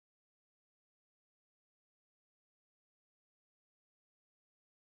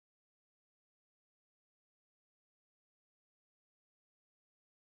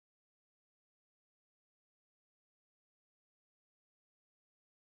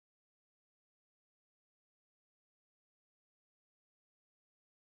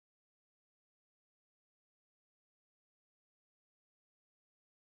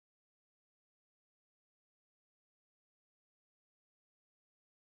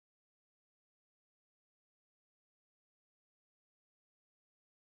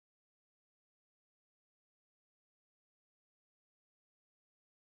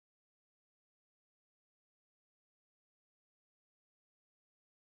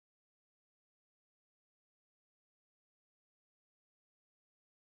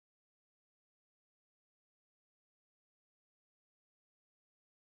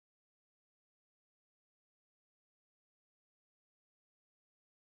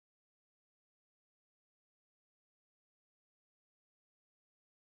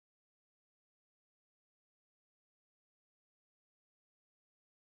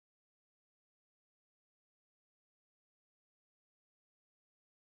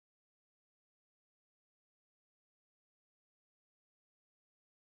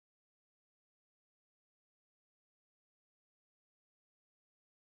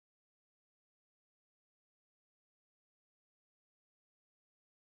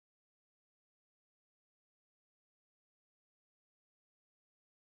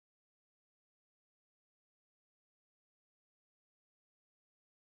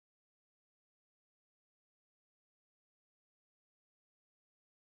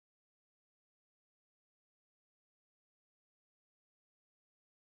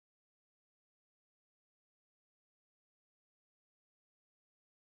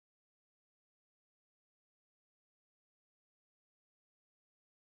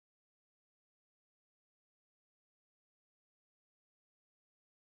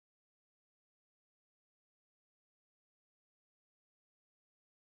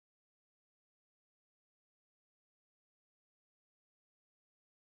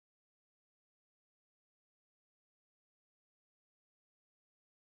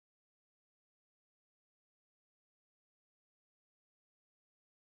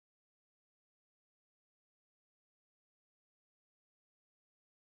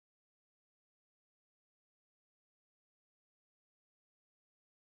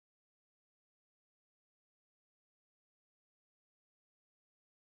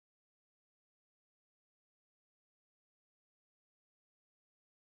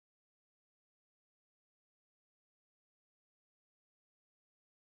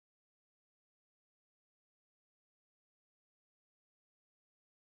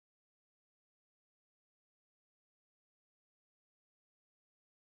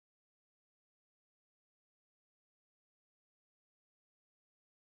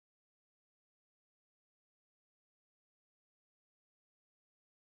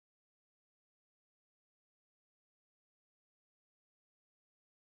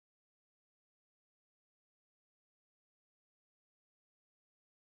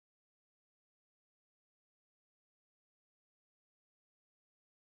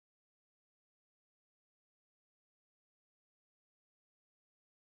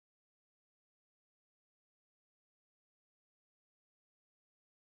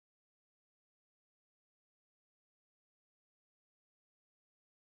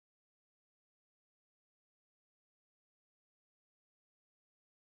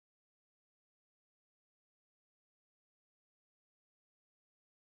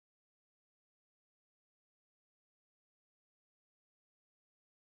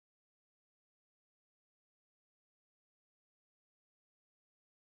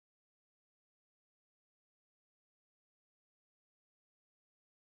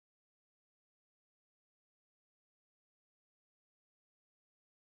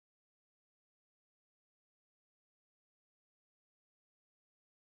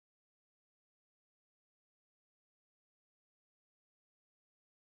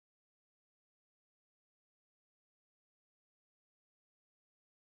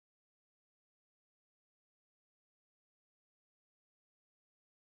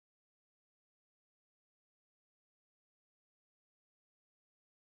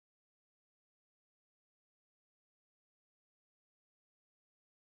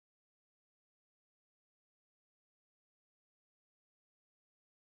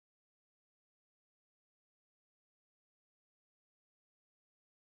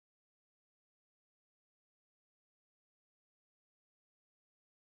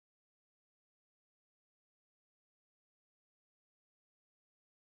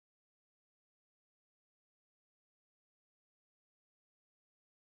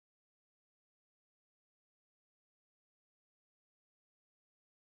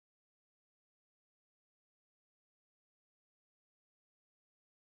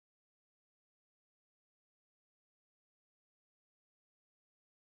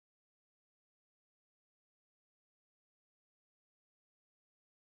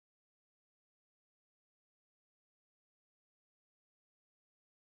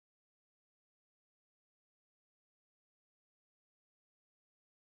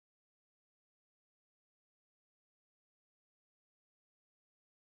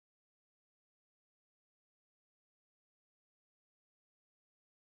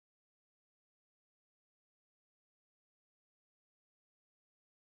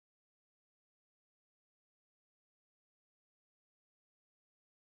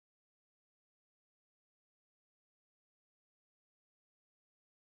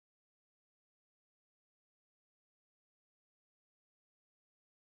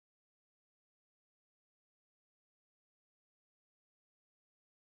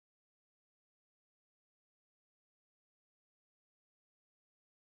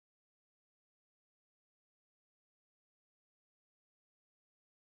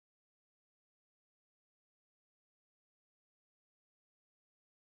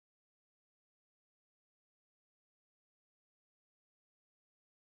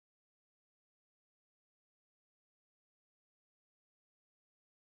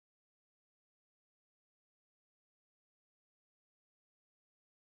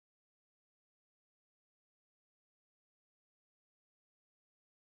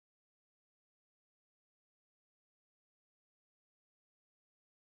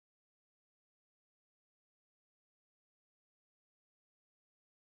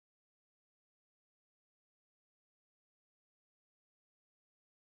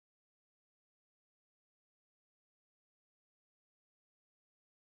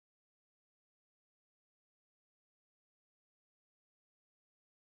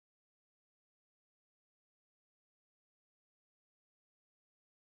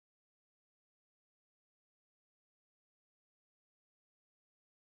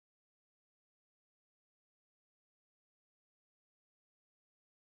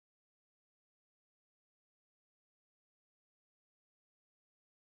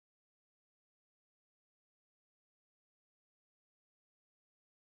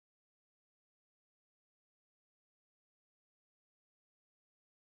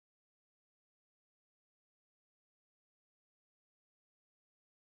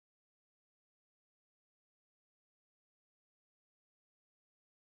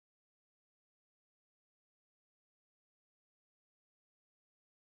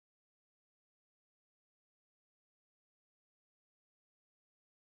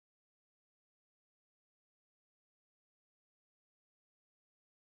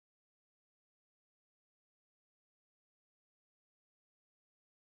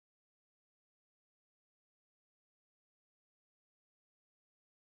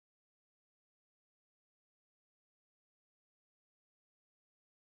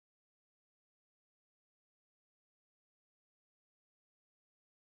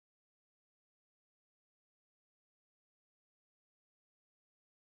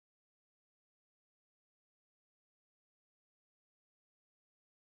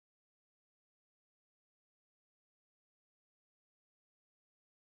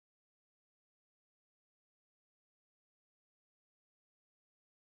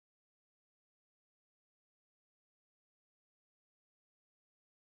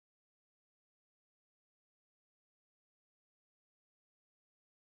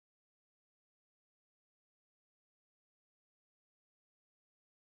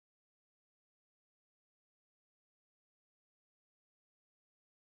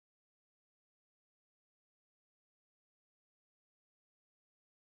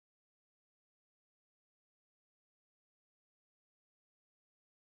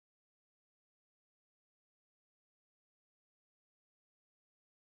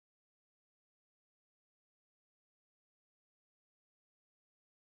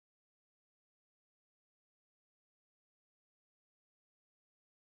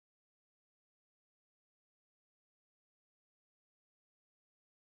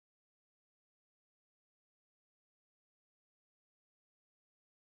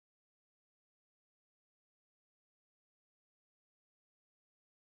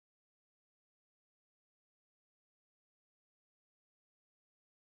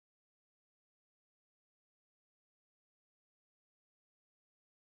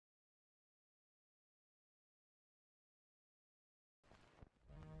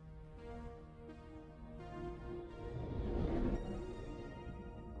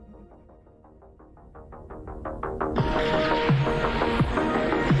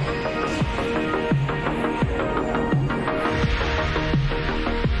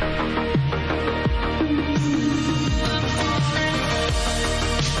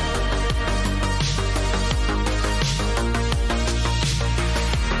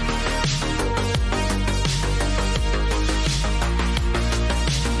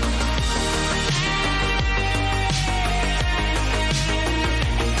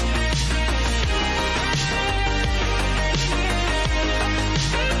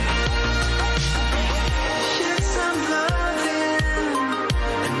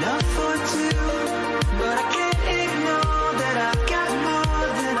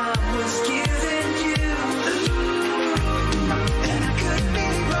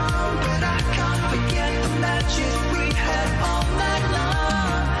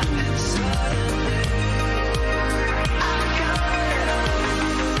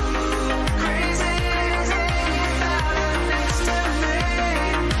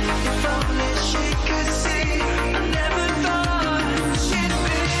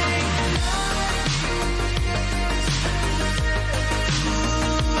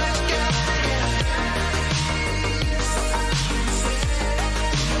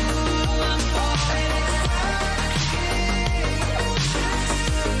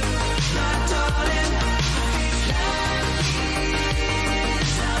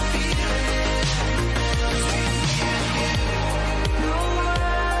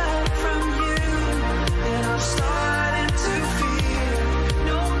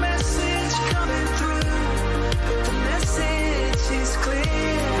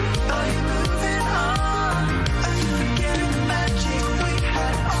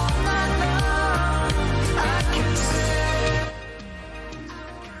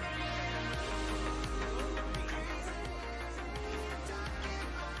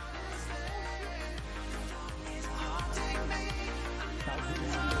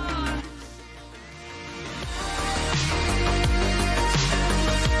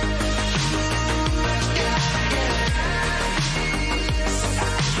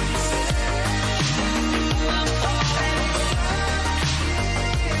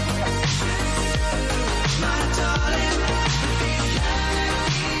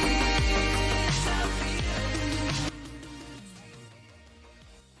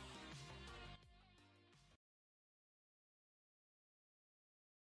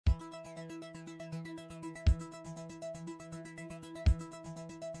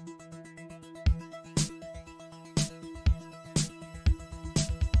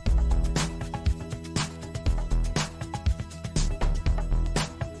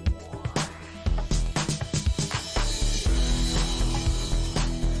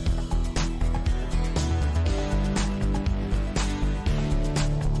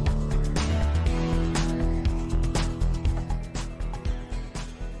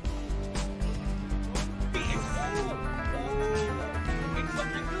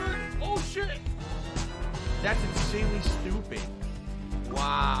That's insanely stupid.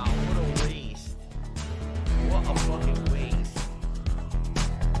 Wow, what a waste. What a fucking waste.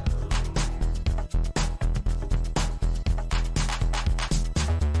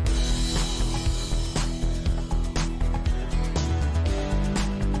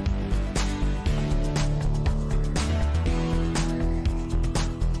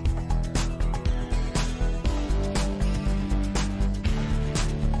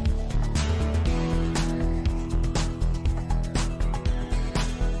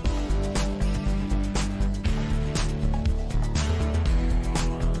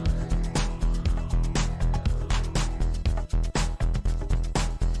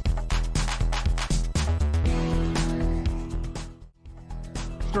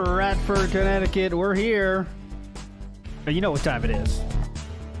 Radford, Connecticut, we're here. You know what time it is.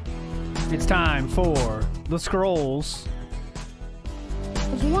 It's time for the scrolls.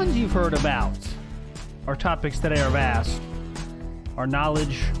 Those ones you've heard about. Our topics today are vast. Our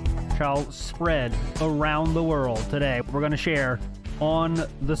knowledge shall spread around the world. Today, we're going to share on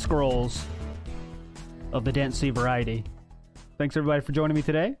the scrolls of the Dent C variety. Thanks everybody for joining me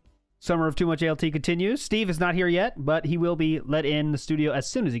today. Summer of Too Much ALT continues. Steve is not here yet, but he will be let in the studio as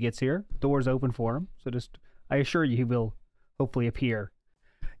soon as he gets here. Door's open for him. So just, I assure you, he will hopefully appear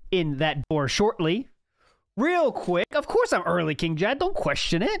in that door shortly. Real quick, of course I'm early, King Jad. Don't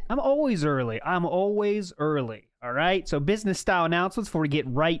question it. I'm always early. I'm always early. All right? So business style announcements before we get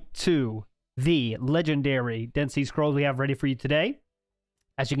right to the legendary Dent C scrolls we have ready for you today.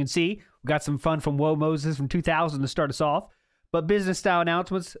 As you can see, we got some fun from WhoaMoses from 2000 to start us off. But business style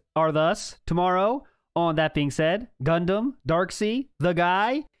announcements are thus. Tomorrow, on That Being Said, Gundam, Darksea, The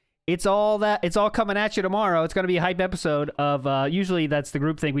Guy. It's all coming at you tomorrow. It's going to be a hype episode of, usually that's the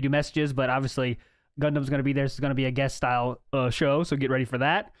group thing. We do messages, but obviously Gundam's going to be there. It's going to be a guest style show, so get ready for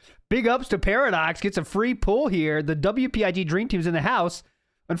that. Big ups to Paradox. Gets a free pull here. The WPIG Dream Team's in the house.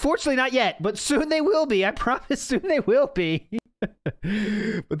 Unfortunately, not yet, but soon they will be. I promise soon they will be.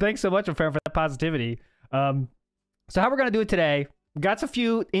 But thanks so much, for that positivity. So how we're going to do it today, we got a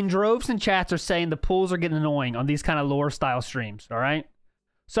few in droves and chats are saying the pulls are getting annoying on these kind of lore style streams, all right?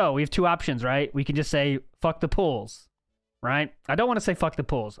 So we have two options, right? We can just say, fuck the pulls, right? I don't want to say fuck the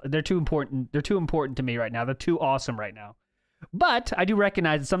pulls. They're too important. They're too important to me right now. They're too awesome right now. But I do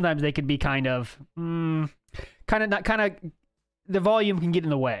recognize that sometimes they can be kind of, the volume can get in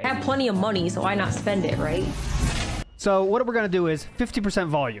the way. I have plenty of money, so why not spend it, right? So what we're going to do is 50%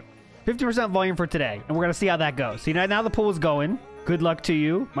 volume. 50% volume for today, and we're going to see how that goes. See, now the pool is going. Good luck to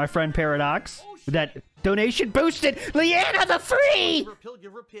you, my friend Paradox. With that donation boosted Leanna the free!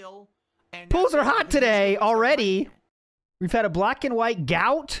 Pools are hot today already. We've had a black and white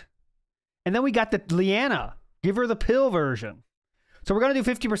Gout, and then we got the Leanna. Give her the pill version. So we're going to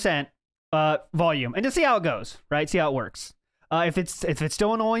do 50% volume, and just see how it goes, right? See how it works. If it's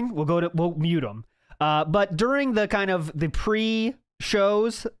still annoying, we'll mute them. But during the kind of the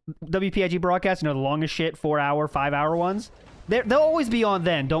pre-shows, WPIG broadcast, the longest shit, 4-hour, 5-hour ones, they'll always be on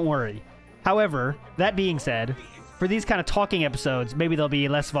then, don't worry. However, that being said, for these kind of talking episodes, maybe there'll be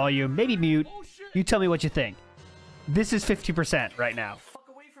less volume, maybe mute. You tell me what you think. This is 50% right now.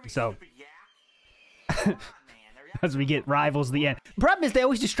 So, as we get rivals at the end. The problem is they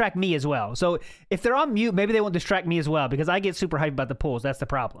always distract me as well. So if they're on mute, maybe they won't distract me as well because I get super hyped about the pulls. That's the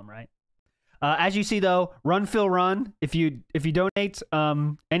problem, right? As you see though, RunPhilRun. If you donate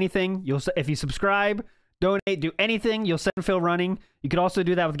anything, if you subscribe, donate, do anything, you'll send Phil running. You could also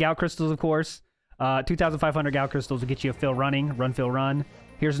do that with Gout Crystals, of course. 2,500 Gout Crystals will get you a Phil running. RunPhilRun.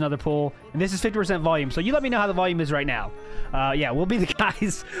 Here's another pull, and this is 50% volume. So you let me know how the volume is right now. Yeah, we'll be the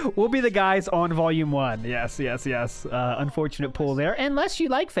guys. We'll be the guys on volume 1. Yes. Unfortunate pull there, unless you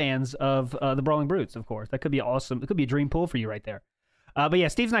like fans of the Brawling Brutes, of course. That could be awesome. It could be a dream pull for you right there. But yeah,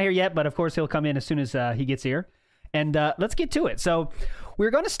 Steve's not here yet, but of course he'll come in as soon as he gets here. And let's get to it. So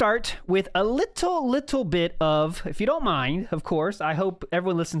we're going to start with a little bit of, if you don't mind, of course, I hope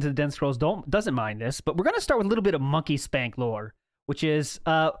everyone listening to the Dent Scrolls doesn't mind this, but we're going to start with a little bit of MonkeySpank lore, which is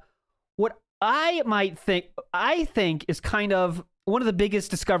what I think is kind of one of the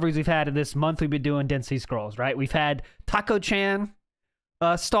biggest discoveries we've had in this month we've been doing Dent C Scrolls, right? We've had Taco-chan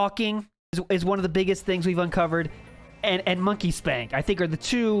stalking is one of the biggest things we've uncovered, and MonkeySpank, I think, are the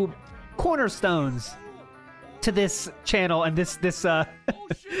two cornerstones to this channel and this Ukbuck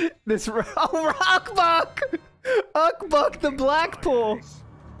the Blackpool.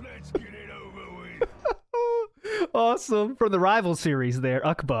 Let's get it over with. Awesome. From the Rival series there,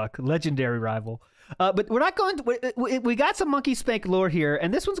 Ukbuck, legendary rival. But we're not going to, we got some MonkeySpank lore here,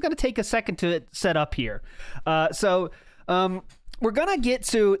 and this one's going to take a second to set up here. So we're gonna get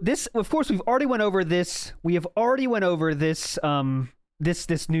to this. Of course, we've already went over this. We have already went over this.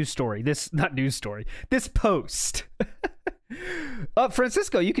 This news story. This not news story. This post.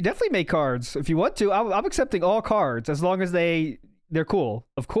 Francisco, you could definitely make cards if you want to. I'm accepting all cards as long as they're cool.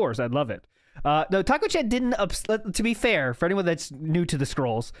 Of course, I'd love it. No, Taco-chan didn't. To be fair, for anyone that's new to the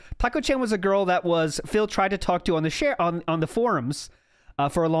scrolls, Taco-chan was a girl that Phil tried to talk to on the forums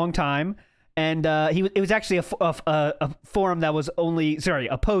for a long time, and it was actually a forum that was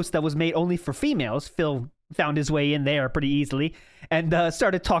a post that was made only for females. Phil found his way in there pretty easily and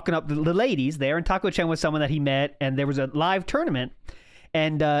started talking up the ladies there. And Taco-chan was someone that he met, and there was a live tournament,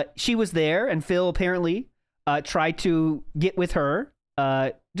 and she was there, and Phil apparently tried to get with her.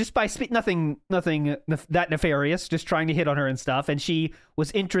 Just by nothing that nefarious, just trying to hit on her and stuff. And she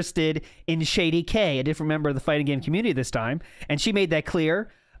was interested in Shady K, a different member of the fighting game community this time. And she made that clear.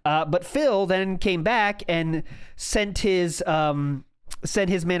 But Phil then came back and sent his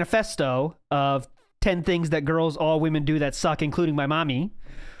manifesto of 10 things that all women do that suck, including my mommy,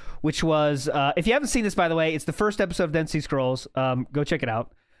 which was, if you haven't seen this, by the way, it's the first episode of Density Scrolls. Go check it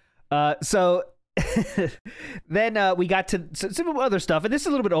out. Then we got to some other stuff, and this is a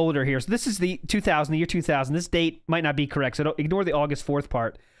little bit older here. So this is the year 2000. This date might not be correct, so don't ignore the August 4th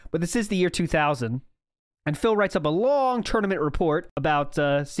part. But this is the year 2000, and Phil writes up a long tournament report about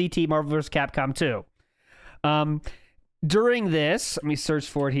CT Marvel vs. Capcom 2. During this, let me search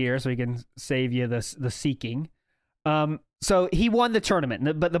for it here so we can save you the seeking. So he won the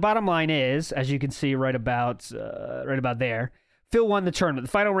tournament, but the bottom line is, as you can see right about there, Phil won the tournament.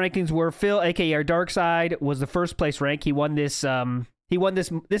 The final rankings were Phil, aka our Dark Side, was the first place rank. He won this.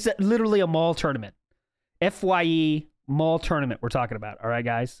 This is literally a mall tournament, FYE mall tournament. We're talking about. All right,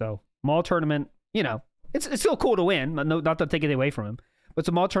 guys. So mall tournament. You know, it's still cool to win. Not to take it away from him, but it's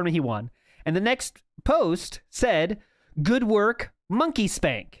a mall tournament he won. And the next post said, "Good work,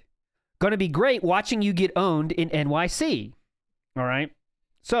 MonkeySpank. Gonna be great watching you get owned in NYC." All right.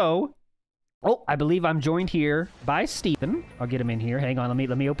 So. Oh, I believe I'm joined here by Steven. I'll get him in here. Hang on,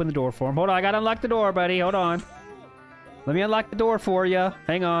 let me open the door for him. Hold on, I gotta unlock the door, buddy. Hold on. Let me unlock the door for you.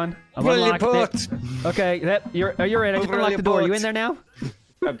 Hang on. I'm unlocking it. Okay, you're in. I just unlocked the door. You in there now?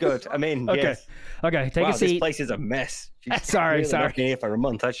 I'm good. I'm in. Okay. Yes. Okay. Take a seat. This place is a mess. She's sorry. Really working here for a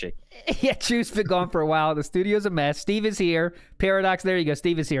month, has she? Yeah, Drew's been gone for a while. The studio's a mess. Steve is here. Paradox, there you go.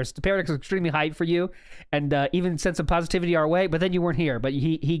 Steve is here. Paradox was extremely hyped for you, and even sent some positivity our way. But then you weren't here. But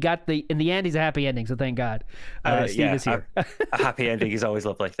he got in the end, he's a happy ending. So thank God. Steve is here. A happy ending is always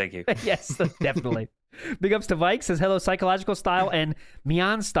lovely. Thank you. Yes, definitely. Big ups to Vike, says hello, psychological style and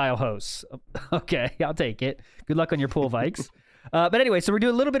Mian style hosts. Okay, I'll take it. Good luck on your pool, Vikes. But anyway, so we're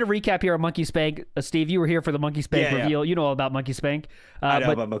doing a little bit of recap here on MonkeySpank. Steve, you were here for the MonkeySpank reveal. You know all about MonkeySpank. I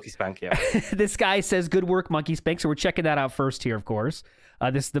know about MonkeySpank, yeah. This guy says, good work, MonkeySpank. So we're checking that out first here, of course.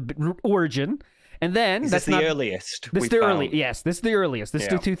 This is the origin. And then... Is this the earliest? This is the early. Yes, this is the earliest. This is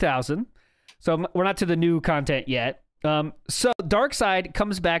the 2000. So we're not to the new content yet. So Dark Side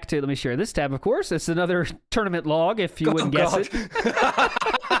comes back to, let me share this tab, of course. It's another tournament log, if you wouldn't guess it.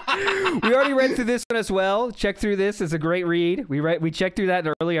 We already read through this one as well. Check through this. It's a great read. We checked through that in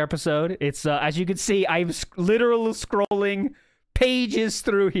an earlier episode. It's, as you can see, I'm literally scrolling pages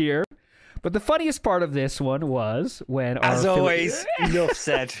through here. But the funniest part of this one was when as always, enough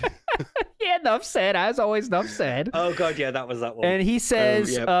said. Yeah, enough said. As always, enough said. Oh god, yeah, that was that one. And he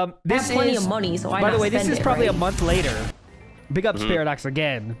says, "This is plenty of money, so by the way, this is probably a month later." Big ups, Paradox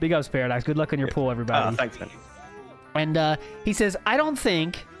again. Big ups, Paradox. Good luck on your pool, everybody. Thanks, man. And he says, "I don't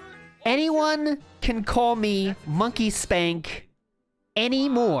think anyone can call me MonkeySpank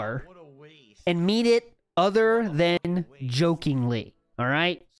anymore and mean it other than jokingly." All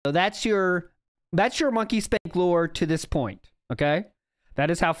right. So that's your MonkeySpank lore to this point. Okay,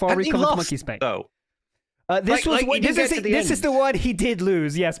 that is how far we come with MonkeySpank. Oh, this is the one he did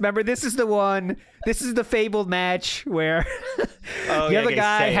lose. Yes, remember this is the one. This is the fabled match where the other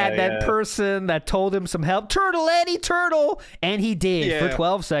guy had that person that told him some help. Turtle, Eddie, Turtle, and he did for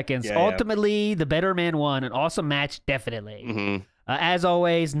 12 seconds. Ultimately, the better man won. An awesome match, definitely. As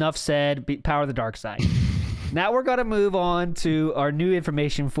always, enough said. Power of the Dark Side. Now we're going to move on to our new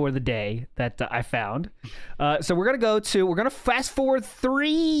information for the day that I found. So we're going to fast forward 3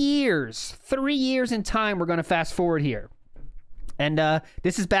 years. 3 years in time, we're going to fast forward here. And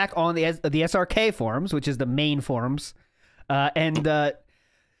this is back on the SRK forums, which is the main forums. We're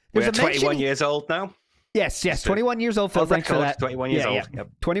 21 years old now? Yes, 21 years old. Phil, thanks for that. 21 years old. Yep.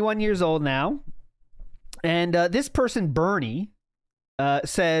 21 years old now. And this person, Bernie,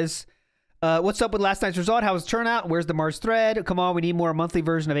 says... what's up with last night's result? How was the turnout? Where's the Mars thread? Come on, we need more monthly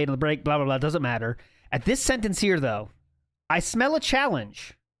version of 8 on the break. Blah, blah, blah. Doesn't matter. At this sentence here, though, I smell a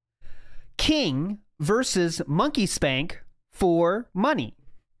challenge. King versus MonkeySpank for money.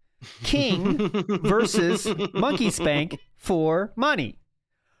 King versus MonkeySpank for money.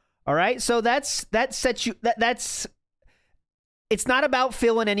 All right, so that sets you. That's. It's not about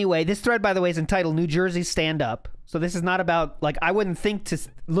Phil in any way. This thread, by the way, is entitled "New Jersey Stand Up." So this is not about, like, I wouldn't think to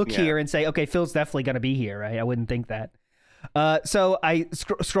look here and say, okay, Phil's definitely going to be here, right? I wouldn't think that. So I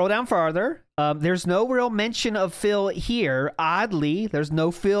scroll down farther. There's no real mention of Phil here. Oddly, there's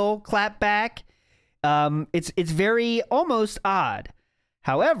no Phil clapback. It's very almost odd.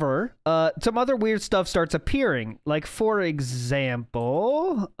 However, some other weird stuff starts appearing. Like, for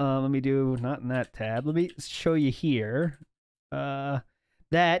example, let me do, not in that tab. Let me show you here.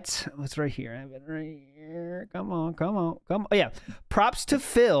 What's right here? I have it right here. Come on. Oh, yeah. Props to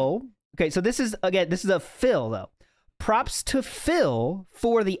Phil. Okay, so this is a Phil, though. Props to Phil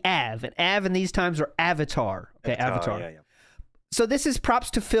for the Av. And Av in these times are Avatar. Okay, Avatar. Yeah. So this is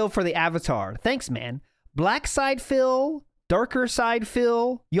props to Phil for the Avatar. Thanks, man. Black side Phil, darker side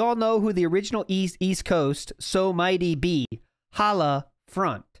Phil. Y'all know who the original East Coast, so mighty be. Holla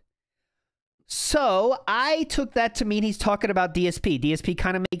front. So I took that to mean he's talking about DSP. DSP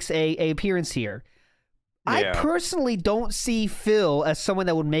kind of makes a appearance here. Yeah. I personally don't see Phil as someone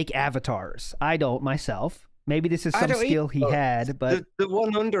that would make avatars. I don't myself. Maybe this is some skill he had, but the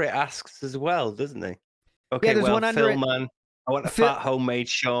one under it asks as well, doesn't he? Okay, yeah, there's one under Phil, man. I want a fat homemade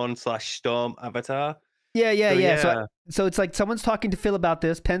Sean/Storm avatar. Yeah. So it's like someone's talking to Phil about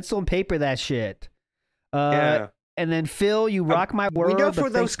this. Pencil and paper that shit. And then Phil, you rock my world. We know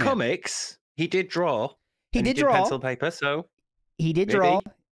for those comics, he did draw. He did draw pencil and paper. So he did draw.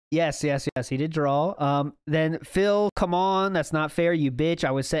 Yes, he did draw. Then Phil, come on, that's not fair, you bitch.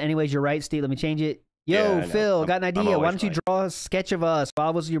 I was saying, anyways, you're right, Steve. Let me change it. Yo, Phil, got an idea. Why don't you draw a sketch of us?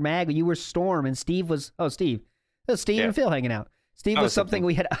 Bob was your mag, you were Storm, and Steve was Steve. It was Steve and Phil hanging out. Steve was something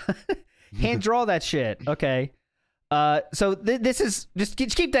we had hand draw that shit. Okay. So this is just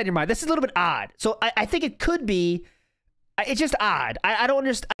keep that in your mind. This is a little bit odd. So I think it could be. It's just odd. I don't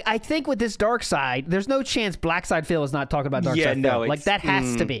understand. I think with this dark side, there's no chance Black Side Phil is not talking about dark side Phil. Like that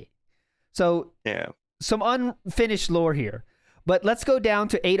has to be. So some unfinished lore here. But let's go down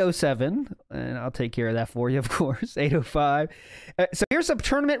to 807, and I'll take care of that for you, of course. 805. So here's a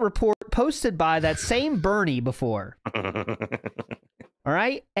tournament report posted by that same Bernie before. All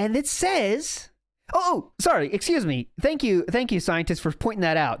right, and it says. Oh, sorry. Excuse me. Thank you, scientists, for pointing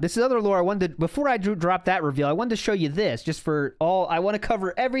that out. This is other lore I wanted. Before I drop that reveal, I wanted to show you this, just for all. I want to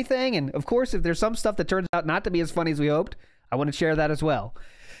cover everything, and of course, if there's some stuff that turns out not to be as funny as we hoped, I want to share that as well.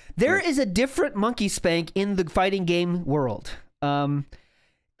 There is a different MonkeySpank in the fighting game world.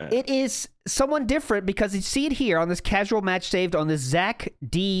 It is someone different because you see it here on this casual match saved on this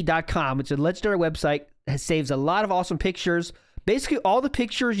ZachD.com, which is a legendary website. It saves a lot of awesome pictures. Basically, all the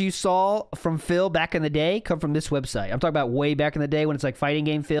pictures you saw from Phil back in the day come from this website. I'm talking about way back in the day when it's like fighting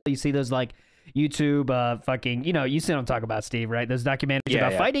game Phil. You see those like YouTube fucking, you know, you see what I'm talking about, Steve, right? Those documentaries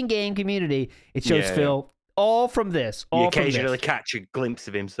about fighting game community. It shows Phil. All from this. You occasionally catch a glimpse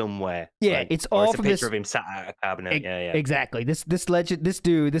of him somewhere. Yeah, like, it's all from this. Picture of him sat at a cabinet. Exactly. This legend, this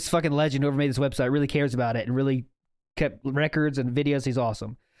dude, this fucking legend whoever made this website really cares about it and really kept records and videos. He's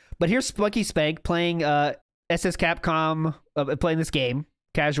awesome. But here's MonkeySpank playing SS Capcom, playing this game,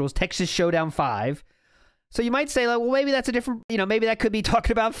 Casuals, Texas Showdown 5. So you might say, like, well, maybe that's a different, you know, maybe that could be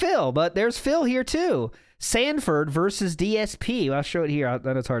talking about Phil, but there's Phil here too. Sanford versus DSP. I'll show it here. I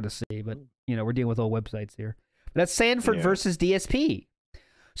know it's hard to see, but you know, we're dealing with old websites here. But that's Sanford versus DSP.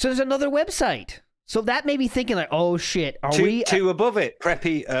 So there's another website. So that made me thinking, like, oh shit, are we two above it?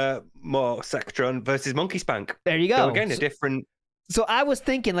 Preppy, more Sectron versus MonkeySpank. There you go. So again, a different. So I was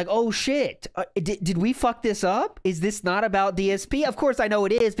thinking, like, oh shit, did we fuck this up? Is this not about DSP? Of course, I know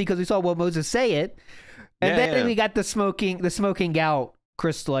it is because we saw WhoaMoses say it, and then we got the smoking gout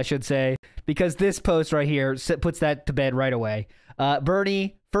crystal, I should say, because this post right here puts that to bed right away.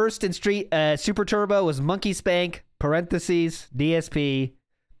 Bernie, first in Street Super Turbo was MonkeySpank, parentheses, DSP,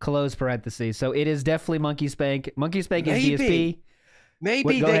 close parentheses. So it is definitely MonkeySpank. MonkeySpank is DSP.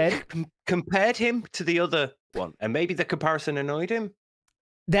 Maybe they compared him to the other one, and maybe the comparison annoyed him.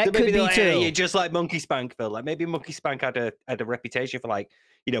 That so could be like, too. Hey, you're just like MonkeySpank, Phil. Like maybe MonkeySpank had a reputation for, like,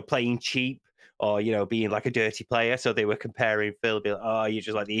 you know, playing cheap or, you know, being like a dirty player. So they were comparing Phil, be like, oh, you're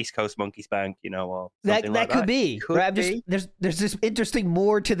just like the East Coast MonkeySpank, you know, or something that could be. Could right? be. There's this interesting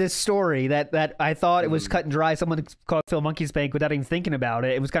more to this story that I thought it was cut and dry. Someone called Phil MonkeySpank without even thinking about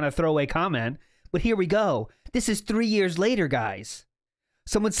it. It was kind of a throwaway comment. But here we go. This is 3 years later, guys.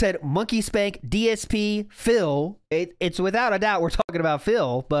 Someone said MonkeySpank DSP Phil. It's without a doubt we're talking about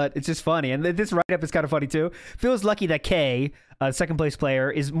Phil, but it's just funny. And this write-up is kind of funny too. Phil's lucky that K, second place player,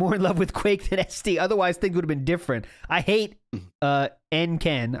 is more in love with Quake than ST. Otherwise, things would have been different. I hate N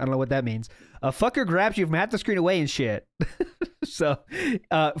Ken. I don't know what that means. Fucker grabs you from half the screen away and shit. So,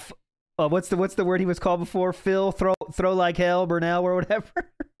 what's the word he was called before? Phil, throw like hell, Burnell, or whatever.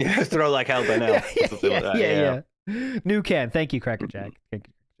 Yeah, throw like hell, Burnell. Yeah. New Ken, thank you, Cracker Jack. Thank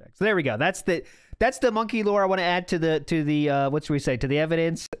you, Cracker Jack. So there we go. That's the monkey lore I want to add to the what should we say, to the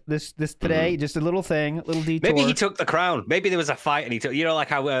evidence this today. Just a little thing, a little detour. Maybe he took the crown. Maybe there was a fight and he took. You know, like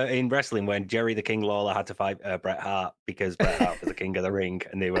how in wrestling when Jerry the King Lawler had to fight Bret Hart because Bret Hart was the king of the ring,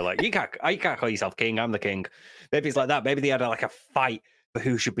 and they were like, you can't call yourself king. I'm the king. Maybe it's like that. Maybe they had like a fight for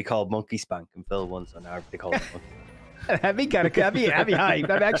who should be called MonkeySpank, and Phil won, so now they call him Monkey. That'd be kind of that'd be hype.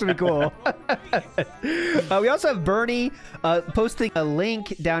 That'd actually be cool. We also have Bernie posting a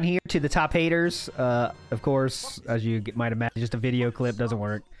link down here to the top haters. Of course, as you might imagine, just a video clip doesn't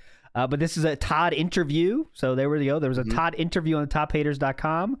work. But this is a Todd interview. So there we go. There was a Todd interview on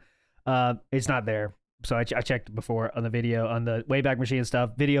tophaters.com. It's not there. So I checked before on the video, on the Wayback Machine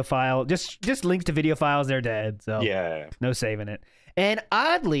stuff. Video file, just links to video files. They're dead. So yeah, no saving it. And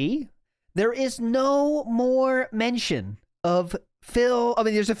oddly, there is no more mention of Phil. I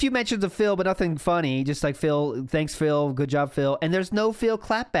mean, there's a few mentions of Phil, but nothing funny. Just like Phil, thanks Phil, good job Phil. And there's no Phil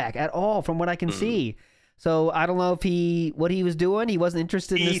clapback at all from what I can see. So I don't know if what he was doing. He wasn't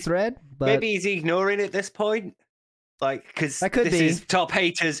interested in this thread. But maybe he's ignoring it at this point. Like, because is top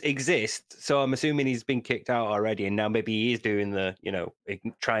haters exist. So I'm assuming he's been kicked out already. And now maybe he is doing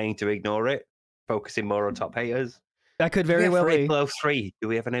trying to ignore it, focusing more on top haters. That could very well be. April 3. Do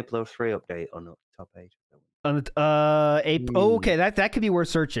we have an April 3 update on the top page? On okay, that could be worth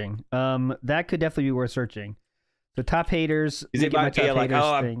searching. That could definitely be worth searching. The top haters. Is it might be like,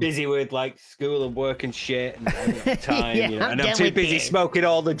 I'm busy with like school and work and shit, and I don't have time, and I'm too busy smoking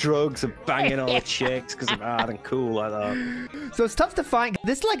all the drugs and banging all the chicks because I'm hard and cool like that. So it's tough to find.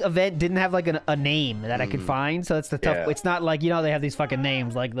 This like event didn't have like a name that I could find, so that's the tough. It's not like, they have these fucking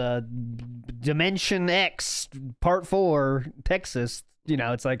names like the Dimension X Part 4 Texas.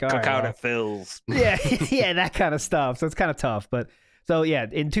 It's like, all right, out at Phil's. Yeah, that kind of stuff. So it's kind of tough, but. So yeah,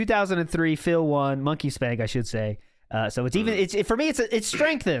 in 2003, Phil won MonkeySpank, I should say. So it's even for me, it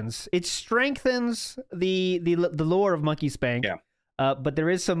strengthens the lore of MonkeySpank. Yeah. But there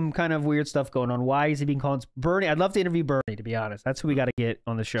is some kind of weird stuff going on. Why is he being called Bernie? I'd love to interview Bernie, to be honest. That's who we got to get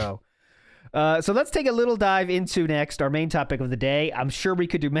on the show. So let's take a little dive into next our main topic of the day. I'm sure we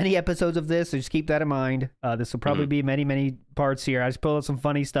could do many episodes of this, so just keep that in mind. This will probably be many parts here. I just pulled out some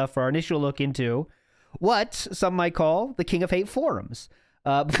funny stuff for our initial look into what some might call the King of Hate forums.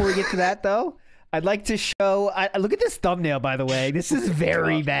 Before we get to that, though, I'd like to show... look at this thumbnail, by the way. This is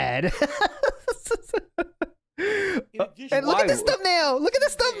very bad. And look at this thumbnail. Look at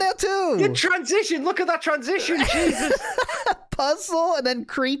this thumbnail, too. Good transition. Look at that transition. Jesus. Puzzle and then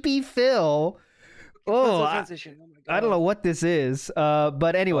creepy Phil. Oh, I don't know what this is.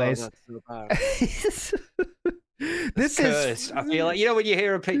 But anyways. This is. I feel like, when you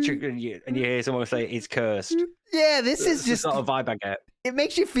hear a picture and you hear someone say it's cursed. Yeah, this is just the sort of vibe I get. It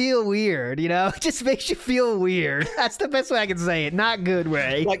makes you feel weird, It just makes you feel weird. That's the best way I can say it. Not good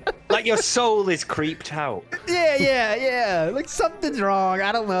way. Like your soul is creeped out. Yeah. Like something's wrong.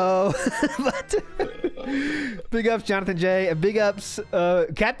 I don't know. But big ups, Jonathan J. And big ups,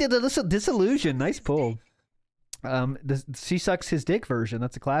 Captain Disillusion. Nice pull. The She Sucks His Dick version.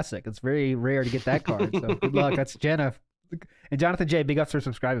 That's a classic. It's very rare to get that card. So good luck. That's Jenna. And Jonathan J, big ups for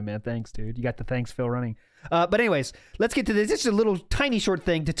subscribing, man. Thanks, dude. You got the thanks, Phil, running. But anyways, let's get to this. This is a little tiny short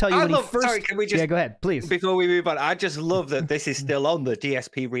thing to tell you Sorry, can we just... Yeah, go ahead, please. Before we move on, I just love that this is still on the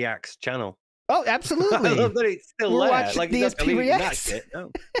DSP Reacts channel. Oh, absolutely. I love that it's still there. Watching DSP Reacts.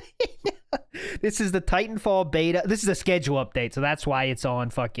 This is the Titanfall beta. This is a schedule update, so that's why it's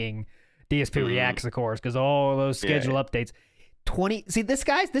on fucking DSP Reacts, of course, because all those schedule updates. 20. See, this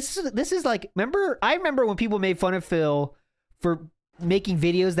is like, I remember when people made fun of Phil for making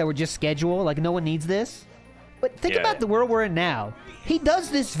videos that were just schedule, like no one needs this. But think about the world we're in now. He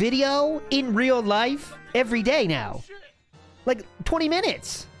does this video in real life every day now. Like 20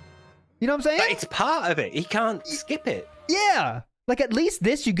 minutes. You know what I'm saying? But it's part of it. He can't skip it. Yeah. Like at least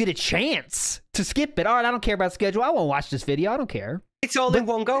this, you get a chance to skip it. All right, I don't care about schedule. I won't watch this video. I don't care. It's all in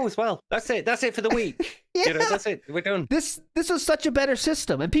one go as well. That's it. That's it for the week. That's it. We're done. This was such a better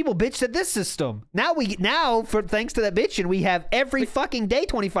system, and people bitched at this system. Now thanks to that bitching, we have every fucking day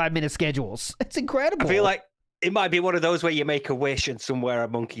 25-minute schedules. It's incredible. I feel like it might be one of those where you make a wish and somewhere a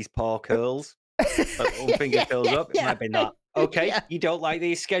monkey's paw curls, one finger fills up. It might be that. Okay, Yeah. you don't like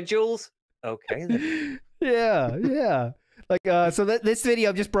these schedules? Okay, then. Yeah. Like, so this video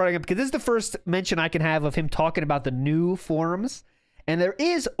I'm just brought up because this is the first mention I can have of him talking about the new forums. And there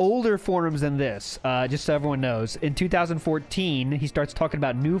is older forums than this, just so everyone knows. In 2014, he starts talking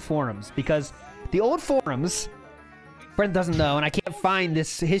about new forums because the old forums, Brent doesn't know, and I can't find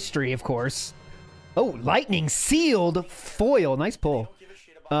this history, of course. Oh, lightning sealed foil. Nice pull.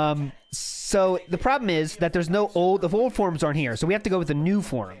 So the problem is that there's no old forums aren't here, so we have to go with the new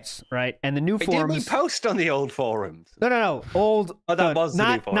forums, right? And the new forums. Didn't we post on the old forums? No. Old. Oh, that was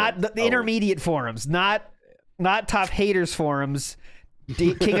the new forums. Not the intermediate forums, not top haters forums.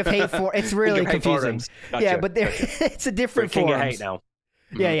 King of Hate forum. It's really confusing. Gotcha. Yeah, but it's a different King forums. of Hate now.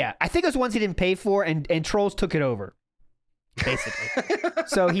 Yeah. I think it was ones he didn't pay for, and trolls took it over. Basically.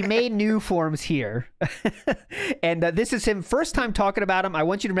 So he made new forums here. And this is him first time talking about them. I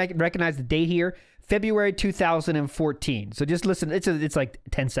want you to recognize the date here, February 2014. So just listen. It's like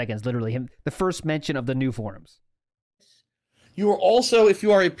 10 seconds, literally. The first mention of the new forums. You are also, if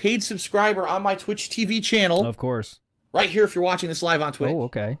you are a paid subscriber on my Twitch TV channel, of course, right here if you're watching this live on Twitch. Oh,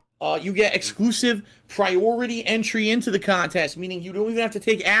 okay. You get exclusive priority entry into the contest, meaning you don't even have to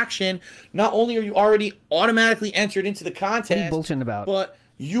take action. Not only are you already automatically entered into the contest, what are you bullshitting about? but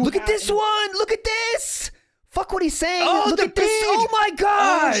you look at this one. Look at this. Fuck what he's saying. Oh, look the at this. beard. Oh my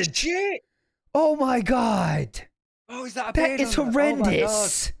god. Oh shit. Oh my god. Oh, is that a That beard is on that?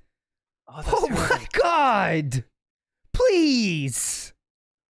 horrendous. Oh My god. Please.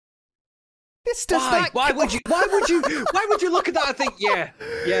 This does not. Why would you look at that and think, yeah,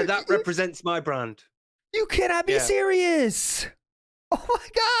 that represents my brand? You cannot be serious. Oh my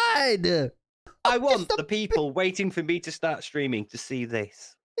god. I want the people waiting for me to start streaming to see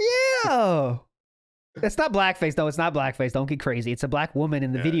this. Yeah. It's not blackface, though. It's not blackface. Don't get crazy. It's a black woman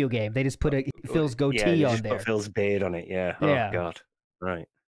in the video game. They just put Phil's goatee on there. Put Phil's beard on it. Yeah. Oh god. Right.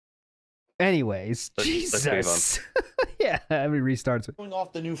 Anyways, let's Jesus. Yeah, every restarts it. Going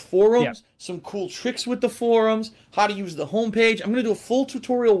off the new forums, some cool tricks with the forums, how to use the homepage. I'm going to do a full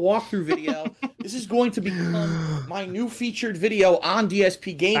tutorial walkthrough video. This is going to become my new featured video on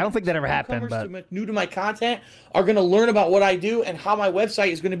DSP Gaming. I don't think that ever happened, but new to my content are going to learn about what I do and how my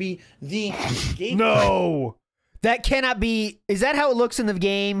website is going to be the game. No, that cannot be. Is that how it looks in the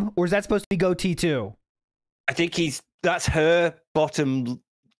game, or is that supposed to be goatee too? I think that's her bottom.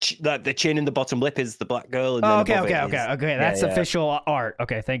 The chin and the bottom lip is the black girl. And okay. That's official art.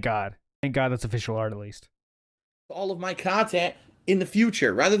 Okay, thank God. Thank God that's official art at least. All of my content in the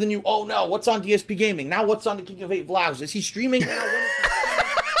future, rather than you. Oh no, what's on DSP Gaming now? What's on the King of 8 vlogs? Is he streaming now?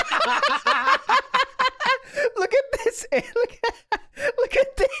 Look at this! Look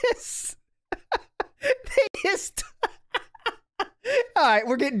at this! They just. All right,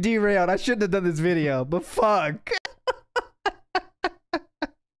 we're getting derailed. I shouldn't have done this video, but fuck.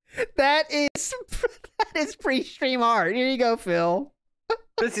 That is pre-stream art. Here you go, Phil.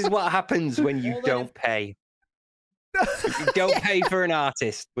 This is what happens when you don't pay. You don't pay for an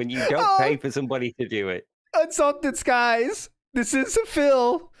artist. When you don't pay for somebody to do it. Unsalted skies. This is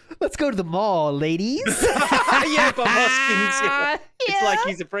Phil. Let's go to the mall, ladies. Yeah, but Hoskins. Yeah. It's like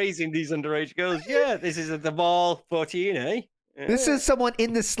he's appraising these underage girls. Yeah, this is at the mall 14, eh? Yeah. This is someone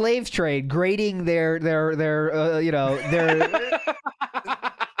in the slave trade grading their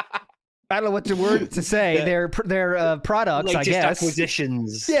I don't know what the word to say. Their products, I guess.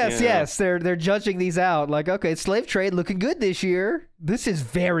 Acquisitions. Yes. They're judging these out. Like, okay, slave trade looking good this year. This is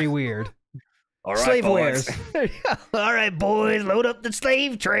very weird. All right, slave boys. wares. All right, boys, load up the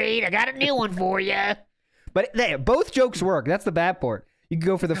slave trade. I got a new one for you. But both jokes work. That's the bad part. You can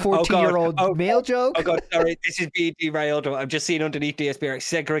go for the 14-year-old male joke. Oh god, sorry, this is being derailed. I've just seen underneath DSP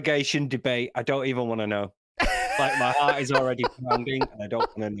segregation debate. I don't even want to know. Like my heart is already pounding, and I don't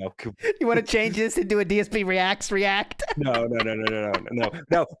want to know. You want to change this into a DSP react? No,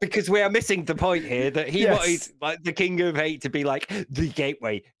 because we are missing the point here that he wanted like the King of Hate to be like the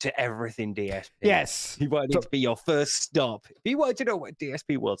gateway to everything DSP. Yes, he wanted it to be your first stop. If you wanted to know what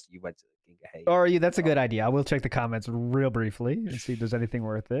DSP was, you went to the King of Hate. Or that's a good idea. I will check the comments real briefly and see if there's anything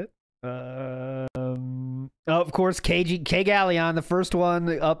worth it. Of course, K Galleon, the first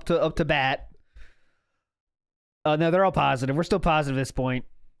one up to bat. No, they're all positive. We're still positive at this point.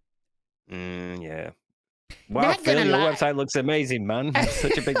 Yeah. Wow, Phil, your website looks amazing, man.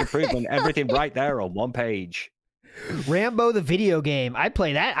 Such a big improvement. Everything right there on one page. Rambo, the video game. I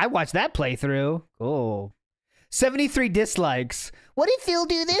play that. I watched that playthrough. Cool. 73 dislikes. What did Phil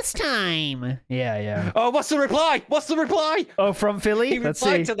do this time? Yeah. Oh, what's the reply? Oh, from Philly? He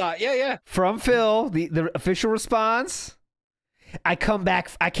replied to that. Yeah. From Phil, the official response. I came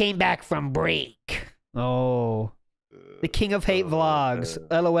back from break. Oh. The King of Hate vlogs.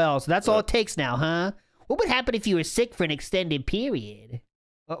 LOL. So that's all it takes now, huh? What would happen if you were sick for an extended period?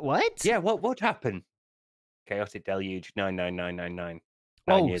 What? Yeah, what happened? Chaotic Deluge 99999.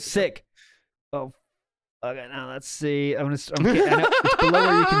 Oh, sick. Oh, okay. Now let's see. I know, it's below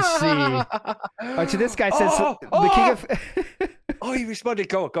where you can see. So this guy says the King of. Oh, he responded.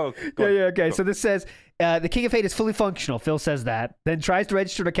 Go on. Yeah. Okay. So this says the King of Hate is fully functional. Phil says that. Then tries to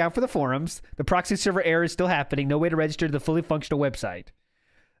register an account for the forums. The proxy server error is still happening. No way to register to the fully functional website.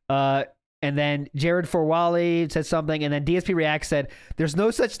 And then Jared Forwally said something, and then DSP React said, "There's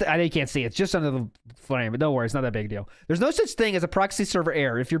no such thing." I know you can't see it. It's just under the flame, but don't worry, it's not that big a deal. There's no such thing as a proxy server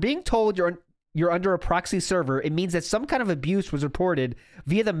error. If you're being told you're under a proxy server, it means that some kind of abuse was reported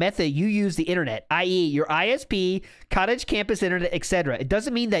via the method you use the internet, i.e. your ISP, cottage campus internet, etc. It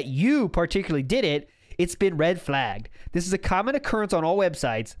doesn't mean that you particularly did it. It's been red flagged. This is a common occurrence on all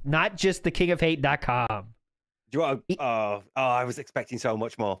websites, not just thekingofhate.com. I was expecting so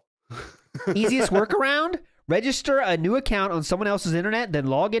much more. Easiest workaround? Register a new account on someone else's internet, then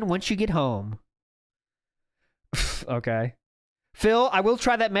log in once you get home. Okay. Phil, I will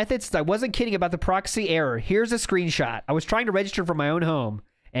try that method since I wasn't kidding about the proxy error. Here's a screenshot. I was trying to register from my own home,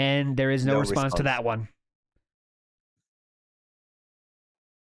 and there is no response to that one.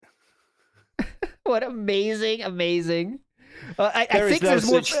 What amazing. I think there's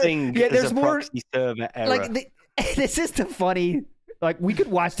more. Yeah, there's more. Proxy server error. Like, this is the funny. Like, we could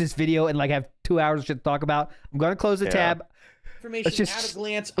watch this video and like have 2 hours of shit to talk about. I'm going to close the tab. Let's just at a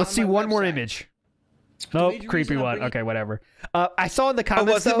glance. Let's see one more image. Nope, creepy one. Okay, whatever. I saw in the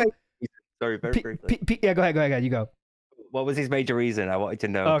comments though. Sorry, very briefly. Yeah, go ahead. You go. What was his major reason? I wanted to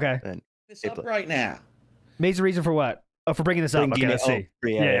know. Okay. This up right now. Major reason for what? Oh, for bringing this up. Okay, let's see.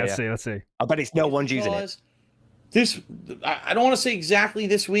 Yeah, let's see. I bet it's no one's using it. I don't want to say exactly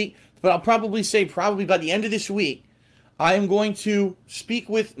this week, but I'll probably say by the end of this week, I am going to speak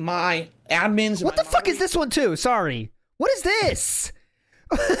with my admins. What the fuck is this one too? Sorry. What is this?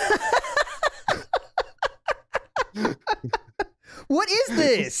 What is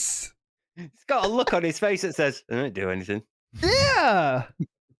this? He's got a look on his face that says, "I don't do anything." Yeah.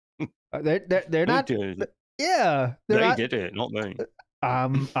 They're not. Yeah. They did it, not me.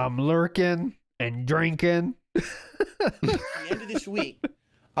 I'm lurking and drinking. At the end of this week,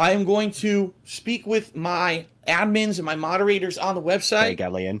 I am going to speak with my admins and my moderators on the website,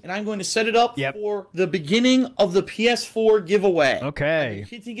 and I'm going to set it up for the beginning of the PS4 giveaway. Okay. I've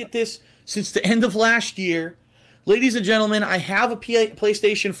been hinting at this since the end of last year. Ladies and gentlemen, I have a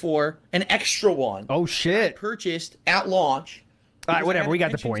PlayStation 4, an extra one. Oh shit! I purchased at launch. All right, whatever. We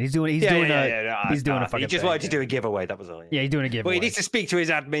got the point. He's doing a fucking. He just wanted to do a giveaway. That was all. Yeah, he's doing a giveaway. But he needs to speak to his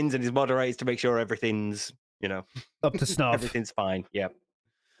admins and his moderators to make sure everything's, up to snuff. Everything's fine. Yeah.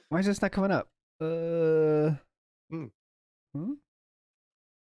 Why is this not coming up? All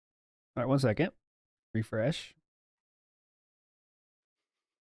right, 1 second. Refresh.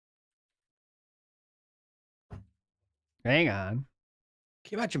 Hang on.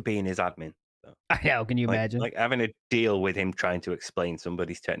 Can you imagine being his admin? How can you imagine? Like having to deal with him trying to explain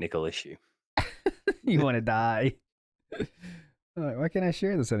somebody's technical issue. You want to die. All right, why can't I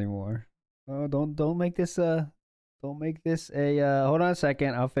share this anymore? Oh, don't make this don't make this a hold on a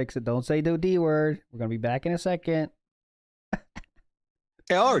second, I'll fix it. Don't say the D word. We're gonna be back in a second. It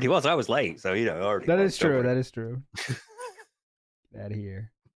already was. I was late, so already. That is true. That is true. Get out of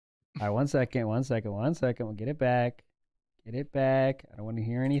here. All right, 1 second. We'll get it back. Get it back. I don't want to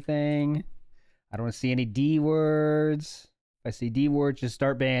hear anything. I don't want to see any D words. If I see D words, just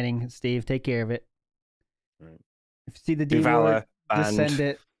start banning. Steve, take care of it. Right. If you see the D word, just send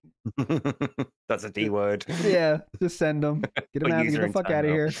it. That's a D word. Yeah, just send them. Get them out. Get the fuck out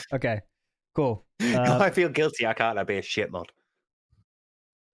of here. Okay, cool. I feel guilty. I can't be a shit mod.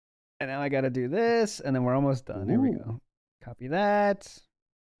 And now I got to do this, and then we're almost done. Here we go. Copy that.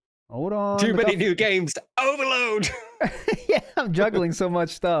 Hold on. Too many new games. Overload. Yeah, I'm juggling so much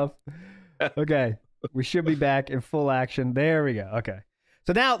stuff. Okay, we should be back in full action. There we go. Okay.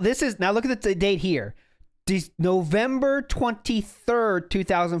 So now look at the date here. November 23rd,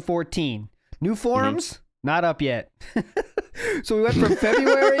 2014. New forums? Not up yet. So we went from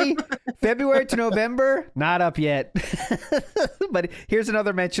February to November, not up yet. But here's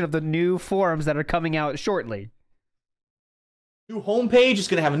another mention of the new forums that are coming out shortly. New homepage is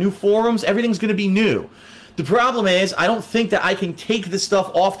going to have new forums. Everything's going to be new. The problem is, I don't think that I can take this stuff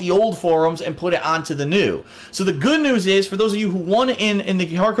off the old forums and put it onto the new. So the good news is, for those of you who won in the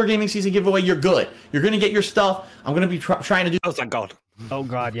Hardcore Gaming Season giveaway, you're good. You're going to get your stuff. I'm going to be trying to do... Oh, thank God. Oh,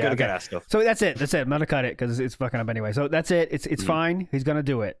 God, yeah. Gotta Okay. get that stuff. So that's it. That's it. I'm going to cut it because it's fucking up anyway. So that's it. It's fine. He's going to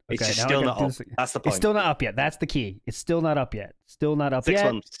do it. Okay, It's just still not up. That's the point. It's still not up yet. That's the key. It's still not up yet. Still not up 6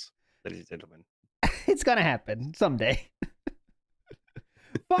 yet. months, ladies and gentlemen. It's going to happen someday.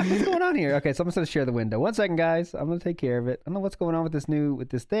 Fuck, what's going on here? Okay, so I'm just gonna share the window. 1 second, guys. I'm gonna take care of it. I don't know what's going on with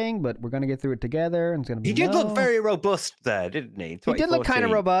this thing, but we're gonna get through it together. And it's gonna be. He did look very robust there, didn't he? He did look kind of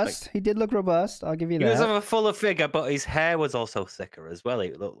 2014. robust. Like, he did look robust. I'll give you that. he was of a fuller figure, but his hair was also thicker as well.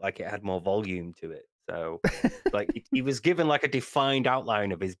 It looked like it had more volume to it. So, like, he was given like a defined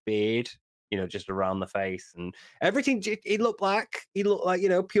outline of his beard, you know, just around the face and everything. He looked black. He looked like, you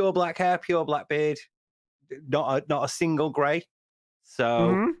know, pure black hair, pure black beard, not a single grey.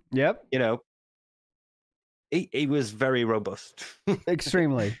 So, yep, you know, he was very robust.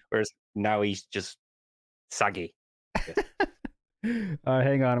 Extremely. Whereas now he's just saggy. All right,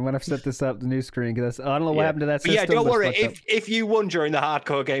 hang on. I'm gonna set this up the new screen because I don't know what happened to that system. Yeah, don't worry. If you won during the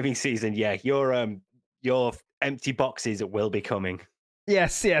Hardcore Gaming Season, yeah, your empty boxes will be coming.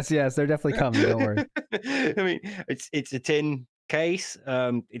 Yes. They're definitely coming. Don't worry. I mean, it's a tin case.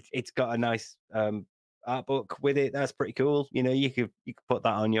 It's got a nice art book with it. That's pretty cool. You know, you could put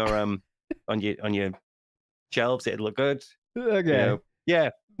that on your on your shelves. It'd look good. Okay. You know? Yeah.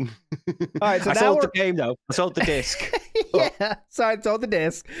 All right. So I now sold the game though. I sold the disc. Yeah. So I sold the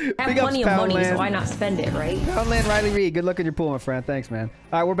disc. I have plenty of money, so why not spend it, right? Poundland Riley Reed. Good luck in your pool, my friend. Thanks, man.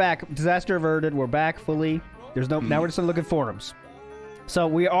 All right, we're back. Disaster averted. We're back fully. There's no. Now we're just gonna look at forums. So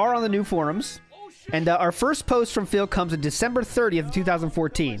we are on the new forums, and our first post from Phil comes in December 30th,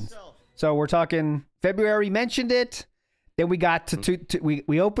 2014. So we're talking February, mentioned it. Then we got to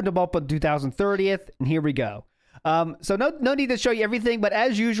we opened them up on 2030th, and here we go. So no need to show you everything, but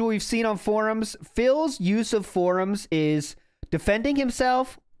as usual, we've seen on forums, Phil's use of forums is defending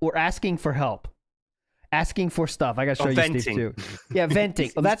himself or asking for help, asking for stuff. I gotta show you venting. Steve too. Yeah,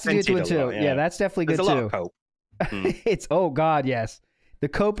 venting. Oh, that's a good one too. Yeah, that's definitely good too. too. There's a lot of cope. It's oh god, yes. The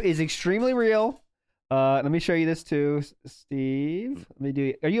cope is extremely real. Let me show you this too, Steve. Let me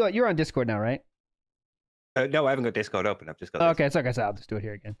do. You're on Discord now, right? No, I haven't got Discord open. I've just got. Okay, it's okay. So I'll just do it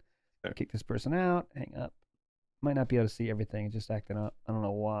here again. Sure. Kick this person out. Hang up. Might not be able to see everything. It's just acting up. I don't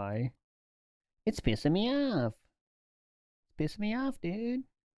know why. It's pissing me off. It's pissing me off, dude.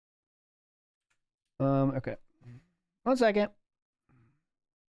 Okay. 1 second.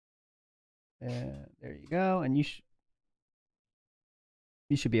 There you go. And you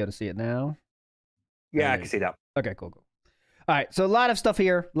should be able to see it now. Yeah, I can see that. Okay, cool. All right, so a lot of stuff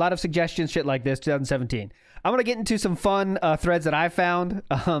here, a lot of suggestions, shit like this, 2017. I'm gonna get into some fun threads that I found,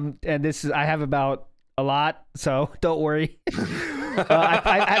 and I have about a lot, so don't worry.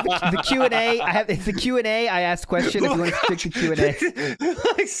 I have the Q&A. It's the Q&A. I asked questions. If you want to stick to Q&A,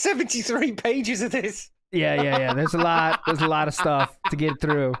 like 73 pages of this. Yeah. There's a lot of stuff to get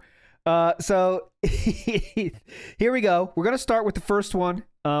through. So here we go. We're gonna start with the first one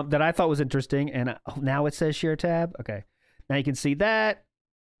that I thought was interesting, and now it says share tab. Okay, now you can see that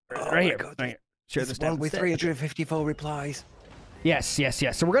right here. Right here. Share this tab with 354 replies. Yes.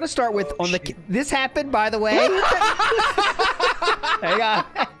 So we're gonna start with this happened, by the way. Hang on.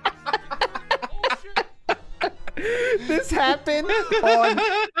 This happened on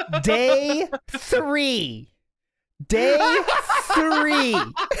day 3. Day 3.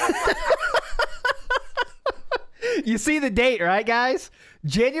 You see the date, right, guys?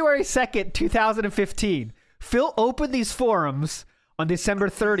 January 2nd, 2015. Phil opened these forums on December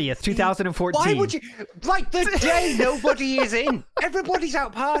 30th, 2014. Why would you? Like the day nobody is in. Everybody's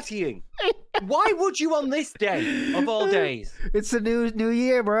out partying. Why would you on this day of all days? It's a new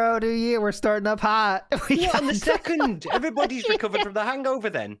year, bro. New year. We're starting up hot. Yeah, on the 2nd. Everybody's recovered from the hangover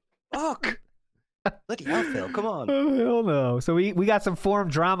then. Fuck. Bloody hell, Phil. Come on. Oh, hell no. So we got some forum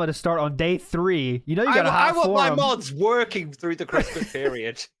drama to start on day 3. You know you got a hot forum. I want my mods working through the Christmas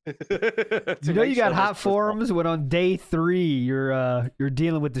period. You know you got hot forums when on day 3 you're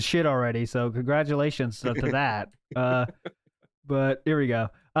dealing with the shit already. So congratulations to that. But here we go.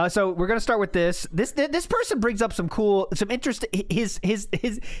 So we're gonna start with this. This person brings up some interest.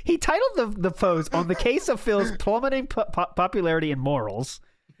 He titled the post on the case of Phil's plummeting popularity and morals.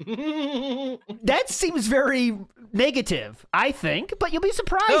 That seems very negative, I think, but you'll be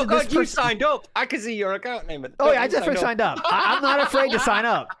surprised. Oh God, you signed up. I can see your account name. Oh yeah, I definitely signed up. I'm not afraid to sign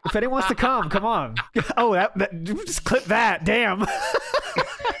up. If anyone wants to come on. Oh, that just clip that. Damn.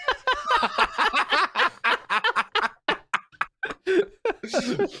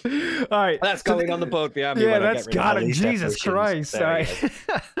 All right. That's going on the board behind me. Yeah, that's got it. Jesus Christ. All right.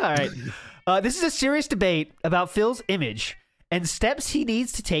 All right. This is a serious debate about Phil's image and steps he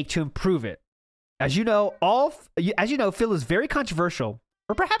needs to take to improve it. As you know, Phil is very controversial,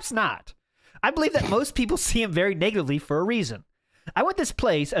 or perhaps not. I believe that most people see him very negatively for a reason. I want this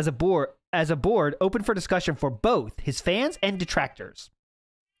place as a board open for discussion for both his fans and detractors.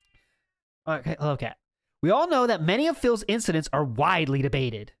 Okay, hello, Cat. We all know that many of Phil's incidents are widely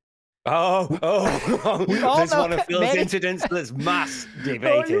debated. We all there's one of Phil's incidents that's mass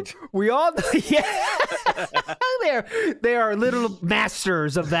debated. We all know, yeah. they are little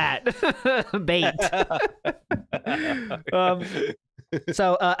masters of that bait.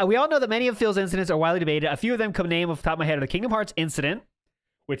 So we all know that many of Phil's incidents are widely debated. A few of them come name off the top of my head are the Kingdom Hearts incident,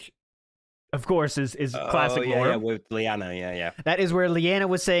 which of course is classic lore. Yeah, with Leanna, yeah. That is where Leanna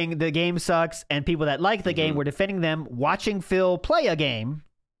was saying the game sucks, and people that like the game were defending them, watching Phil play a game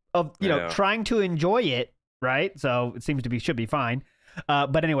of trying to enjoy it, right? So it seems to be should be fine.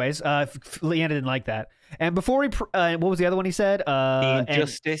 But anyways, Leanna didn't like that. And before we, what was the other one he said? The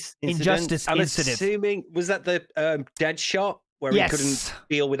Injustice incident. I'm incident. assuming, was that the dead shot where he couldn't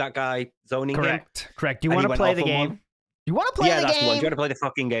deal with that guy zoning him? Correct. Do you want to play the game? You want to play the game? Yeah, that's the one. Do you want to play the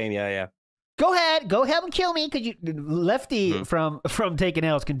fucking game? Yeah. Go ahead and kill me, because Lefty from Taken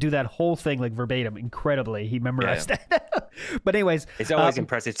L's can do that whole thing like verbatim incredibly. He memorized that. But anyways, it's always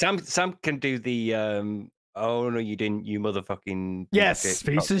impressive. Sam can do the oh no you didn't, you motherfucking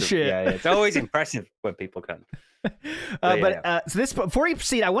piece of shit. Yeah, it's always impressive when people can. So this, before we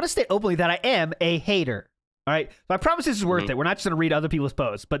proceed, I want to state openly that I am a hater. All right, so I promise this is worth it. We're not just going to read other people's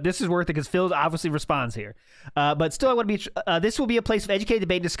posts, but this is worth it because Phil obviously responds here. But still, I want to be. This will be a place of educated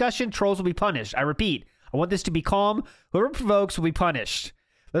debate and discussion. Trolls will be punished. I repeat, I want this to be calm. Whoever provokes will be punished.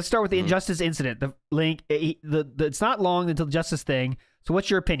 Let's start with the Injustice incident. The link. It's not long until the Justice thing. So,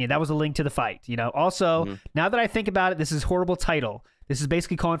 what's your opinion? That was a link to the fight. Also, now that I think about it, this is a horrible title. This is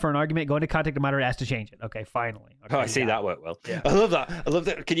basically calling for an argument. Go into contact the moderator, asked to change it. Okay, finally. Okay, I see that worked well. Yeah. I love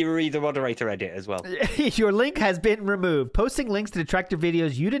that. Can you read the moderator edit as well? Your link has been removed. Posting links to detractor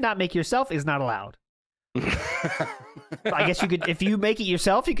videos you did not make yourself is not allowed. I guess you could, if you make it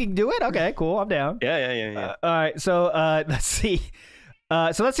yourself, you can do it. Okay, cool. I'm down. Yeah. All right, so let's see.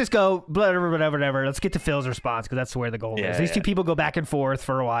 So let's just go whatever. Let's get to Phil's response because that's where the goal is. These two people go back and forth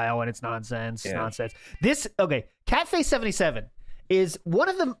for a while, and it's nonsense. This Catface77 is one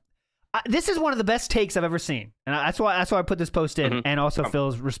of the. This is one of the best takes I've ever seen, and that's why I put this post in, and also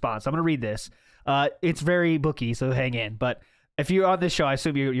Phil's response. I'm gonna read this. It's very booky, so hang in. But if you're on this show, I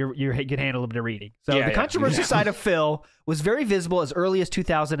assume you can handle a little bit of reading. So the controversial side of Phil was very visible as early as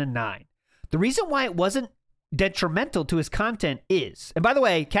 2009. The reason why it wasn't detrimental to his content is, and by the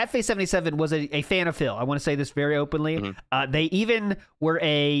way, Catface77 was a fan of Phil. I want to say this very openly. They even were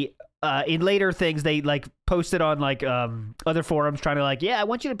in later things, they like posted on like other forums trying to like, I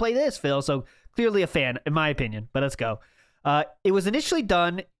want you to play this, Phil. So clearly a fan, in my opinion. But let's go. It was initially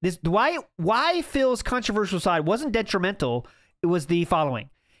done. Why Phil's controversial side wasn't detrimental. It was the following.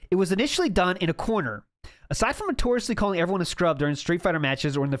 It was initially done in a corner. Aside from notoriously calling everyone a scrub during Street Fighter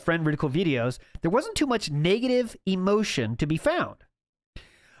matches or in the friend ridicule videos, there wasn't too much negative emotion to be found.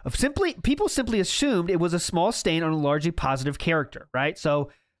 People simply assumed it was a small stain on a largely positive character, right?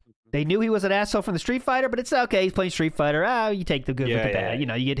 So they knew he was an asshole from the Street Fighter, but it's okay. He's playing Street Fighter. You take the good with the bad. You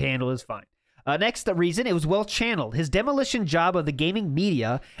get handled is fine. Next, the reason, it was well channeled. His demolition job of the gaming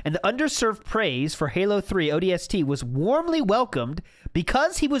media and the underserved praise for Halo 3 ODST was warmly welcomed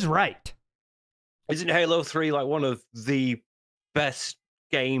because he was right. Isn't Halo 3 like one of the best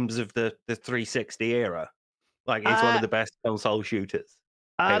games of the 360 era? Like, it's one of the best console shooters.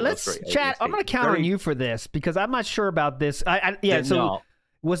 Let's 3, chat. I'm going to counter on you for this because I'm not sure about this.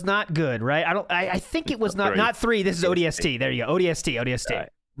 Was not good, right? I think it was not 3. This is ODST. There you go. ODST. Right.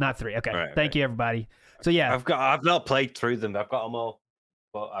 Not 3. Okay. Thank you, everybody. So yeah, I've not played through them. I've got them all,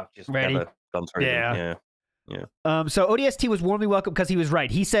 but I've just never gone through them. Yeah. So ODST was warmly welcomed because he was right.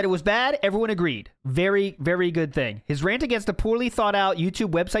 He said it was bad. Everyone agreed. Very, very good thing. His rant against the poorly thought out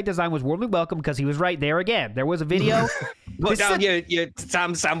YouTube website design was warmly welcomed because he was right there again. There was a video. Put down your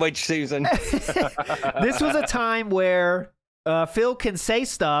Sam sandwich, Susan. This was a time where Phil can say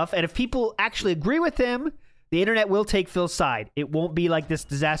stuff, and if people actually agree with him, the internet will take Phil's side. It won't be like this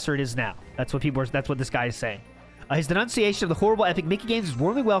disaster it is now. That's what this guy is saying. His denunciation of the horrible epic Mickey games is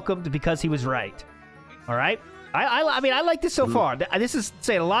warmly welcomed because he was right. All right. I mean, I like this so far. This is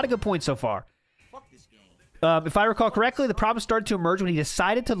saying a lot of good points so far. If I recall correctly, the problem started to emerge when he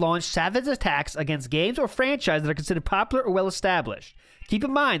decided to launch savage attacks against games or franchises that are considered popular or well-established. Keep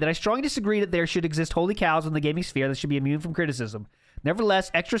in mind that I strongly disagree that there should exist holy cows in the gaming sphere that should be immune from criticism.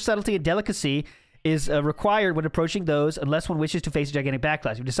 Nevertheless, extra subtlety and delicacy is required when approaching those unless one wishes to face a gigantic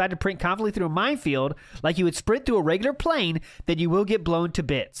backlash. If you decide to sprint confidently through a minefield like you would sprint through a regular plane, then you will get blown to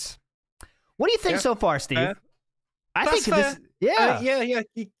bits. What do you think so far, Steve? I think this... Yeah.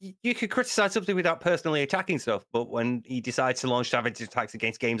 You could criticize something without personally attacking stuff, but when he decides to launch savage attacks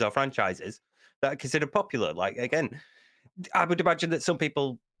against games or franchises that are considered popular, like, again, I would imagine that some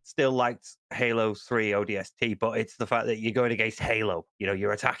people still liked Halo 3 ODST, but it's the fact that you're going against Halo. You know,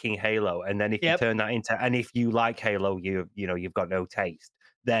 you're attacking Halo, and then if you turn that into, and if you like Halo, you've got no taste.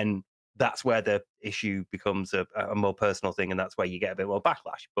 Then that's where the issue becomes a more personal thing, and that's where you get a bit more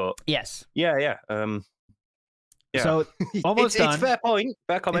backlash. But yes, yeah. So almost done. It's fair point,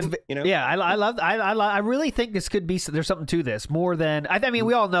 fair comment. Yeah, I really think this could be. There's something to this more than I mean.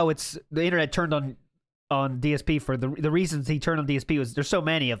 We all know it's the internet turned on DSP for the reasons he turned on DSP was there's so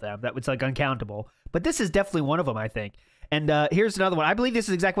many of them that it's like uncountable. But this is definitely one of them, I think. And here's another one. I believe this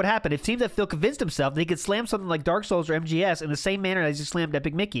is exactly what happened. It seems that Phil convinced himself that he could slam something like Dark Souls or MGS in the same manner as he slammed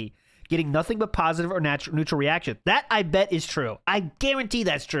Epic Mickey, getting nothing but positive or neutral reaction. That I bet is true. I guarantee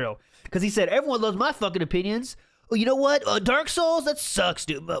that's true because he said everyone loves my fucking opinions. Well, you know what? Dark Souls, that sucks,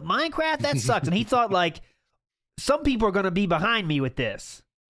 dude. But Minecraft, that sucks. And he thought, like, some people are going to be behind me with this.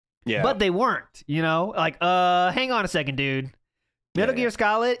 Yeah. But they weren't, you know? Like, hang on a second, dude. Metal Gear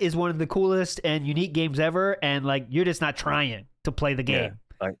Solid is one of the coolest and unique games ever, and, like, you're just not trying to play the game.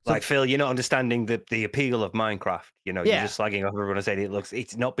 Yeah. Like Phil, you're not understanding the appeal of Minecraft. You know, you're just slagging off everyone and saying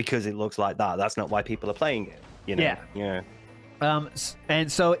it's not because it looks like that. That's not why people are playing it. You know? Yeah.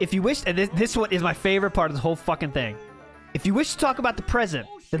 And so if you wish, and this one is my favorite part of the whole fucking thing. If you wish to talk about the present,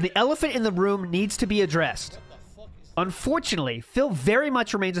 then the elephant in the room needs to be addressed. Unfortunately, Phil very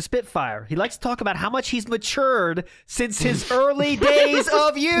much remains a Spitfire. He likes to talk about how much he's matured since his early days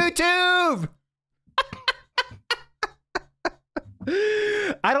of YouTube.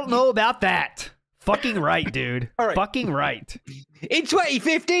 I don't know about that. Fucking right, dude. All right. Fucking right. In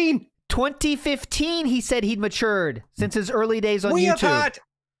 2015. 2015, he said he'd matured since his early days on YouTube. We have had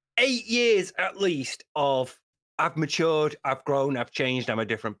 8 years at least of I've matured, I've grown, I've changed, I'm a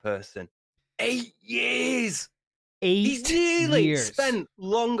different person. 8 years. He's nearly spent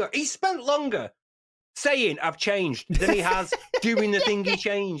longer. He spent longer saying I've changed than he has doing the thing he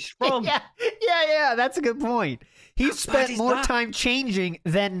changed from. Yeah. That's a good point. He spent more time changing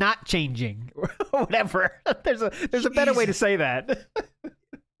than not changing. Whatever. There's a better way to say that.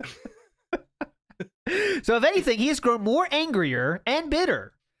 So if anything, he has grown more angrier and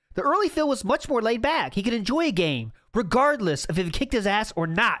bitter. The early Phil was much more laid back. He could enjoy a game, regardless of if it kicked his ass or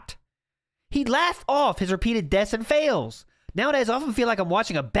not. He'd laugh off his repeated deaths and fails. Nowadays, I often feel like I'm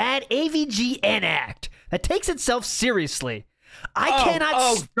watching a bad AVG act that takes itself seriously. I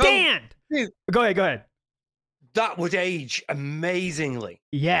cannot stand... Go ahead. That would age amazingly.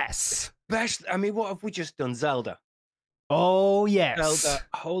 Yes. Best. I mean, what have we just done? Zelda. Oh, yes. Zelda.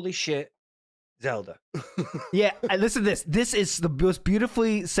 Holy shit. Zelda. Yeah, listen to this. This is the most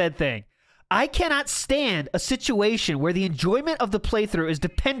beautifully said thing. I cannot stand a situation where the enjoyment of the playthrough is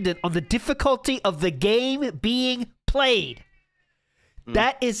dependent on the difficulty of the game being played.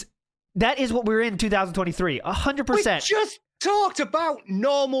 That is what we're in 2023. 100%. We just talked about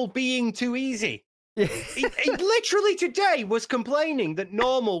normal being too easy. he literally today was complaining that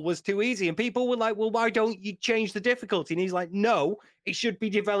normal was too easy, and people were like, well, why don't you change the difficulty? And he's like, no, it should be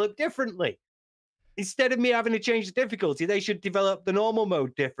developed differently. Instead of me having to change the difficulty, they should develop the normal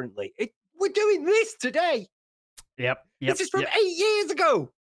mode differently. We're doing this today. Yep. This is from 8 years ago.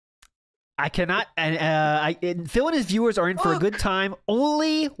 I cannot. And Phil and his viewers are in for a good time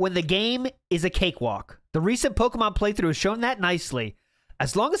only when the game is a cakewalk. The recent Pokemon playthrough has shown that nicely.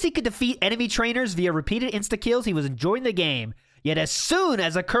 As long as he could defeat enemy trainers via repeated insta-kills, he was enjoying the game. Yet as soon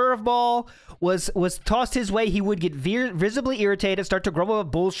as a curveball was tossed his way, he would get visibly irritated, start to grumble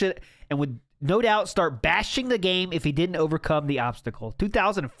about bullshit, and would no doubt start bashing the game if he didn't overcome the obstacle.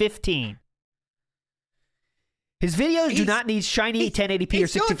 2015. His videos do not need shiny 1080p or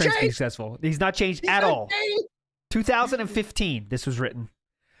 60 frames to be successful. He's not changed at all. 2015, this was written.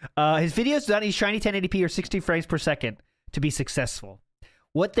 His videos do not need shiny 1080p or 60 frames per second to be successful.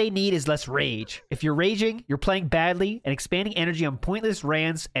 What they need is less rage. If you're raging, you're playing badly and expanding energy on pointless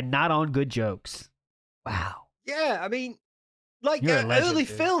rants and not on good jokes. Wow. Yeah, I mean, like, early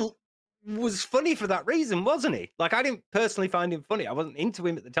Phil was funny for that reason, wasn't he? Like, I didn't personally find him funny. I wasn't into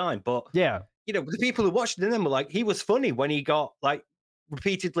him at the time, but yeah, you know, the people who watched him were like, he was funny when he got like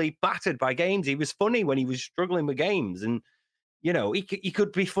repeatedly battered by games. He was funny when he was struggling with games, and you know, he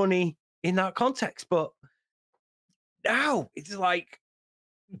could be funny in that context. But now it's like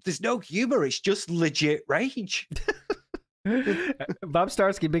there's no humor. It's just legit rage. Bob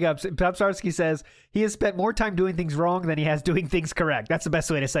Starsky, big ups. Bob Starsky says he has spent more time doing things wrong than he has doing things correct. That's the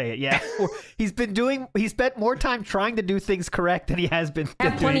best way to say it. Yeah, he spent more time trying to do things correct than he has been. I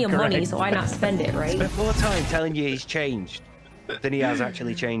have plenty of money, so why not spend it, right? Spent more time telling you he's changed than he has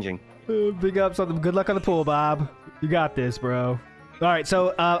actually changing. Big ups on them. Good luck on the pool, Bob. You got this, bro. All right,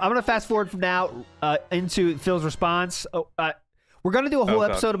 so I'm gonna fast forward from now into Phil's response. We're going to do a whole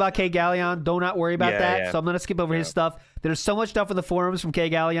episode about K. Galleon. Do not worry about that. Yeah. So I'm going to skip over his stuff. There's so much stuff in the forums from K.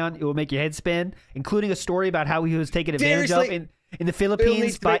 Galleon. It will make your head spin, including a story about how he was taken advantage of in the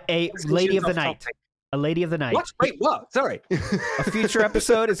Philippines by a lady of the night. A lady of the night. What? Wait, what? Sorry. A future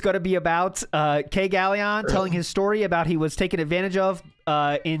episode is going to be about K. Galleon telling his story about he was taken advantage of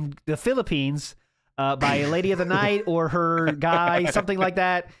in the Philippines by a lady of the night or her guy, something like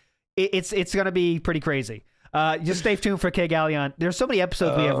that. It's going to be pretty crazy. Just stay tuned for K. Galleon. There's so many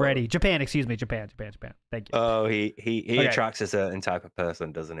episodes we have ready. Japan. Thank you. Oh, he attracts a certain type of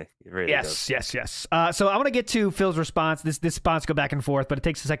person, doesn't he? He really does. Yes. So I want to get to Phil's response. This response go back and forth, but it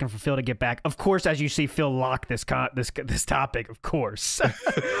takes a second for Phil to get back. Of course, as you see, Phil lock this topic, of course.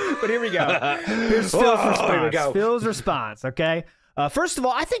 But here we go. Here's Phil's response. Phil's response, okay? First of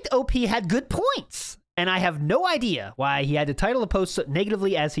all, I think OP had good points, and I have no idea why he had to title a post so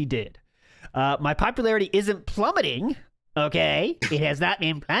negatively as he did. My popularity isn't plummeting, okay? It has not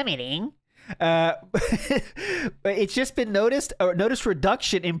been plummeting. But it's just been noticed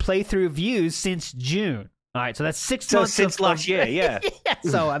reduction in playthrough views since June. All right, so that's 6 months since last year, yeah. Yeah.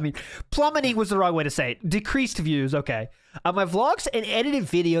 So, I mean, plummeting was the wrong way to say it. Decreased views, okay. My vlogs and edited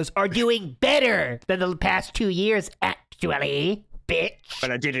videos are doing better than the past 2 years, actually. Bitch.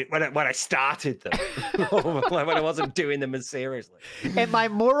 When I did it, when I started them, when I wasn't doing them as seriously. And my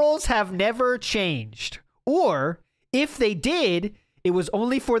morals have never changed. Or, if they did, it was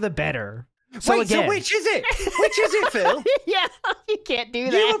only for the better. So wait, again, so which is it? Which is it, Phil? Yeah, you can't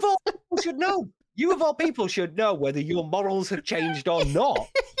do that. You of all people should know. You of all people should know whether your morals have changed or not.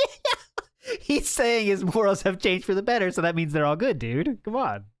 He's saying his morals have changed for the better, so that means they're all good, dude. Come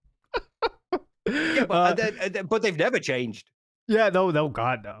on. Yeah, but they've never changed. Yeah, no,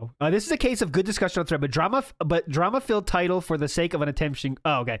 God, no. This is a case of good discussion on thread, but drama-filled title for the sake of an attention.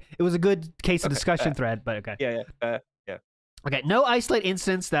 Oh, okay. It was a good case of discussion thread, but okay. Yeah. Okay, no isolate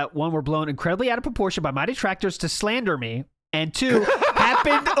incidents that, one, were blown incredibly out of proportion by my detractors to slander me, and two,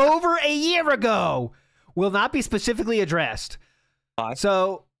 happened over a year ago, will not be specifically addressed.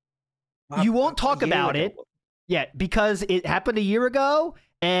 So, you won't talk about it yet because it happened a year ago,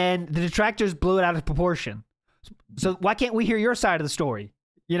 and the detractors blew it out of proportion. So why can't we hear your side of the story?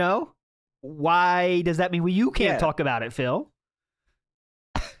 You know? Why does that mean you can't talk about it, Phil?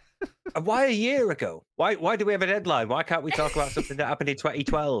 Why a year ago? Why do we have a deadline? Why can't we talk about something that happened in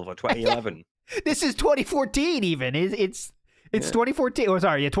 2012 or 2011? This is 2014 even. It's 2014. Or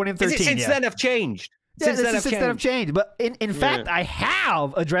sorry, 2013. Since then I've changed. Since then I've changed. But in fact, I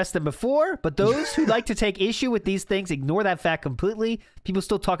have addressed them before, but those who like to take issue with these things ignore that fact completely. People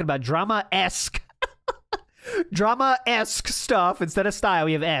still talking about drama-esque stuff instead of style.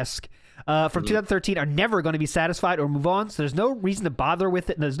 We have esque from 2013 are never going to be satisfied or move on. So there's no reason to bother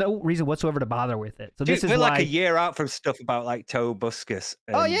with it. And there's no reason whatsoever to bother with it. So this is we're why... like a year out from stuff about like Toe Buscus.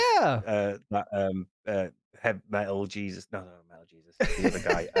 And, Heavy Metal Jesus. No, Metal Jesus. The other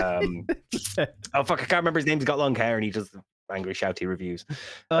guy. Oh fuck! I can't remember his name. He's got long hair and he does angry shouty reviews.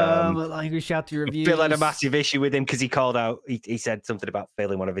 Angry shouty reviews. Phil had a massive issue with him because he called out. He said something about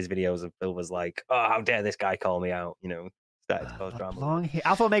Phil in one of his videos, and Phil was like, "Oh, how dare this guy call me out?" You know, started to cause drama. Long hair.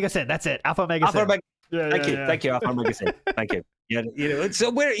 Alpha Omega Sin. That's it. Alpha Omega Sin. Thank you, Alpha Omega Sin. Thank you. Yeah, you know,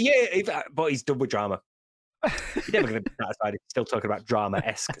 so but he's done with drama. You're never going to be satisfied if he's still talking about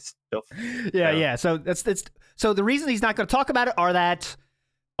drama-esque stuff. Yeah. So so the reason he's not going to talk about it are that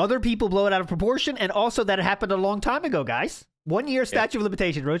other people blow it out of proportion, and also that it happened a long time ago, guys. 1 year statute of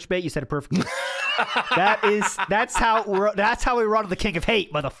limitation. Roach Bait, you said it perfectly. that's how we run the King of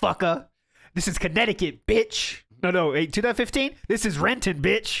Hate, motherfucker. This is Connecticut, bitch. No, 2015. This is Renton,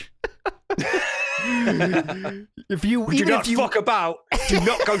 bitch. If you do not fuck about, do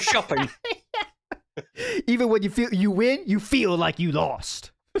not go shopping. Even when you win, you feel like you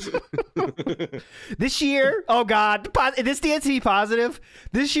lost. This year, oh God, this DNC positive.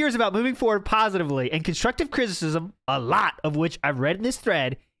 This year is about moving forward positively, and constructive criticism, a lot of which I've read in this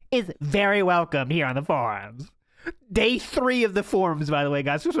thread, is very welcome here on the forums. Day 3 of the forums, by the way,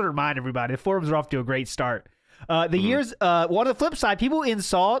 guys. Just want to remind everybody, the forums are off to a great start. The years, on the flip side, people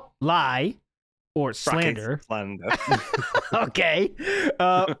insult, lie, or slander. Okay.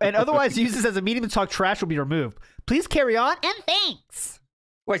 And otherwise use this as a medium to talk trash will be removed. Please carry on, and thanks.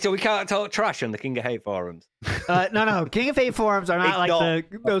 Wait, so we can't talk trash on the King of Hate forums? No. King of Hate forums are not like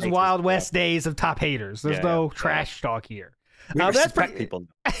those Wild West days of top haters. There's no trash talk here. We respect people.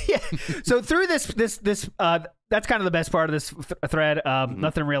 Yeah. So through this, that's kind of the best part of this thread.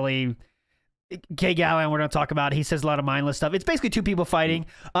 Nothing really. K Gallion, we're going to talk about. He says a lot of mindless stuff. It's basically two people fighting.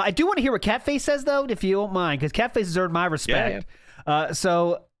 I do want to hear what Catface says, though, if you don't mind, because Catface has earned my respect. Yeah.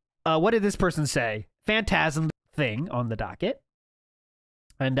 So what did this person say? Phantasm thing on the docket.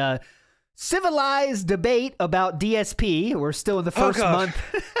 And civilized debate about DSP. We're still in the first month.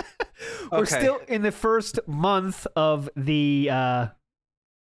 We're still in the first month of the...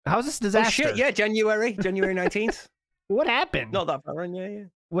 how's this disaster? Oh, shit, yeah, January 19th. What happened? Not that far in, yeah.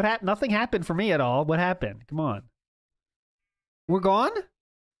 What happened? Nothing happened for me at all. What happened? Come on. We're gone?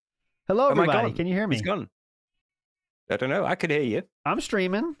 Hello, everybody. Can you hear me? It's gone. I don't know. I could hear you. I'm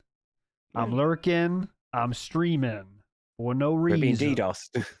streaming. I'm lurking. I'm streaming. For no reason. We're being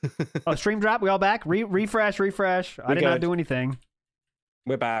DDoSed. Oh, stream drop. We all back? Refresh. I did not do anything.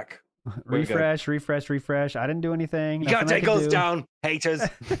 We're back. Refresh. I didn't do anything. You can't take us down, haters.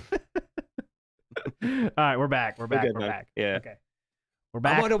 All right, we're back. We're back. Yeah. Okay. We're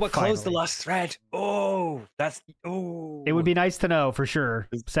back. I wonder what closed the last thread. Oh, that's... Oh. It would be nice to know for sure,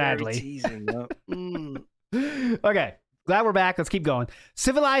 sadly. Teasing, Okay. Glad we're back. Let's keep going.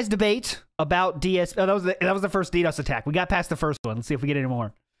 Civilized debate about DS... Oh, that was the first DDoS attack. We got past the first one. Let's see if we get any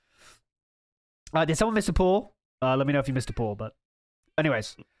more. Did someone miss a pool? Let me know if you missed a pool, but...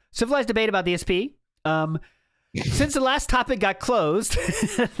 Anyways. Civilized debate about DSP. Since the last topic got closed,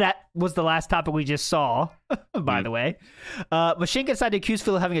 that was the last topic we just saw, by the way. Mashinka decided to accuse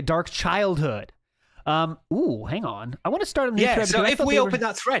Phil of having a dark childhood. Ooh, hang on. I want to start on the thread. So if we open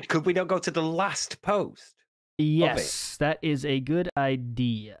that thread, could we not go to the last post? Yes, that is a good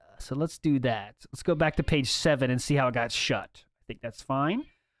idea. So let's do that. Let's go back to page 7 and see how it got shut. I think that's fine.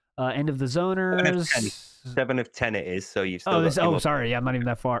 End of the zoners. 7 of 10 it is, so you've still sorry. Yeah, I'm not even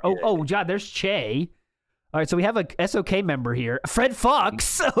that far. God, there's Che. All right, so we have a SOK member here. Fred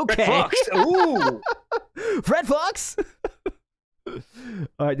Fox. Okay. Fred Fox. Ooh. Fred Fox.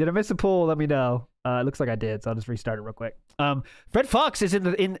 All right, did I miss a poll? Let me know. It looks like I did, so I'll just restart it real quick. Fred Fox is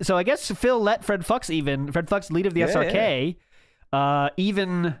so I guess Phil let Fred Fox, leader of the SRK,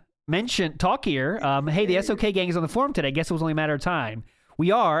 even talk here. Hey, the SOK gang is on the forum today. Guess it was only a matter of time. We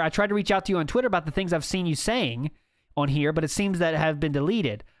are. I tried to reach out to you on Twitter about the things I've seen you saying on here, but it seems that have been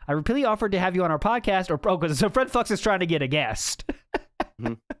deleted. I repeatedly offered to have you on our podcast, so Fred Fox is trying to get a guest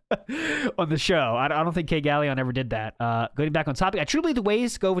on the show. I don't think K Gallion ever did that. Going back on topic, I truly believe the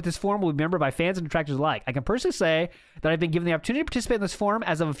ways to go with this forum will be remembered by fans and detractors alike. I can personally say that I've been given the opportunity to participate in this forum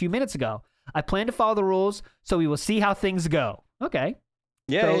as of a few minutes ago. I plan to follow the rules, so we will see how things go. Okay.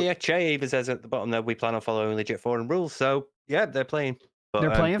 Yeah. Che even says at the bottom that we plan on following legit forum rules. So yeah, they're playing. But,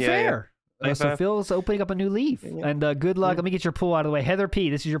 they're playing fair. Yeah. So Phil's opening up a new leaf. Yeah. And good luck. Let me get your pool out of the way. Heather P,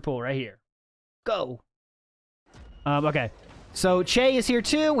 this is your pool right here. Go. Okay. So Che is here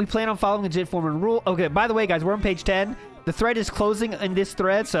too. We plan on following the legit forum and rule. Okay, by the way, guys, we're on page 10. The thread is closing in this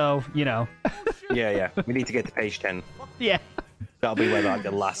thread, so, you know. Yeah. We need to get to page 10. Yeah. That'll be where the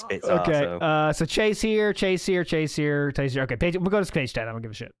last bits are. So. So Chase here. Okay, we'll go to page 10. I don't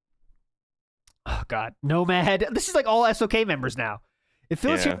give a shit. Oh, God. Nomad. This is like all SOK members now. If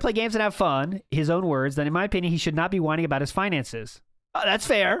Phil's here to play games and have fun, his own words, then in my opinion, he should not be whining about his finances. That's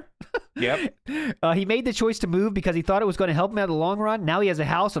fair. Yep. He made the choice to move because he thought it was going to help him out in the long run. Now he has a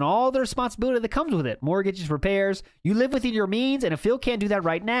house and all the responsibility that comes with it. Mortgages, repairs. You live within your means, and if Phil can't do that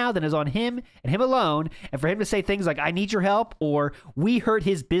right now, then it's on him and him alone. And for him to say things like, I need your help, or we hurt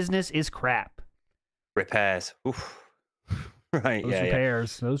his business is crap. Repairs. Oof. Right, those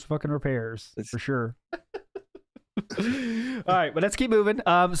repairs. Those fucking repairs, for sure. All right, but let's keep moving.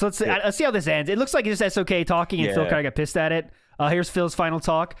 So let's see how this ends. It looks like it's just SOK talking, and Phil kind of got pissed at it. Here's Phil's final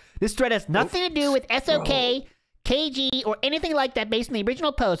talk. This thread has nothing to do with SOK, KG, or anything like that based on the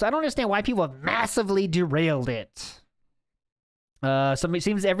original post. I don't understand why people have massively derailed it. It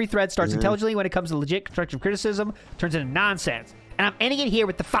seems every thread starts intelligently when it comes to legit constructive criticism, turns into nonsense. And I'm ending it here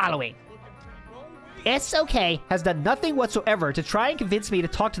with the following. SOK has done nothing whatsoever to try and convince me to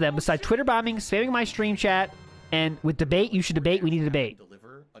talk to them besides Twitter bombing, spamming my stream chat, and with debate, you should debate, we need to debate.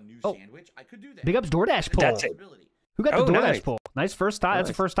 Sandwich. I could do that. Big ups DoorDash poll. That's it. Who got the DoorDash poll? Nice first time. Nice. That's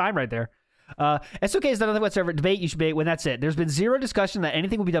the first time right there. SOK has done nothing whatsoever. Debate, you should debate, when that's it. There's been zero discussion that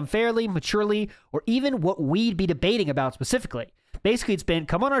anything will be done fairly, maturely, or even what we'd be debating about specifically. Basically, it's been,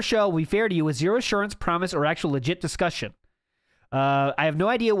 come on our show, we'll be fair to you with zero assurance, promise, or actual legit discussion. I have no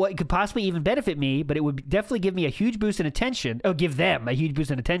idea what could possibly even benefit me, but it would definitely give me a huge boost in attention. Oh, give them a huge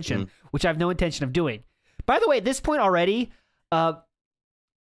boost in attention, which I have no intention of doing. By the way, at this point already,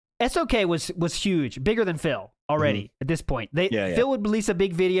 SOK was huge, bigger than Phil already at this point. Phil would release a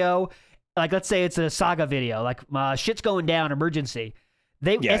big video, like let's say it's a saga video, like shit's going down, emergency.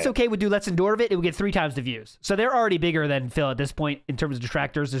 SOK would do Let's Endure of it. It would get 3 times the views. So they're already bigger than Phil at this point in terms of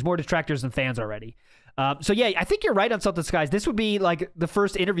detractors. There's more detractors than fans already. So yeah, I think you're right on Salted Skies. This would be like the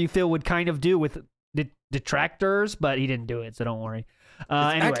first interview Phil would kind of do with detractors, but he didn't do it, so don't worry.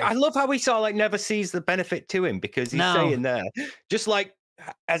 Anyway. I love how he sort of like never sees the benefit to him, because he's saying there, just like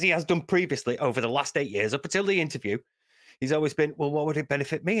as he has done previously over the last 8 years up until the interview, he's always been, well, what would it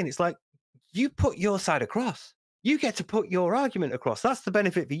benefit me? And it's like, you put your side across. You get to put your argument across. That's the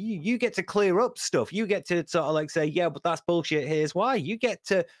benefit for you. You get to clear up stuff. You get to sort of like say, yeah, but that's bullshit. Here's why. You get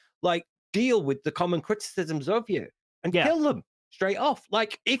to like deal with the common criticisms of you and kill them straight off.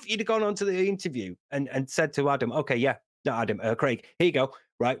 Like if you'd have gone on to the interview and said to Adam, okay, yeah, no, Adam, Craig, here you go.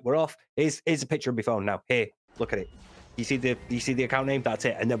 Right, we're off. Here's a picture of my phone now. Here, look at it. You see the account name? That's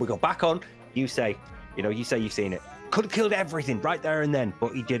it. And then we go back on. You say you've seen it. Could have killed everything right there and then,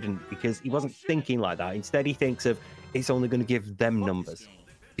 but he didn't, because he wasn't thinking like that. Instead, he thinks of it's only going to give them numbers,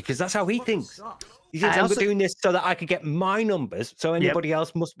 because that's how he thinks. He thinks I'm doing this so that I could get my numbers, so anybody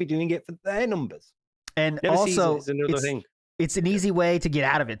else must be doing it for their numbers. And Never also, it's another thing. It's an easy way to get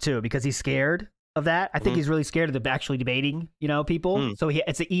out of it too, because he's scared of that. I think he's really scared of actually debating, people. So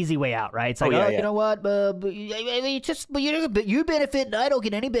it's an easy way out, right? It's like, you know what? You benefit and I don't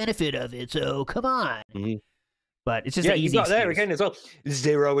get any benefit of it, so come on. But it's just an easy you've got excuse. there again as well.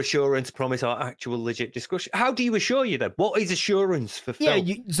 Zero assurance, promise, or actual legit discussion. How do you assure you then? What is assurance for Phil?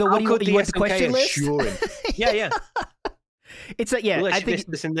 Yeah, so what do you want the question list? Yeah. It's like, well, I think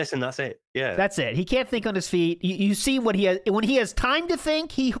this and this, and that's it. Yeah, that's it. He can't think on his feet. You see when he has time to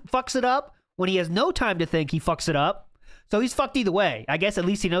think, he fucks it up. When he has no time to think, he fucks it up. So he's fucked either way. I guess at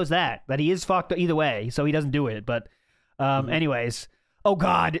least he knows that he is fucked either way. So he doesn't do it. But anyways. Oh,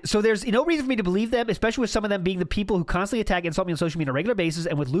 God. So there's no reason for me to believe them, especially with some of them being the people who constantly attack and insult me on social media on a regular basis,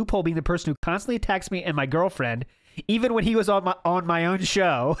 and with Loophole being the person who constantly attacks me and my girlfriend, even when he was on my own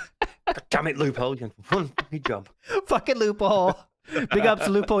show. Damn it, Loophole. Good job. Fucking Loophole. Big ups to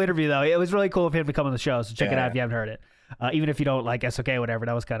Loophole interview, though. It was really cool of him to come on the show, so check it out if you haven't heard it. Even if you don't like SOK or whatever,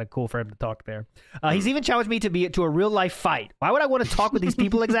 that was kind of cool for him to talk there. He's even challenged me to a real-life fight. Why would I want to talk with these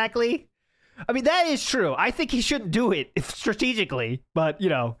people exactly? I mean, that is true. I think he shouldn't do it strategically, but,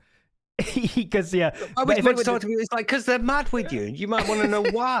 because, I was going to talk to you. It's like, because they're mad with you. You might want to know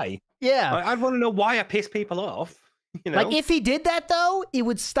why. Yeah. I'd want to know why I piss people off. Like, if he did that, though, it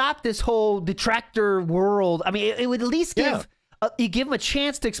would stop this whole detractor world. I mean, it would at least give him a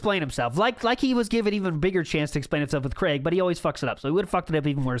chance to explain himself. Like he was given even bigger chance to explain himself with Craig, but he always fucks it up. So he would have fucked it up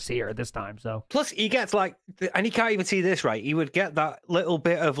even worse here this time. So plus he gets like, and he can't even see this, right? He would get that little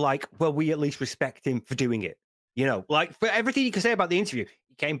bit of like, well, we at least respect him for doing it. Like for everything you can say about the interview,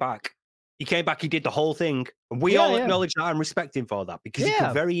 he came back. He did the whole thing. And we all acknowledge that and respect him for that, because he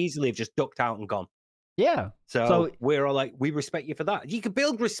could very easily have just ducked out and gone. Yeah. So we're all like, we respect you for that. You can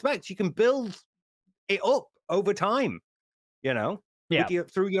build respect. You can build it up over time.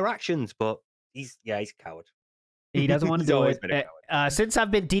 Through your actions, but he's a coward. He doesn't want to do it. Since I've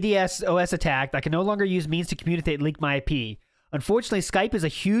been DDoS attacked, I can no longer use means to communicate and leak my IP. Unfortunately, Skype is a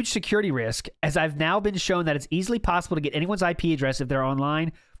huge security risk, as I've now been shown that it's easily possible to get anyone's IP address if they're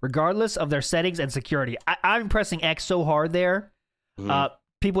online, regardless of their settings and security. I'm pressing X so hard there.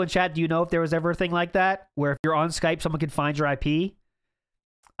 People in chat, do you know if there was ever a thing like that, where if you're on Skype, someone could find your IP?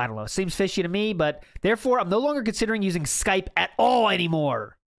 I don't know. It seems fishy to me, but therefore, I'm no longer considering using Skype at all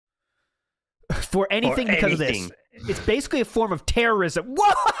anymore for anything because of this. It's basically a form of terrorism.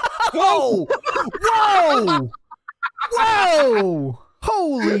 Whoa! Whoa! Whoa!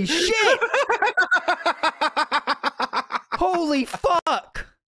 Holy shit! Holy fuck!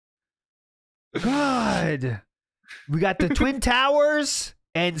 God. We got the Twin Towers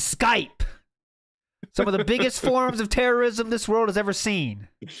and Skype. Some of the biggest forms of terrorism this world has ever seen.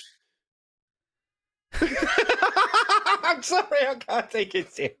 I'm sorry, I can't take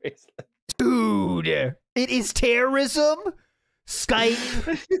it seriously. Dude, it is terrorism? Skype.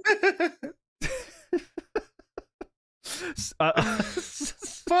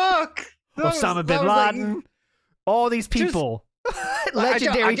 Fuck. Osama bin Laden. All these people.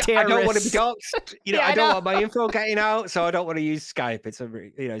 Legendary terrorists. I don't want to be doxxed. I don't want my info getting out, so I don't want to use Skype. It's a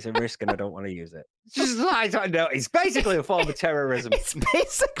risk, and I don't want to use it. I don't know. It's basically a form of terrorism. It's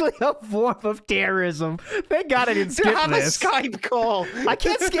basically a form of terrorism. Thank God I didn't skip this. Have a Skype call. I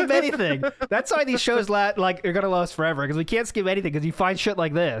can't skip anything. That's why these shows are gonna last forever, because we can't skip anything, because you find shit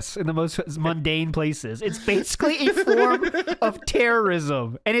like this in the most mundane places. It's basically a form of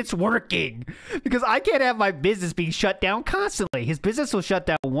terrorism, and it's working, because I can't have my business being shut down constantly. His business business was shut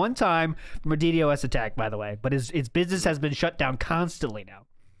down one time from a DDoS attack, by the way, but its business has been shut down constantly now.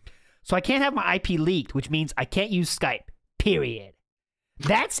 So I can't have my IP leaked, which means I can't use Skype, period.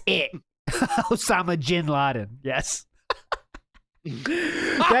 That's it. Osama Bin Laden. Yes.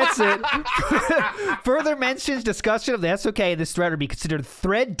 That's it. Further mentions discussion of the SOK in this thread will be considered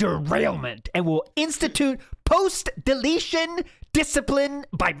thread derailment and will institute post-deletion discipline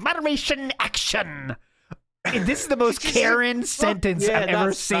by moderation action. And this is the most Karen sentence I've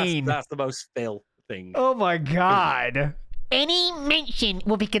ever seen. That's the most Phil thing. Oh my God. Any mention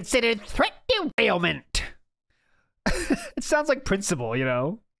will be considered threat derailment. It sounds like principal, you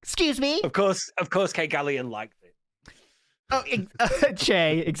know. Excuse me. Of course, Kay Gallion liked it. Oh,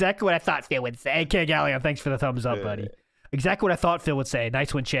 Che, exactly what I thought Phil would say. Hey, Kay Gallion, thanks for the thumbs up, buddy. Exactly what I thought Phil would say.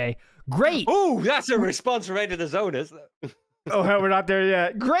 Nice one, Che. Great. Oh, that's a response right to the zoners. Oh, we're not there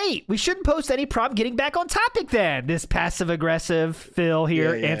yet. Great. We shouldn't post any problem getting back on topic then. This passive-aggressive Phil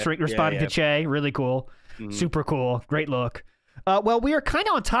here responding to Che. Really cool. Super cool. Great look. Well, we are kind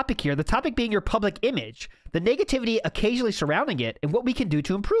of on topic here. The topic being your public image, the negativity occasionally surrounding it, and what we can do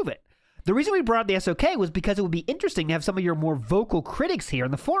to improve it. The reason we brought up the SOK was because it would be interesting to have some of your more vocal critics here in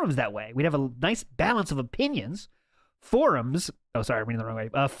the forums that way. We'd have a nice balance of opinions. Forums. Oh, sorry, I'm reading the wrong way.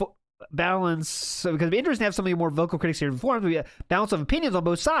 Balance. So because it'd be interesting to have some of your more vocal critics here in the forums. We balance of opinions on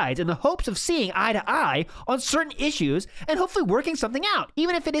both sides in the hopes of seeing eye to eye on certain issues and hopefully working something out.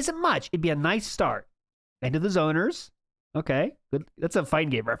 Even if it isn't much, it'd be a nice start. End of the zoners. Okay, good. That's a fighting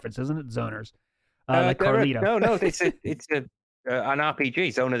game reference, isn't it? Zoners. Like Carlito. No, it's an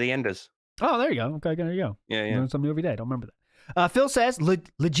RPG, Zone of the Enders. Oh, there you go. Okay, there you go. Yeah. Learn something every day. Don't remember that. Phil says,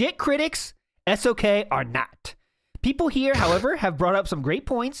 legit critics, SOK are not. People here, however, have brought up some great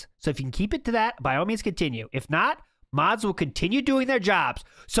points, so if you can keep it to that, by all means continue. If not, mods will continue doing their jobs.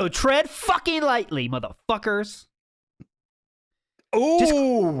 So tread fucking lightly, motherfuckers.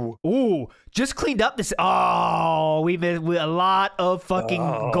 Just cleaned up this. Oh, we missed a lot of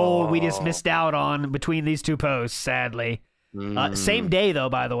fucking gold we just missed out on between these two posts, sadly. Same day, though,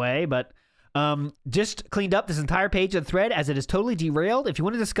 by the way, but just cleaned up this entire page of the thread as it is totally derailed. If you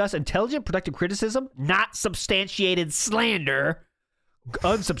want to discuss intelligent, productive criticism, not substantiated slander,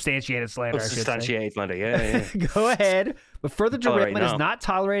 unsubstantiated slander, unsubstantiated slander, yeah. Go ahead. But further derailment is not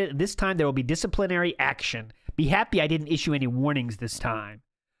tolerated. This time, there will be disciplinary action. Be happy I didn't issue any warnings this time.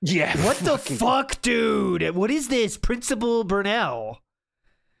 Yeah. What the fuck, dude? What is this, Principal Burnell?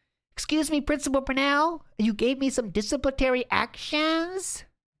 Excuse me, Principal Burnell? You gave me some disciplinary actions?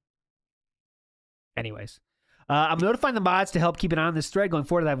 Anyways. I'm notifying the mods to help keep an eye on this thread going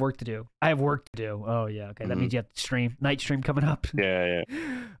forward. I have work to do. Oh, yeah. Okay. That means you have to stream. Night stream coming up. Yeah.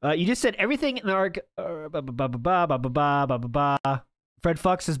 You just said everything in the arc. Fred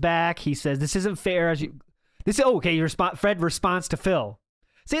Fucks is back. He says, this isn't fair as you... Fred responds to Phil.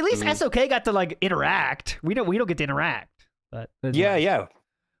 See, at least SOK got to like interact. We don't get to interact. But yeah.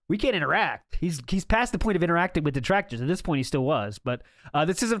 We can't interact. He's past the point of interacting with detractors. At this point, he still was. But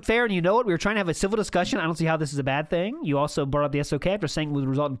this isn't fair, and you know it. We were trying to have a civil discussion. I don't see how this is a bad thing. You also brought up the SOK after saying it would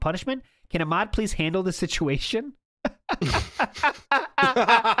result in punishment. Can a mod please handle the situation? All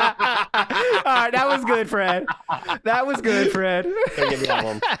right, that was good, Fred. Give me that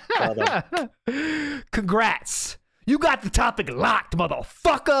one. Well done. Congrats. You got the topic locked,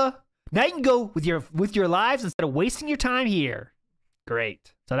 motherfucker. Now you can go with your lives instead of wasting your time here.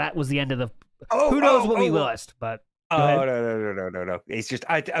 Great. So that was the end of the... who knows what we lost, but... No. It's just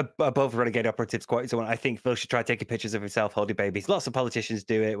above Renegade Operatives quite so I think Phil should try taking pictures of himself holding babies. Lots of politicians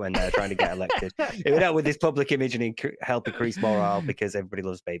do it when they're trying to get elected. It would help with his public image and help increase morale because everybody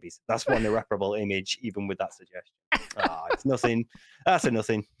loves babies. That's one irreparable image, even with that suggestion. It's nothing. That's a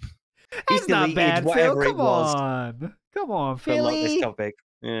nothing. He's not bad, Phil. Come on, Philly. This topic.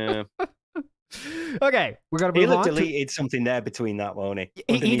 Yeah. Okay, we're gonna move on. He'll have deleted something there between that, won't he?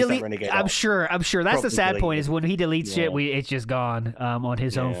 He deleted. I'm sure. That's the sad point is when he deletes shit, it's just gone on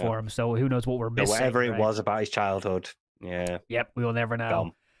his own forum. So who knows what we're missing? Whatever it was about his childhood. Yeah. Yep. We will never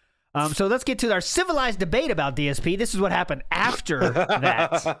know. So let's get to our civilized debate about DSP. This is what happened after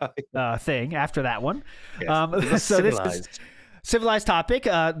that thing. After that one. Yes, so this is civilized topic.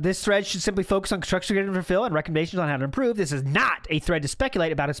 This thread should simply focus on construction for Phil and recommendations on how to improve. This is not a thread to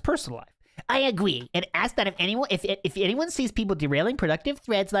speculate about his personal life. I agree, and ask that if anyone sees people derailing productive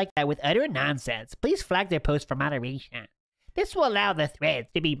threads like that with utter nonsense, please flag their post for moderation. This will allow the threads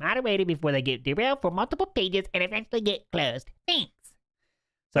to be moderated before they get derailed for multiple pages and eventually get closed. Thanks.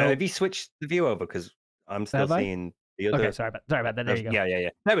 So have you switched the view over? Because I'm still seeing the other... Okay, sorry about that. There you go. Yeah.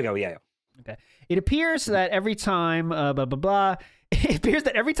 There we go, yeah. Okay. It appears that every time, It appears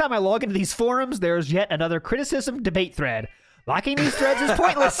that every time I log into these forums, there's yet another criticism debate thread. Locking these threads is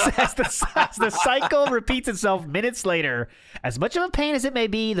pointless as the cycle repeats itself minutes later. As much of a pain as it may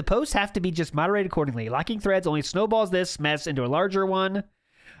be, the posts have to be just moderated accordingly. Locking threads only snowballs this mess into a larger one.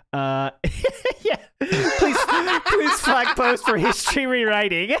 Yeah. Please flag post for history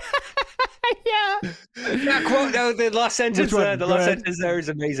rewriting. Yeah. That quote, no, the last sentence there. The last sentence there is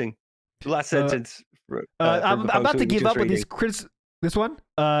amazing. The last sentence. I'm about to give up with these critics. This one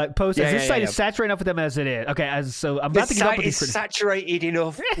post as this site is saturated enough with them as it is. Okay, so I'm about to give up with these critics. Saturated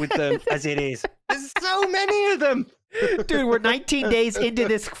enough with them as it is. There's so many of them. Dude, we're 19 days into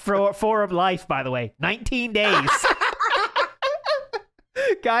this forum life, by the way. 19 days.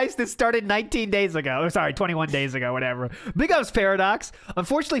 Guys, this started 19 days ago. Sorry, 21 days ago, whatever. Big ups, Paradox.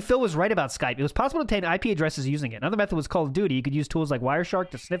 Unfortunately, Phil was right about Skype. It was possible to obtain IP addresses using it. Another method was Call of Duty. You could use tools like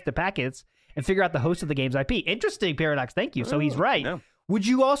Wireshark to sniff the packets and figure out the host of the game's IP. Interesting, Paradox. Thank you. So he's right. No. Would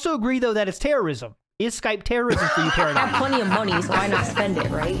you also agree, though, that it's terrorism? Is Skype terrorism for you, Paradox? I have plenty of money, so why not spend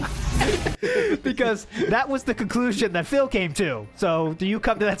it, right? Because that was the conclusion that Phil came to. So do you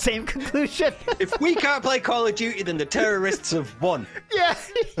come to that same conclusion? If we can't play Call of Duty, then the terrorists have won. Yeah,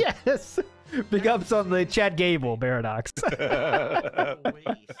 yes. Big ups on the Chad Gable, Paradox.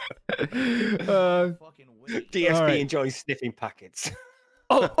 DSP enjoys sniffing packets.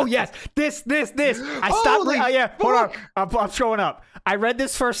 Oh yes, this. I stopped. Yeah, hold on. I'm showing up. I read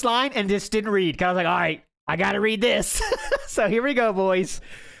this first line and just didn't read. Cause I was like, all right, I gotta read this. So here we go, boys.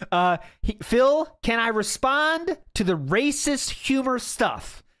 Phil, can I respond to the racist humor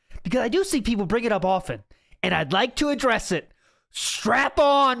stuff? Because I do see people bring it up often, and I'd like to address it. Strap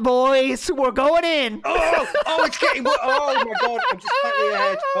on, boys. We're going in. Oh, it's getting. Oh my god, I'm just slightly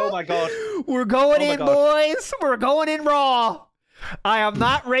ahead. Oh my god. We're going in, boys. We're going in raw. I am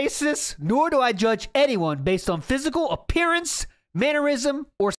not racist, nor do I judge anyone based on physical appearance, mannerism,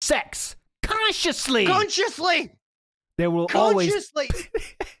 or sex. Consciously. There will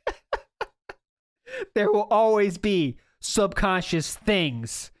always be subconscious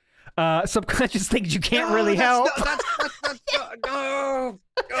things. Subconscious things you can't really help.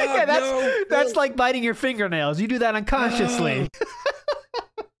 That's like biting your fingernails. You do that unconsciously.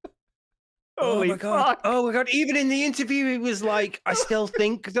 Oh my god! Oh my god! Even in the interview, he was like, "I still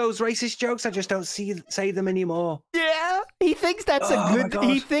think those racist jokes. I just don't say them anymore." Yeah, he thinks that's a good.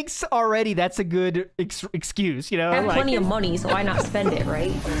 He thinks already that's a good excuse. You know, I have plenty of money, so why not spend it,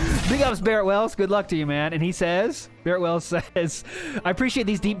 right? Big ups, Barrett Wells. Good luck to you, man. And he says, Barrett Wells says, "I appreciate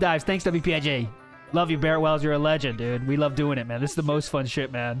these deep dives. Thanks, WPIG. Love you, Barrett Wells. You're a legend, dude. We love doing it, man. This is the most fun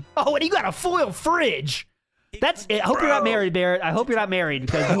shit, man. Oh, and you got a foil fridge." That's it. I hope you're not married, Barrett. I hope you're not married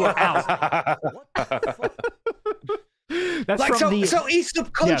because you are out. That's like, from so he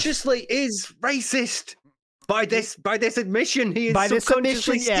subconsciously is racist by this admission. He is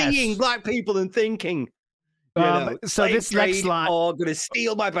subconsciously seeing black people and thinking, so this next line, or gonna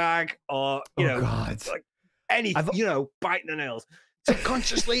steal my bag, or like anything, biting the nails.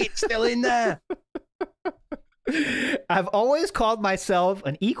 Subconsciously, it's still in there. I've always called myself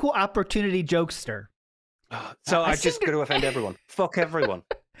an equal opportunity jokester. So I'm just going to offend everyone. Fuck everyone.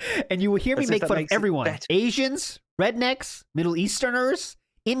 And you will hear me make fun of everyone. Asians, rednecks, Middle Easterners,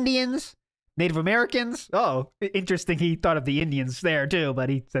 Indians, Native Americans. Oh, interesting. He thought of the Indians there too, but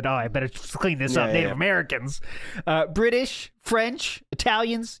he said, oh, I better clean this up. Native Americans, British, French,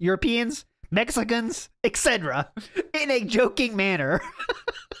 Italians, Europeans, Mexicans, etc. in a joking manner.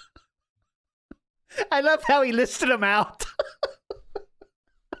 I love how he listed them out.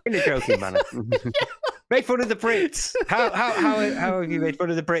 In a joking manner. Made fun of the Brits. How have you made fun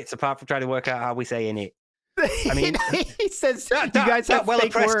of the Brits apart from trying to work out how we say in it? I mean, he says you guys have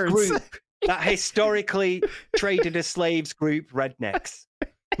fake words. Group, that historically traded as slaves group, rednecks.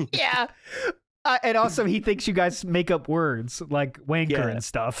 Yeah. And also, he thinks you guys make up words like wanker and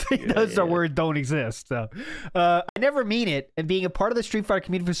stuff. Those are words don't exist. So, I never mean it. And being a part of the Street Fighter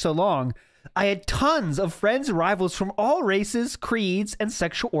community for so long, I had tons of friends and rivals from all races, creeds, and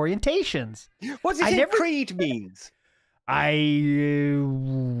sexual orientations. What does it creed means? I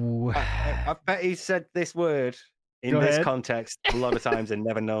bet he said this word in this context a lot of times and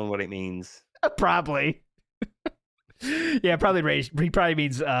never known what it means. Probably. Yeah, probably race. He probably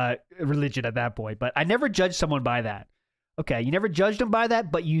means religion at that point. But I never judged someone by that. Okay, you never judged them by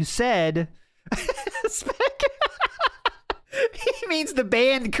that, but you said... He means the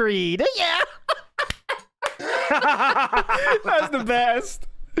band creed. Yeah. That's the best.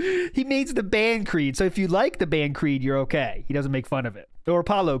 He means the band creed. So if you like the band creed, you're okay. He doesn't make fun of it. Or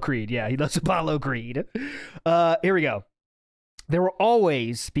Apollo Creed. Yeah, he loves Apollo Creed. Here we go. There will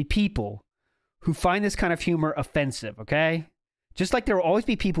always be people who find this kind of humor offensive, okay? Just like there will always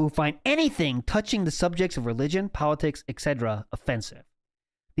be people who find anything touching the subjects of religion, politics, etc. offensive.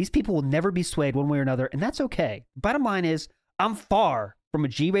 These people will never be swayed one way or another, and that's okay. Bottom line is, I'm far from a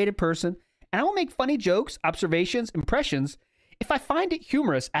G-rated person, and I will make funny jokes, observations, impressions if I find it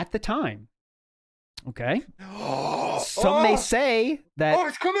humorous at the time. Okay? Some may say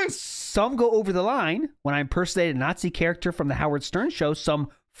that some go over the line when I impersonated a Nazi character from the Howard Stern show some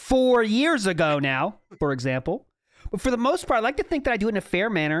 4 years ago now, for example. But for the most part, I like to think that I do it in a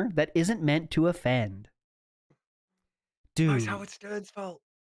fair manner that isn't meant to offend. Dude. That's Howard Stern's fault.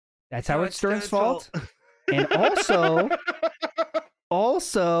 That's Howard Stern's fault. And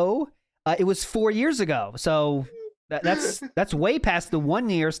also, it was 4 years ago. So that's way past the 1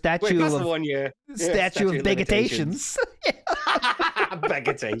 year statute of begitations.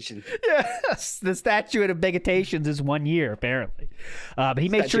 Begitation. Yes, the statute of begitations is 1 year apparently. But he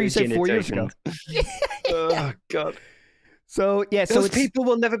made sure he said 4 years ago. Oh God. So yeah, those people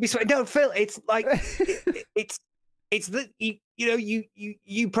will never be swayed. No, Phil, it's like it's that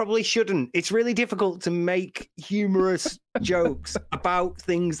you probably shouldn't. It's really difficult to make humorous jokes about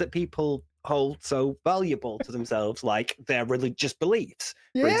things that people hold so valuable to themselves, like their religious beliefs,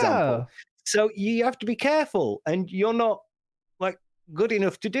 for example. So you have to be careful, and you're not like good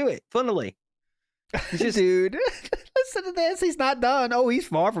enough to do it. Funnily, dude, listen to this. He's not done. Oh, he's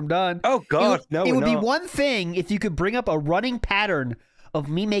far from done. Oh God, no. It would be one thing if you could bring up a running pattern of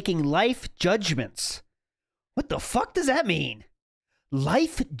me making life judgments. What the fuck does that mean?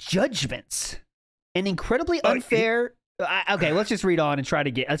 Life judgments. An incredibly unfair... okay, let's just read on and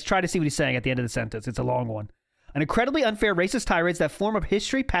let's try to see what he's saying at the end of the sentence. It's a long one. An incredibly unfair racist tirades that form a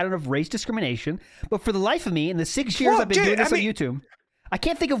history pattern of race discrimination. But for the life of me, in the 6 years I've been doing this on YouTube, I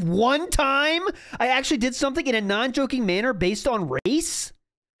can't think of one time I actually did something in a non-joking manner based on race.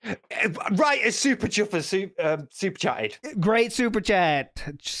 Right, a super chuffer super chatted. Great super chat,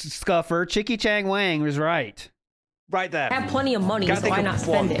 Scuffer. Chicky Chang Wang was right. Right there. I have plenty of money, so why not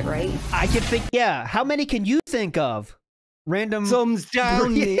spend it, right? I can think, yeah. How many can you think of? Random thumbs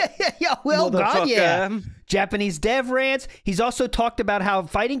down. Yeah, well, God, yeah. Japanese dev rants. He's also talked about how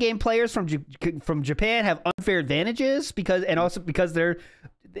fighting game players from Japan have unfair advantages because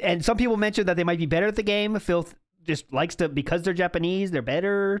some people mentioned that they might be better at the game. Phil just likes to, because they're Japanese, they're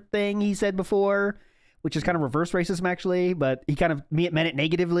better thing, he said before, which is kind of reverse racism actually, but he kind of meant it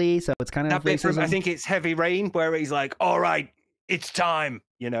negatively, so it's kind of racism. I think it's Heavy Rain where he's like, all right, it's time,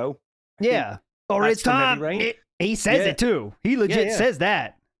 Yeah. Or it's time. He says it too. He legit says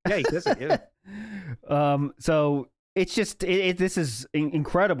that. Yeah, he says it, yeah. So it's just, this is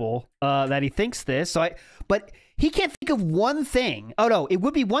incredible that he thinks this. But he can't think of one thing. Oh no, it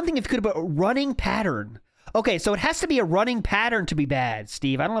would be one thing if it could have been a running pattern. Okay, so it has to be a running pattern to be bad,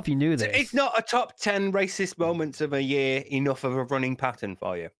 Steve. I don't know if you knew this. It's not a top 10 racist moments of a year enough of a running pattern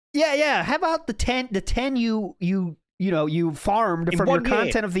for you. Yeah. How about the 10 you farmed from your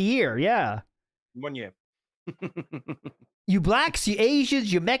content of the year? Yeah. 1 year. You blacks, you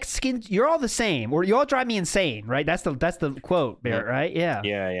Asians, you Mexicans, you're all the same, or you all drive me insane, right? That's the quote, Barrett, right? Yeah.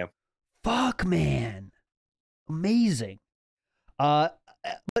 Yeah. Fuck, man. Amazing. But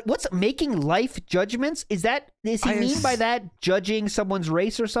what's making life judgments? Is he mean by that judging someone's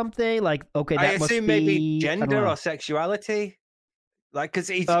race or something? Like, okay, that must be... I assume maybe gender or sexuality. Like, because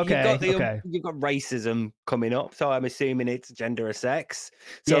you've got racism coming up, so I'm assuming it's gender or sex.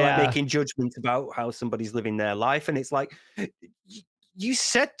 So like making judgments about how somebody's living their life, and it's like, you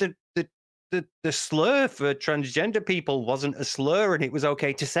said the slur for transgender people wasn't a slur, and it was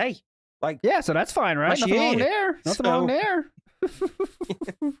okay to say. Like, yeah, so that's fine, right? Nothing wrong there. Nothing wrong there.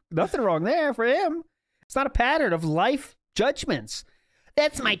 Nothing wrong there for him. It's not a pattern of life judgments.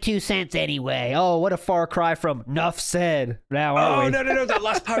 That's my 2 cents anyway. Oh, what a far cry from "nuff said." Now, no, that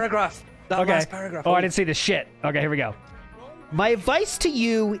last paragraph. Last paragraph. Oh, I didn't see the shit. Okay, here we go. My advice to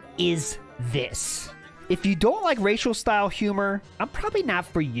you is this: if you don't like racial style humor, I'm probably not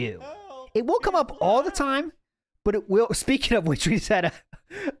for you. It will come up all the time, but it will. Speaking of which, we just had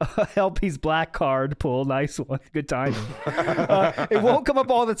a LP's black card pull. Nice one. Good timing. It won't come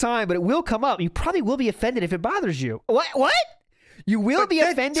up all the time, but it will come up. You probably will be offended if it bothers you. What? You will be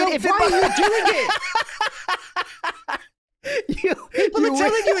offended if it bothers you. People are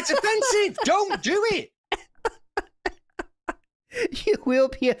telling you it's offensive. Don't do it. You will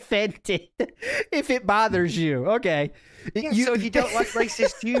be offended if it bothers you. Okay. Yeah, so if you don't like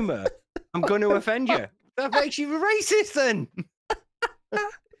racist humor, I'm going to offend you. That makes you racist then.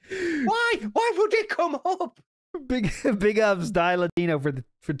 Why would it come up? Big ups, Die Latino for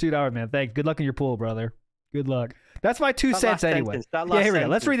 $2, man. Thanks. Good luck in your pool, brother. Good luck. That's my 2 cents anyway. Yeah, here we go.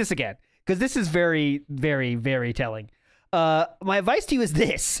 Let's read this again because this is very, very, very telling. My advice to you is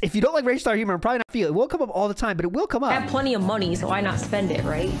this. If you don't like race star humor, I'm probably not feel it. It won't come up all the time, but it will come up. I have plenty of money, so why not spend it,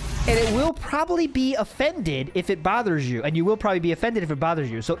 right? And it will probably be offended if it bothers you. And you will probably be offended if it bothers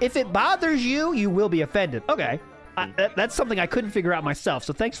you. So if it bothers you, you will be offended. Okay. That's something I couldn't figure out myself.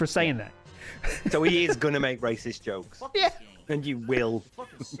 So thanks for saying that. So he is going to make racist jokes. Yeah. And you will.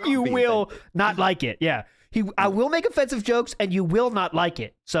 You will not like it. Yeah. I will make offensive jokes, and you will not like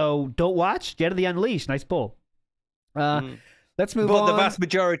it. So don't watch. Jenna the Unleashed. Nice pull. Let's move on. But the vast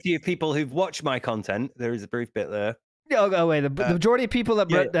majority of people who've watched my content, there is a brief bit there. Oh wait, the majority of people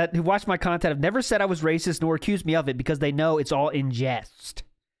that who watch my content have never said I was racist nor accused me of it because they know it's all in jest.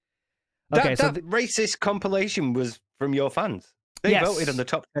 Okay, that racist compilation was from your fans. They voted on the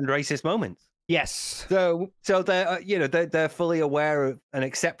top 10 racist moments. Yes. So they're they're fully aware of and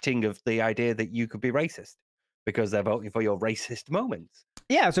accepting of the idea that you could be racist because they're voting for your racist moments.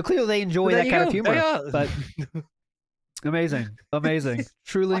 Yeah, so clearly they enjoy that kind of humor. But amazing,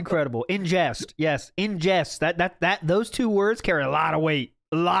 truly incredible. In jest, yes, in jest. Those two words carry a lot of weight.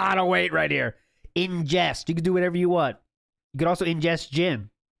 A lot of weight right here. In jest, you can do whatever you want. You could also ingest gin.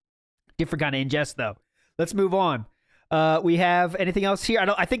 Different kind of ingest though. Let's move on. We have anything else here?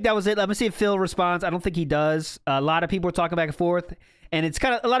 I think that was it. Let me see if Phil responds. I don't think he does. A lot of people are talking back and forth, and it's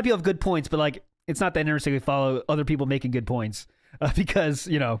kind of a lot of people have good points, but like it's not that interesting to follow other people making good points because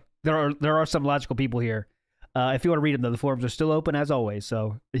there are some logical people here. If you want to read them, though, the forums are still open as always,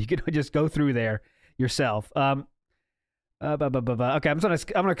 so you can just go through there yourself. Okay, I'm gonna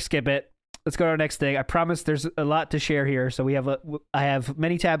skip it. Let's go to our next thing. I promise there's a lot to share here, so I have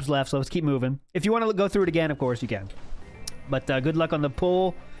many tabs left, so let's keep moving. If you want to go through it again, of course you can. But good luck on the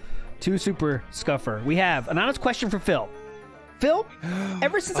pull to Super Scuffer. We have an honest question for Phil. Phil,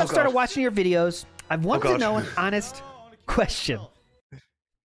 ever since I've started watching your videos, I've wanted to know an honest question.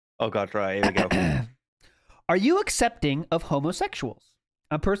 Oh God, right, here we go. Are you accepting of homosexuals?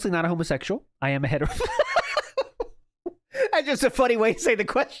 I'm personally not a homosexual. I am a hetero. That's just a funny way to say the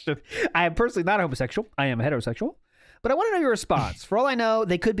question. I am personally not a homosexual. I am a heterosexual. But I want to know your response. For all I know,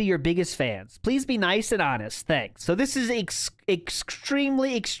 they could be your biggest fans. Please be nice and honest. Thanks. So this is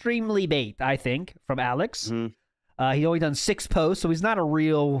extremely, extremely bait, I think, from Alex. Mm-hmm. He only done 6 posts, so he's not a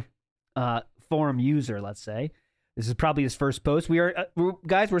real forum user, let's say. This is probably his first post.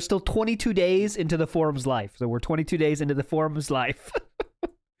 Guys, we're still 22 days into the forum's life. So we're 22 days into the forum's life.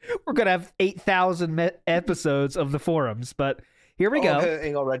 We're going to have 8,000 episodes of the forums, but here we go. I'm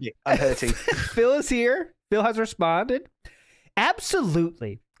hurting already. I'm hurting. Phil is here. Phil has responded.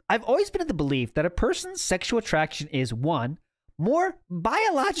 Absolutely. I've always been of the belief that a person's sexual attraction is, 1, more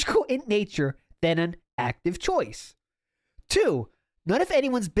biological in nature than an active choice. 2, none of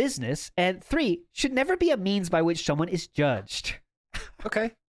anyone's business. And 3, should never be a means by which someone is judged.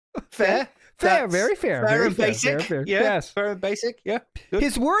 Okay. Fair. Very fair. Fair very and fair, basic. Very fair. Yeah. Yes. Fair and basic. Yeah. Good.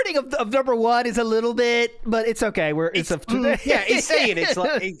 His wording of number 1 is a little bit, but it's okay. He's saying it's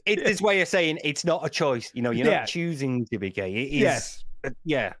like it's his way of saying it's not a choice. You're not choosing to be gay. It is. Yes.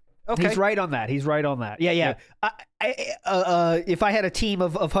 Yeah. Okay. He's right on that. Yeah. If I had a team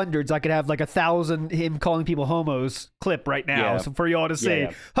of hundreds, I could have like 1,000 him calling people homos clip right now for you all to see.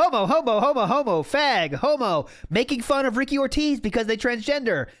 Yeah. Homo, fag, homo, making fun of Ricky Ortiz because they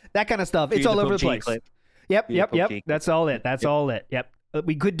transgender, that kind of stuff. It's all over the place. Clip. Yep. That's all it. Yep.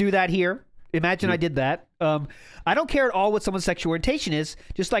 We could do that here. Imagine I did that. I don't care at all what someone's sexual orientation is,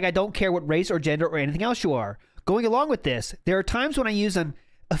 just like I don't care what race or gender or anything else you are. Going along with this, there are times when I use an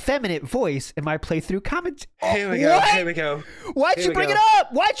effeminate voice in my playthrough comment. Here we go. Why'd you bring it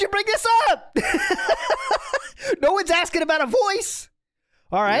up? Why'd you bring this up? No one's asking about a voice.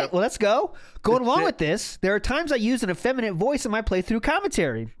 All right, well, let's go. Going along with this, there are times I use an effeminate voice in my playthrough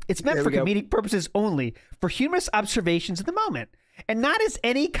commentary. It's meant for comedic purposes only, for humorous observations in the moment, and not as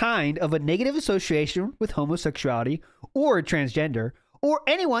any kind of a negative association with homosexuality or transgender or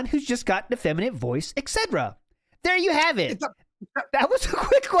anyone who's just got an effeminate voice, etc. There you have it. That was a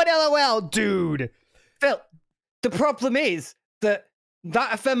quick one, LOL, dude. Phil, the problem is that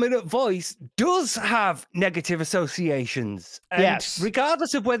effeminate voice does have negative associations. And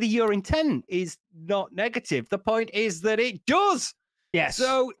regardless of whether your intent is not negative, the point is that it does. Yes.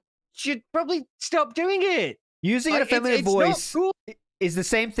 So you should probably stop doing it. Using an effeminate voice is the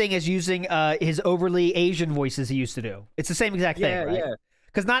same thing as using his overly Asian voices he used to do. It's the same exact thing, right? Yeah.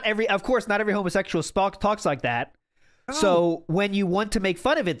 Because not every homosexual talks like that. Oh. So when you want to make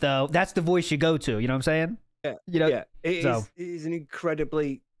fun of it, though, that's the voice you go to. You know what I'm saying? Yeah. It is an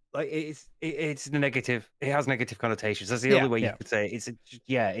incredibly it's a negative. It has negative connotations. That's the only way you could say it. It's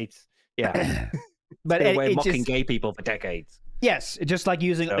but been a way of mocking gay people for decades. Yes, just like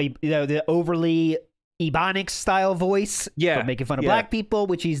using the overly Ebonics style voice for making fun of black people,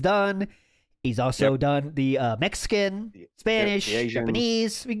 which he's done. He's also done the Mexican, Spanish,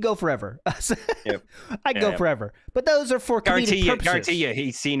 Japanese. We can go forever. I can go forever. But those are for comedic purposes. Guarantee you,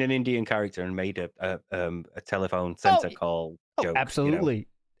 he's seen an Indian character and made a telephone center call joke. Absolutely.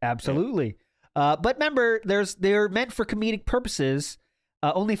 Absolutely. But remember, they're meant for comedic purposes,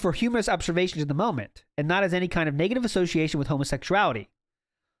 only for humorous observations in the moment, and not as any kind of negative association with homosexuality.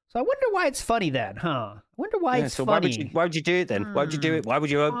 So I wonder why it's funny then, huh? I wonder why it's funny. Why would you do it then? Why would you do it? Why would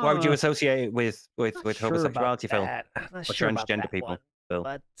you associate it with homosexuality, Phil? Or transgender people, Phil?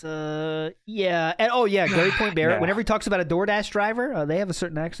 But yeah, and Gary Point Barrett. Whenever he talks about a DoorDash driver, they have a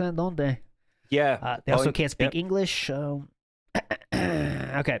certain accent, don't they? Yeah. They also can't speak English.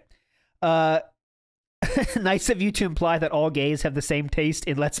 Okay. Nice of you to imply that all gays have the same taste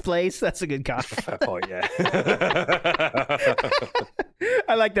in Let's Plays. That's a good comment. Fair point, yeah.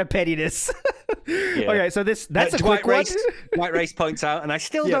 I like that pettiness. Okay, so that's a quick one. Dwight Race points out, and I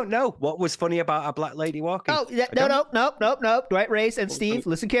still don't know what was funny about a black lady walking. Oh, no. Dwight Race and Steve,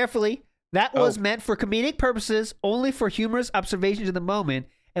 listen carefully. That was meant for comedic purposes, only for humorous observations in the moment,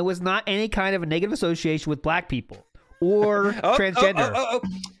 and was not any kind of a negative association with black people. Or transgender,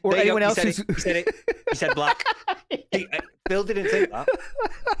 or anyone else who's... He said it. He said black. Phil didn't say that.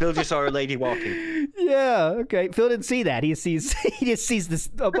 Phil just saw a lady walking. Yeah, okay. Phil didn't see that. He just sees this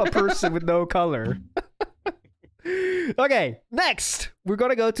a person with no color. Okay, next we're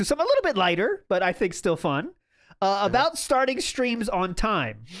gonna go to something a little bit lighter, but I think still fun. About starting streams on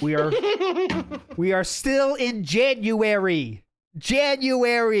time. We are still in January.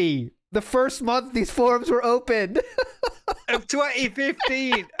 The first month these forums were opened. Of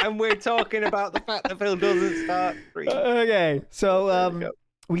 2015, and we're talking about the fact that Phil doesn't start. Okay, so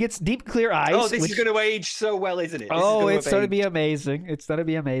we get deep, clear eyes. Oh, this is going to age so well, isn't it? It's going to be amazing. It's going to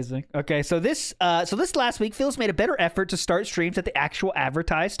be amazing. Okay, so this last week, Phil's made a better effort to start streams at the actual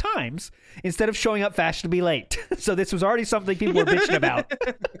advertised times instead of showing up fashionably late. So this was already something people were bitching about.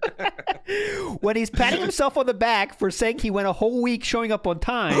 When he's patting himself on the back for saying he went a whole week showing up on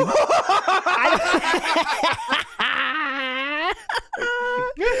time,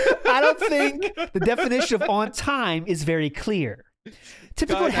 I don't think the definition of on time is very clear.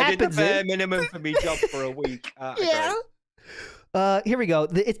 Typically, what happens I did the bare minimum for me job for a week. Here we go.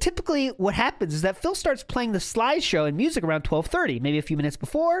 Typically, what happens is that Phil starts playing the slideshow and music around 12:30, maybe a few minutes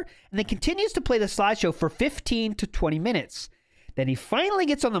before, and then continues to play the slideshow for 15 to 20 minutes. Then he finally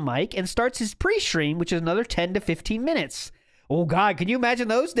gets on the mic and starts his pre-stream, which is another 10 to 15 minutes. Oh, God, can you imagine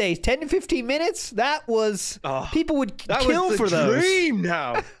those days? 10 to 15 minutes? That was... people would kill for those. That was the dream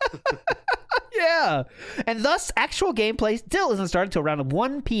now. Yeah. And thus, actual gameplay still doesn't start until around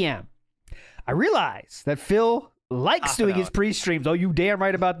 1 p.m. I realize that Phil likes doing his pre-streams. Oh, you damn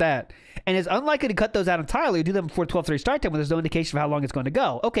right about that. And is unlikely to cut those out entirely or do them before 12:30 start time when there's no indication of how long it's going to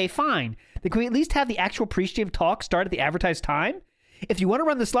go. Okay, fine. Then can we at least have the actual pre-stream talk start at the advertised time? If you want to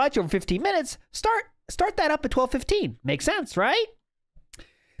run the slideshow for 15 minutes, start that up at 12:15. Makes sense, right?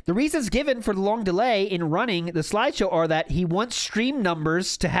 The reasons given for the long delay in running the slideshow are that he wants stream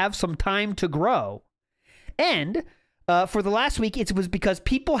numbers to have some time to grow. And for the last week, it was because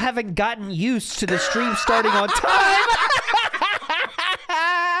people haven't gotten used to the stream starting on time.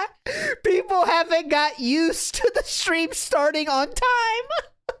 People haven't got used to the stream starting on time.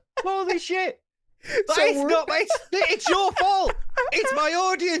 Holy shit. It's your fault. It's my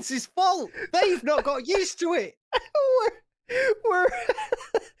audience's fault. They've not got used to it.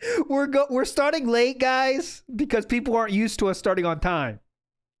 We're starting late, guys, because people aren't used to us starting on time.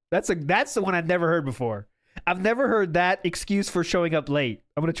 That's the one I've never heard before. I've never heard that excuse for showing up late.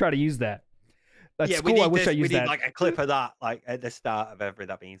 I'm gonna try to use that. That's cool. I wish I used that. We need like a clip of that, like at the start of every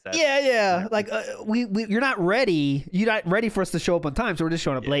That Being Said. Yeah. Like you're not ready. You're not ready for us to show up on time, so we're just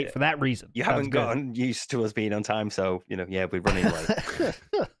showing up late for that reason. You haven't gotten used to us being on time, so we're running late.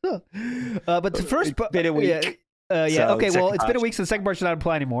 But the first been a week. Okay, well, it's been a week, so the second part should not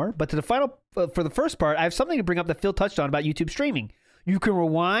apply anymore. But to the final, for the first part, I have something to bring up that Phil touched on about YouTube streaming. You can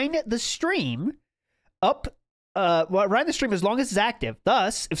rewind the stream rewind the stream as long as it's active.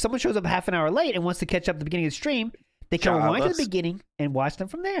 Thus, if someone shows up half an hour late and wants to catch up at the beginning of the stream, they can rewind to the beginning and watch them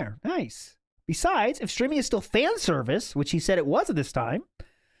from there. Nice. Besides, if streaming is still fan service, which he said it was at this time,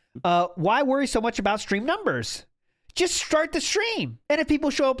 why worry so much about stream numbers? Just start the stream. And if people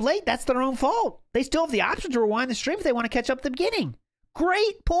show up late, that's their own fault. They still have the option to rewind the stream if they want to catch up at the beginning.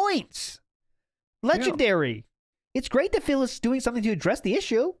 Great points. Legendary. Yeah. It's great that Phil is doing something to address the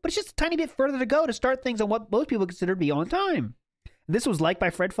issue, but it's just a tiny bit further to go to start things on what most people consider to be on time. This was liked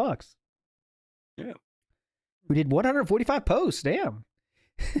by Fred Fox. Yeah. Who did 145 posts. Damn.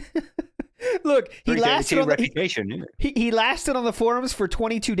 Look, he lasted on reputation. He lasted on the forums for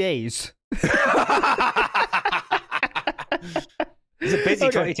 22 days. It's a busy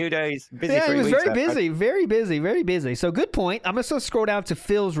 22 days. Busy yeah, 3 he was weeks. very busy. So good point. I'm going to scroll down to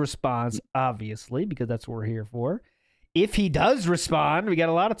Phil's response, obviously, because that's what we're here for. If he does respond, we got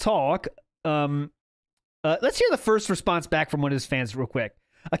a lot of talk. Let's hear the first response back from one of his fans real quick.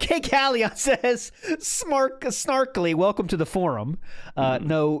 Okay, Callion says, snarkily, welcome to the forum.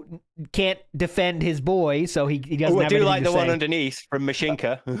 No, can't defend his boy, so he doesn't have anything to say. I do like the one underneath from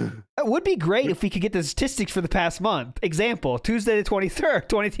Mashinka. It would be great if we could get the statistics for the past month. Example, Tuesday the 23rd,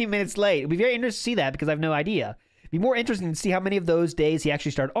 22 minutes late. It'd be very interesting to see that because I have no idea. It'd be more interesting to see how many of those days he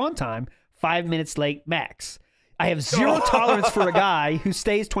actually started on time, 5 minutes late max. I have zero tolerance for a guy who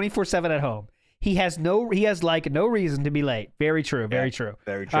stays 24/7 at home. He has no reason to be late. Very true. Very true.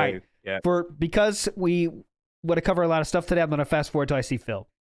 Very true. Right. Yeah. Because we want to cover a lot of stuff today, I'm going to fast forward till I see Phil.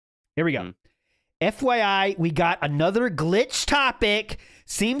 Here we go. FYI, we got another glitch topic.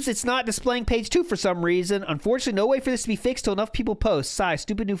 Seems it's not displaying page 2 for some reason. Unfortunately, no way for this to be fixed till enough people post. Sigh,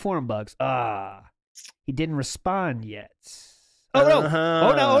 stupid new forum bugs. He didn't respond yet. Oh, no.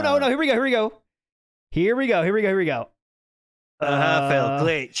 Oh, no. Here we go. Phil,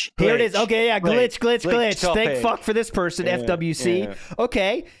 glitch. Here it is. Okay, yeah, glitch. topic. Thank fuck for this person, FWC. Yeah.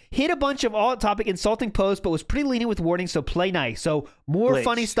 Okay, hit a bunch of all-topic insulting posts, but was pretty lenient with warnings, so play nice. So more Glitch.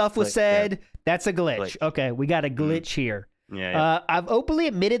 funny stuff was said. Yeah. That's a glitch. Okay, we got a glitch here. Yeah. I've openly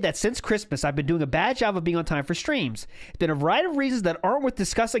admitted that since Christmas, I've been doing a bad job of being on time for streams. It's been a variety of reasons that aren't worth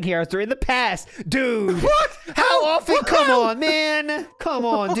discussing here after in the past. Dude! What? How often? Come on, man. Come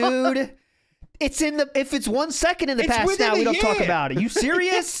on, dude. If it's 1 second in the past now, we don't talk about it. You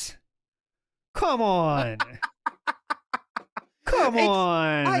serious? Come on. Come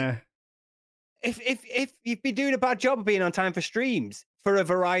on. If you've been doing a bad job of being on time for streams for a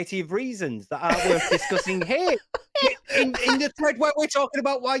variety of reasons that aren't worth discussing here, in the thread where we're talking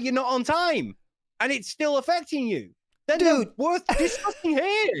about why you're not on time, and it's still affecting you, then they're worth discussing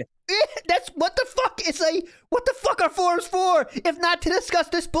here. That's what the fuck what the fuck are forums for if not to discuss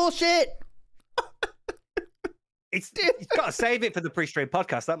this bullshit? It's got to save it for the pre-stream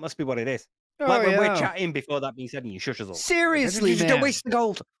podcast. That must be what it is. Like when we're chatting before that being said and you shush us all. Seriously, man. Don't waste the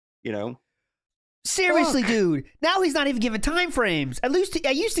gold, you know. Seriously, dude. Now he's not even giving time frames. At least I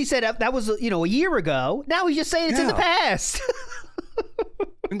used to say that was a year ago. Now he's just saying it's in the past.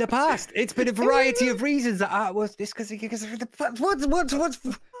 In the past, it's been a variety of reasons that I was discussing. What's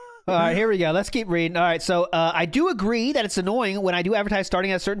All right, here we go. Let's keep reading. All right, so I do agree that it's annoying when I do advertise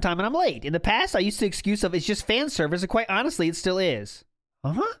starting at a certain time and I'm late. In the past, I used the excuse of it's just fan service, and quite honestly, it still is.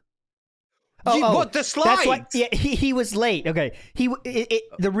 What, the slides? That's why. Yeah, he was late. Okay,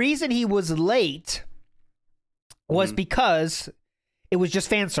 the reason he was late was because it was just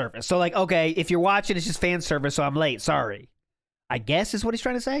fan service. So like, okay, if you're watching, it's just fan service, so I'm late. Sorry, I guess is what he's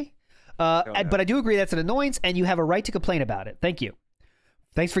trying to say. But I do agree that's an annoyance, and you have a right to complain about it. Thank you.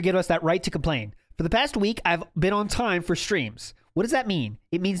 Thanks for giving us that right to complain. For the past week, I've been on time for streams. What does that mean?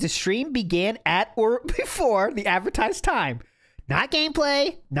 It means the stream began at or before the advertised time. Not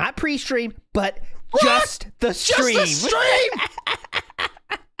gameplay, not pre-stream, but just the stream. Just the stream!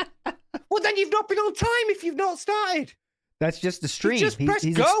 Well, then you've not been on time if you've not started. That's just the stream. He's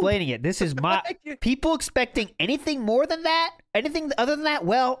explaining it. This is my... People expecting anything more than that? Anything other than that?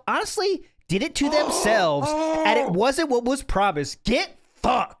 Well, honestly, did it to themselves. And it wasn't what was promised. Get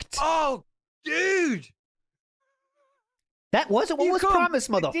fucked. Oh, dude. That wasn't what was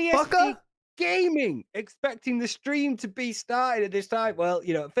promised, motherfucker. Gaming, expecting the stream to be started at this time. Well,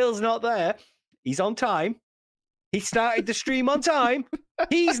 Phil's not there. He's on time. He started the stream on time.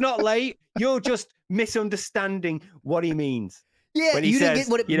 He's not late. You're just misunderstanding what he means. Yeah, when he you says, didn't get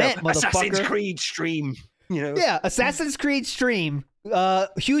what it meant, motherfucker. Assassin's Creed stream. Yeah, Assassin's Creed stream.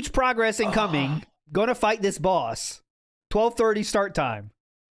 Huge progress incoming. Gonna fight this boss. 12:30 start time.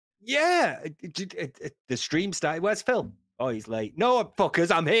 Yeah, the stream started. Where's Phil? Oh, he's late. No, fuckers,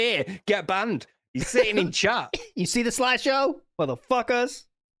 I'm here. Get banned. He's sitting in chat. You see the slideshow? Motherfuckers.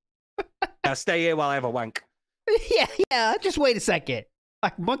 Now stay here while I have a wank. Yeah. Just wait a second.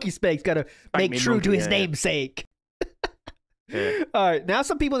 Like MonkeySpank's got to make true to his namesake. Yeah. All right. Now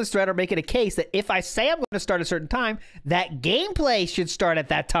some people in this thread are making a case that if I say I'm going to start a certain time, that gameplay should start at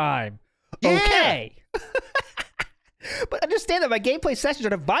that time. Yeah. Okay. But understand that my gameplay sessions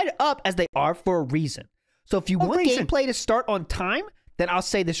are divided up as they are for a reason. So if you want gameplay to start on time, then I'll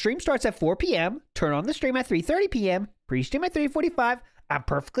say the stream starts at 4 p.m., turn on the stream at 3:30 p.m., pre-stream at 3:45. I'm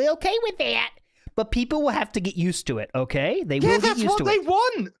perfectly okay with that. But people will have to get used to it, okay? They will get used to it. That's what they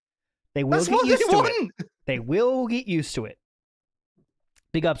want. They will get used to it. They will get used to it.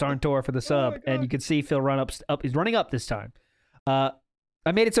 Big ups, Arntor, for the sub. And you can see Phil run up. He's running up this time. I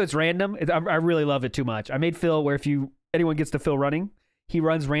made it so it's random. I really love it too much. I made Phil where if anyone gets to Phil running, he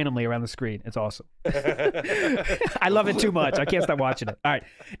runs randomly around the screen. It's awesome. I love it too much. I can't stop watching it. All right.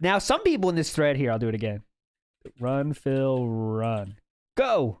 Now, some people in this thread here, I'll do it again. Run, Phil, run.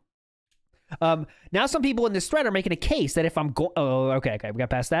 Go. Now, some people in this thread are making a case that if I'm going... Oh, okay. We got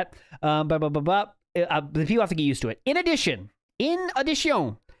past that. The people have to get used to it. In addition,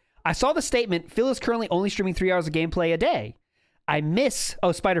 I saw the statement, Phil is currently only streaming 3 hours of gameplay a day. I miss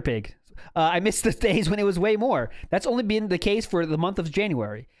the days when it was way more. That's only been the case for the month of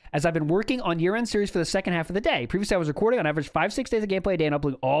January, as I've been working on year-end series for the second half of the day. Previously, I was recording on average 5-6 days of gameplay a day and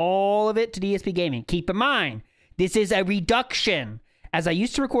uploading all of it to DSP Gaming. Keep in mind, this is a reduction, as I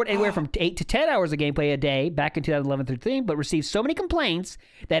used to record anywhere from 8 to 10 hours of gameplay a day back in 2011-13, but received so many complaints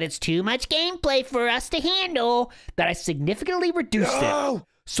that it's too much gameplay for us to handle that I significantly reduced it.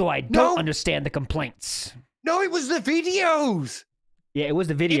 So I don't understand the complaints. No, it was the videos. Yeah, it was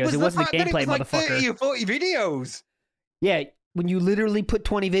the videos. It wasn't the gameplay, like motherfucker. 30 or 40 videos. Yeah, when you literally put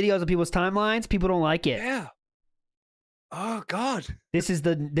 20 videos on people's timelines, people don't like it. Yeah. Oh God. This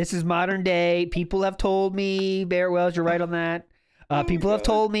is modern day. People have told me, Bear Wells, you're right on that. People have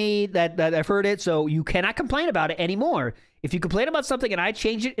told me that I've heard it, so you cannot complain about it anymore. If you complain about something and I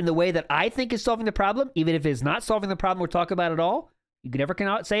change it in the way that I think is solving the problem, even if it's not solving the problem we're talking about at all, you never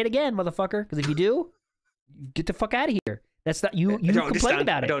can say it again, motherfucker. Because if you do, get the fuck out of here. That's not you. You complain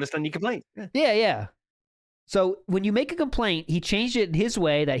about it. I don't understand your complaint. Yeah. So when you make a complaint, he changed it in his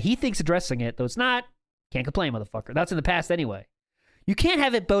way that he thinks addressing it, though it's not. Can't complain, motherfucker. That's in the past anyway. You can't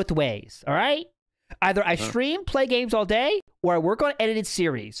have it both ways. All right. Either I stream, play games all day, or I work on edited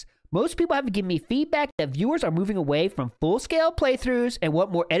series. Most people have given me feedback that viewers are moving away from full-scale playthroughs and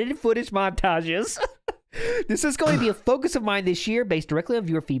want more edited footage montages. This is going to be a focus of mine this year based directly on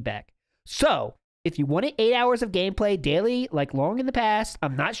viewer feedback. So, if you wanted 8 hours of gameplay daily, like long in the past,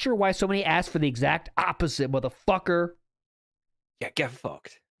 I'm not sure why so many asked for the exact opposite, motherfucker. Yeah, get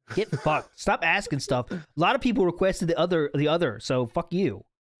fucked. Get fucked. Stop asking stuff. A lot of people requested the other, so fuck you.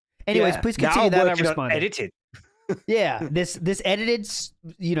 Anyways, please continue that. I'm responding. Edited. Yeah, this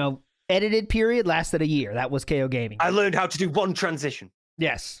edited period lasted a year. That was KO Gaming. I learned how to do one transition.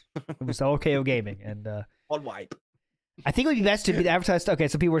 Yes, it was all KO Gaming and one wipe. I think it would be best to be advertised. Okay,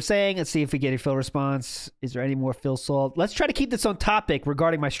 so people were saying, let's see if we get a Phil response. Is there any more Phil Salt? Let's try to keep this on topic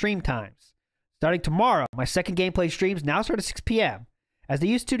regarding my stream times. Starting tomorrow, my second gameplay streams now start at 6 p.m. as they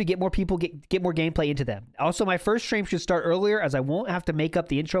used to get more people get more gameplay into them. Also, my first stream should start earlier as I won't have to make up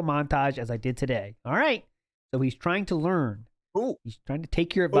the intro montage as I did today. All right. So he's trying to learn. Ooh. He's trying to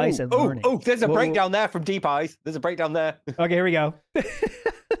take your advice and learn it. Oh, there's a breakdown there from Deep Eyes. There's a breakdown there. Okay, here we go.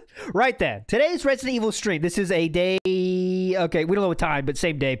 Right then. Today's Resident Evil stream. This is a day... Okay, we don't know what time, but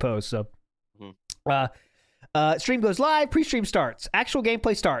same day post. So, stream goes live. Pre-stream starts. Actual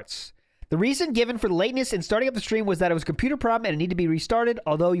gameplay starts. The reason given for the lateness in starting up the stream was that it was a computer problem and it needed to be restarted,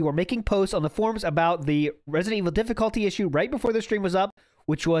 although you were making posts on the forums about the Resident Evil difficulty issue right before the stream was up,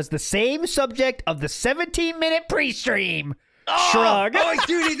 which was the same subject of the 17-minute pre-stream. Shrug. Oh, he's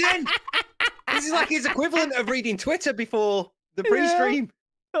doing it then. This is like his equivalent of reading Twitter before the pre-stream. Yeah.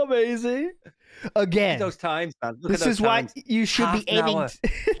 Amazing. Again, those times, man. This is why you should be aiming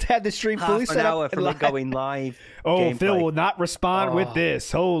to have the stream fully set up. Half an hour from it going live. Oh, gameplay. Phil will not respond with this.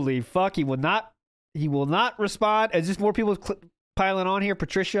 Holy fuck, he will not respond. Is just more people piling on here?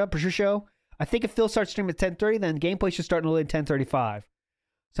 Patricia. I think if Phil starts streaming at 10:30, then gameplay should start only at 10:35.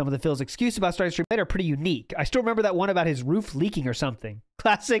 Some of the Phil's excuses about starting stream later are pretty unique. I still remember that one about his roof leaking or something.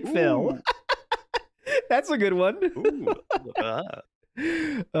 Classic Phil. That's a good one.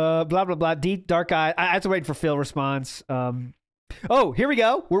 Blah blah blah. Deep dark eye. I have to wait for Phil response. Oh, here we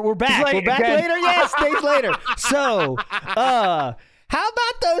go. We're back. We're back later. Yes, days later. So, how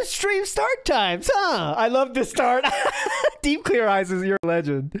about those stream start times? I love this start. Deep clear eyes is your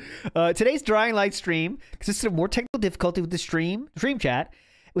legend. Today's drawing light stream consisted of more technical difficulty with the stream chat.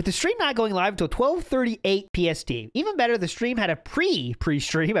 With the stream not going live until 12:38 PST. Even better, the stream had a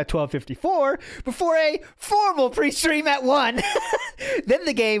pre-stream at 12:54 before a formal pre-stream at 1. Then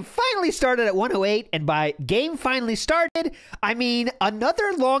the game finally started at 1:08, and by game finally started, I mean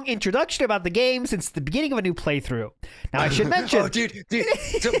another long introduction about the game since the beginning of a new playthrough. Now I should mention... Oh, dude.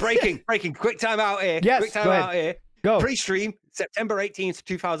 So breaking. Quick time out here. Yes, quick time out here. Go. Pre-stream, September 18th,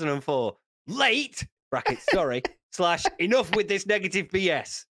 2004. Late, brackets, sorry, / enough with this negative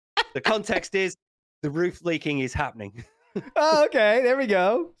BS. The context is the roof leaking is happening. Oh, okay. There we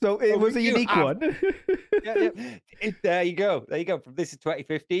go. So it was a unique one. Yeah. There you go. This is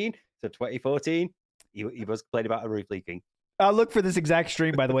 2015. So 2014, he was complaining about a roof leaking. I'll look for this exact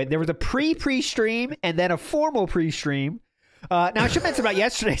stream, by the way. There was a pre-stream and then a formal pre-stream. Now, I should mention about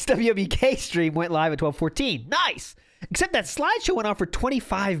yesterday's WWEK stream went live at 12:14. Nice! Except that slideshow went on for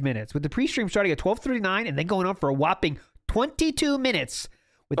 25 minutes, with the pre-stream starting at 12:39 and then going on for a whopping 22 minutes,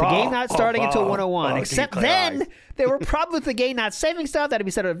 with the game not starting until 1:01. Except then, there were problems with the game not saving stuff that had to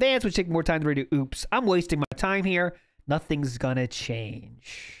be set in advance, which took more time to redo. Oops, I'm wasting my time here. Nothing's gonna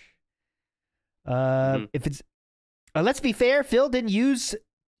change. If it's... let's be fair, Phil didn't used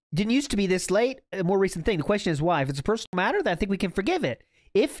to be this late. A more recent thing. The question is why. If it's a personal matter, then I think we can forgive it.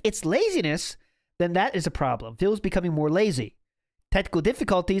 If it's laziness, then that is a problem. Phil's becoming more lazy. Technical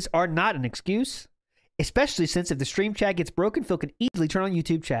difficulties are not an excuse, especially since if the stream chat gets broken, Phil can easily turn on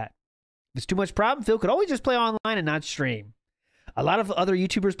YouTube chat. If it's too much problem, Phil could always just play online and not stream. A lot of other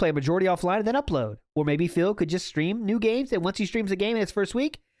YouTubers play a majority offline and then upload. Or maybe Phil could just stream new games, and once he streams a game in its first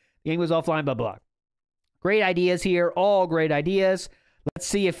week, the game goes offline, blah, blah. Great ideas here. All great ideas. Let's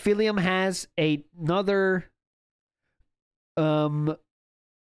see if Philium has another...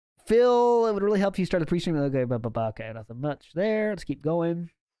 Phil, it would really help if you start the pre-stream. Okay, okay, nothing much there. Let's keep going.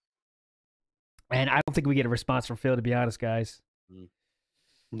 And I don't think we get a response from Phil, to be honest, guys.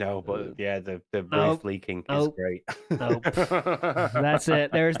 No, but yeah, the voice leaking is great. Nope. That's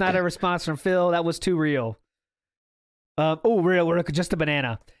it. There's not a response from Phil. That was too real. We're just a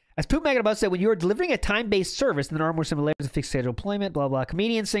banana. As Poop Maggot Above said, when you are delivering a time-based service, then there are more similarities to fixed schedule employment, blah, blah.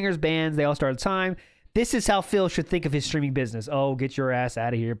 Comedians, singers, bands, they all start at time. This is how Phil should think of his streaming business. Oh, get your ass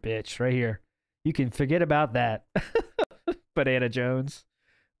out of here, bitch. Right here. You can forget about that. Banana Jones.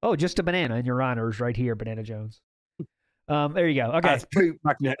 Oh, just a banana in your honors right here, Banana Jones. There you go. Okay.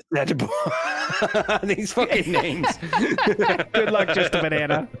 These fucking names. Good luck, just a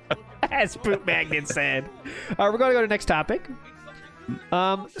banana. As Poop Magnet said. All right, we're going to go to the next topic.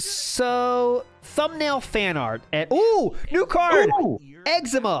 So thumbnail fan art and new card.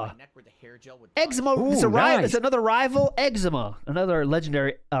 Eczema. Eczema is is another rival. Eczema, another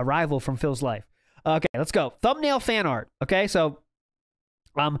legendary rival from Phil's life. Okay, let's go. Thumbnail fan art. Okay, so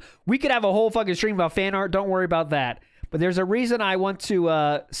we could have a whole fucking stream about fan art. Don't worry about that. But there's a reason I want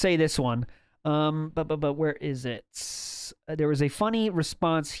to say this one. But where is it? There was a funny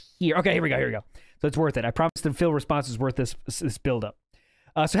response here. Okay, here we go. So it's worth it. I promised the Phil response is worth this build up.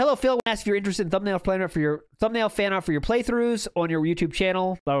 So hello, Phil. Asked if you're interested in thumbnail fan art for your playthroughs on your YouTube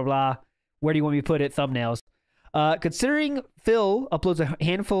channel. Blah blah blah. Where do you want me to put it? Thumbnails. Considering Phil uploads a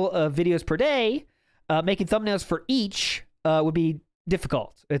handful of videos per day, making thumbnails for each would be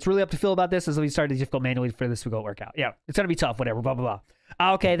difficult. It's really up to Phil about this, as we started difficult manually for this to go work out. Yeah, it's gonna be tough. Whatever. Blah blah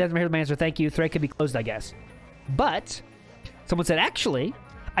blah. Okay, that's my answer. Thank you. Thread could be closed, I guess. But someone said, actually,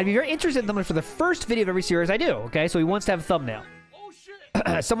 I'd be very interested in thumbnail for the first video of every series I do. Okay, so he wants to have a thumbnail.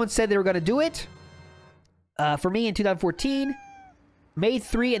 Someone said they were going to do it for me in 2014, made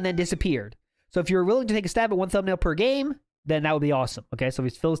 3, and then disappeared. So if you're willing to take a stab at one thumbnail per game, then that would be awesome. Okay, so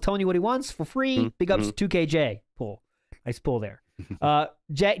Phil's telling you what he wants for free. Big ups to 2KJ. Pull. Nice pull there.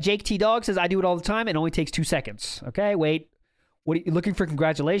 Jake T. Dog says, I do it all the time. It only takes 2 seconds. Okay, wait. What are you looking for?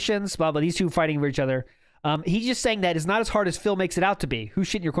 Congratulations. Blah, blah. These two fighting for each other. He's just saying that it's not as hard as Phil makes it out to be. Who's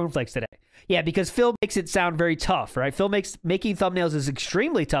shitting your cornflakes today? Yeah, because Phil makes it sound very tough, right? Phil making thumbnails is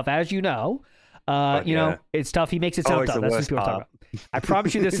extremely tough, as you know. You know, it's tough. He makes it sound tough. That's what people are talking about. I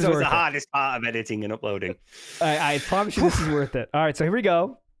promise you this is worth it. It's the hardest part of editing and uploading. I promise you this is worth it. All right, so here we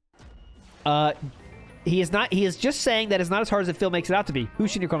go. He is just saying that it's not as hard as Phil makes it out to be.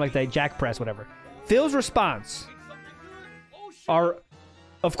 Who's shitting your cornflakes today? Jack Press, whatever. Phil's response are...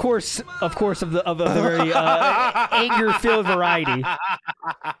 Of course, of the very anger-filled variety.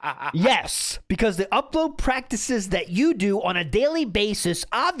 Yes, because the upload practices that you do on a daily basis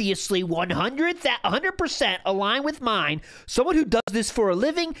obviously 100% align with mine. Someone who does this for a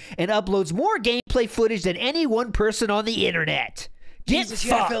living and uploads more gameplay footage than any one person on the internet. Get fucked.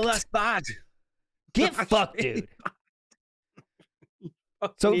 Yeah, Phil, that's bad. Get fucked, dude.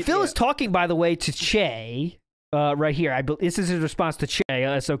 So Phil is talking, by the way, to Che. Right here. This is his response to Che,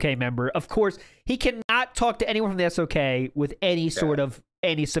 a SOK member. Of course, he cannot talk to anyone from the SOK with any sort of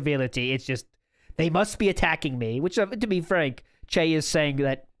any civility. It's just, they must be attacking me, which, to be frank, Che is saying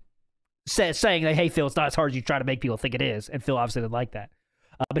that, hey, Phil, it's not as hard as you try to make people think it is. And Phil obviously didn't like that.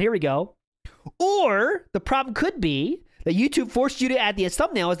 But here we go. Or the problem could be that YouTube forced you to add the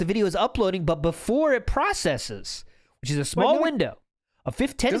thumbnail as the video is uploading, but before it processes, which is a small window. A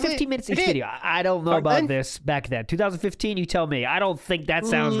 10 to 15 minutes each video. I don't know about this back then. 2015, you tell me. I don't think that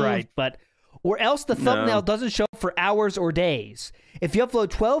sounds right. But or else the thumbnail doesn't show up for hours or days. If you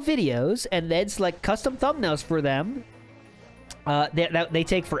upload 12 videos and then select custom thumbnails for them, they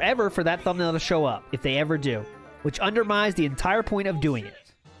take forever for that thumbnail to show up, if they ever do. which undermines the entire point of doing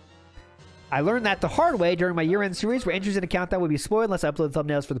it. I learned that the hard way during my year-end series where entries in a countdown would be spoiled unless I upload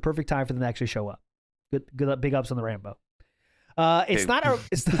thumbnails for the perfect time for them to actually show up. Good big ups on the Rambo. It's not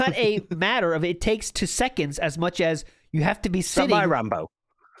a matter of it takes 2 seconds as much as you have to be sitting. My Rambo.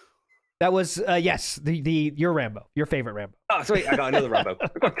 That was yes, your Rambo, your favorite Rambo. Oh, sweet! I got another Rambo.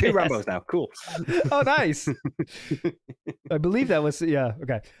 I've got 2 Rambos now. Cool. Oh, nice. I believe that was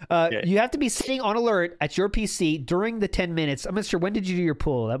okay. You have to be sitting on alert at your PC during the 10 minutes. I'm not sure when did you do your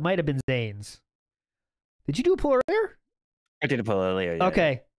pull. That might have been Zane's. Did you do a pull earlier? I did a pull earlier. Yeah.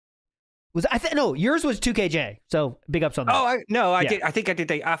 Okay. Was no? Yours was 2KJ. So big ups on that. Oh, I did. I think I did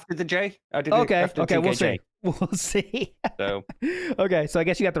the after the J. I did. Okay. After Okay. 2KJ. We'll see. We'll see. So. Okay. So I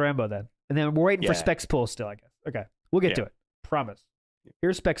guess you got the Rambo then, and then we're waiting for Specs pull still. I guess. Okay. We'll get to it. Promise.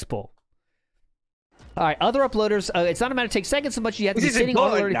 Here's Specs pull. All right. Other uploaders. It's not a matter of take seconds so much. You have to be sitting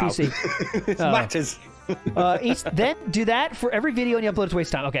on alerted PC. It matters. Then do that for every video and you upload to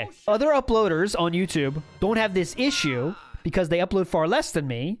waste time. Okay. Other uploaders on YouTube don't have this issue because they upload far less than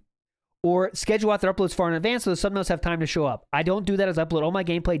me, or schedule out their uploads far in advance so the thumbnails have time to show up. I don't do that as I upload all my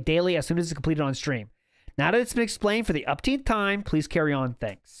gameplay daily as soon as it's completed on stream. Now that it's been explained for the upteenth time, please carry on.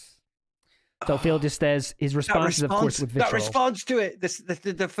 Thanks. So Phil just says his response is, of course, with visceral. That responds to it.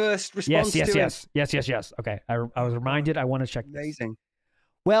 The first response to it. Yes. Okay. I was reminded. I want to check this. Amazing.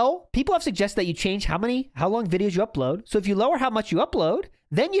 Well, people have suggested that you change how long videos you upload. So if you lower how much you upload,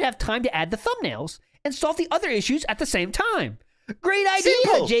 then you have time to add the thumbnails and solve the other issues at the same time. Great idea,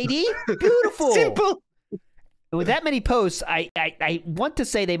 Simple. JD. Beautiful. Simple. With that many posts, I want to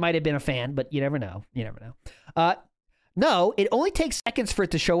say they might have been a fan, but you never know. You never know. No, it only takes seconds for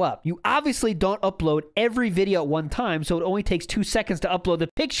it to show up. You obviously don't upload every video at one time, so it only takes 2 seconds to upload the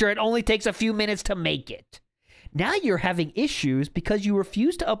picture. It only takes a few minutes to make it. Now you're having issues because you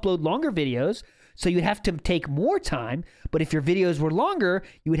refuse to upload longer videos, so you'd have to take more time. But if your videos were longer,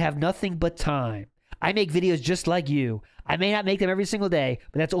 you would have nothing but time. I make videos just like you. I may not make them every single day,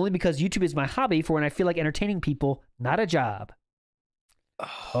 but that's only because YouTube is my hobby for when I feel like entertaining people, not a job.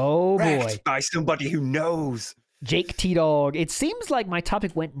 Oh boy. By somebody who knows. Jake T-Dog. It seems like my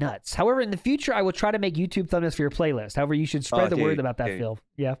topic went nuts. However, in the future, I will try to make YouTube thumbnails for your playlist. However, you should spread the word about that, Phil.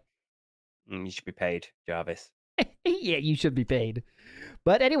 Yeah. You should be paid, Jarvis. Yeah, you should be paid.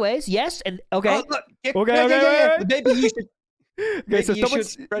 But anyways, yes, and okay. Oh, look. Okay. Maybe you should. Okay, you should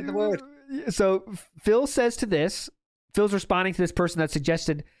spread the word. So Phil says to this, Phil's responding to this person that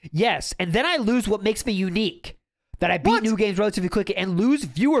suggested, yes, and then I lose what makes me unique. That I beat new games relatively quickly and lose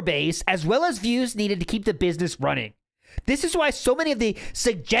viewer base as well as views needed to keep the business running. This is why so many of the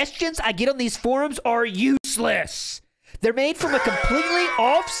suggestions I get on these forums are useless. They're made from a completely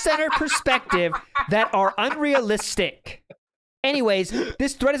off-center perspective that are unrealistic. Anyways,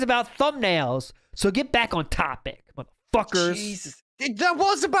 this thread is about thumbnails, so get back on topic, motherfuckers. Jesus. That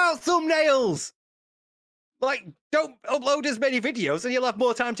was about thumbnails. Like, don't upload as many videos and you'll have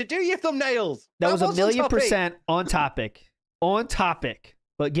more time to do your thumbnails. That was 1,000,000% on topic. On topic.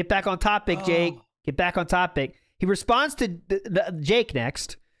 But get back on topic, Jake. Get back on topic. He responds to Jake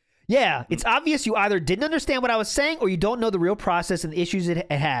next. Yeah, it's obvious you either didn't understand what I was saying or you don't know the real process and the issues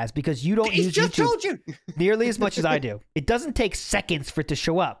it has because you don't use YouTube told you. nearly as much as I do. It doesn't take seconds for it to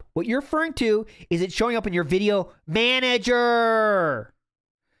show up. What you're referring to is it showing up in your video manager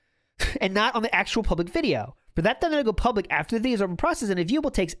and not on the actual public video. For that then to go public after the video is open process and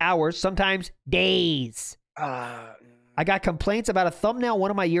viewable takes hours, sometimes days. I got complaints about a thumbnail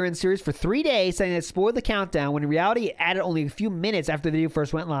one of my year-end series for 3 days saying it spoiled the countdown when in reality it added only a few minutes after the video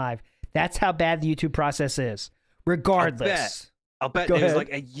first went live. That's how bad the YouTube process is. Regardless. I'll bet there's like,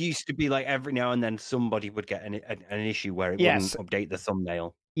 it used to be like every now and then somebody would get an issue where it wouldn't update the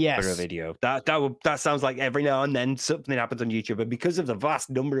thumbnail for a video. That sounds like every now and then something happens on YouTube. And because of the vast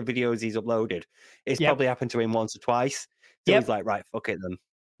number of videos he's uploaded, it's probably happened to him once or twice. So he's like, right, fuck it then.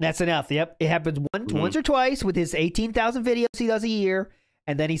 That's enough. Yep. It happens once or twice with his 18,000 videos he does a year.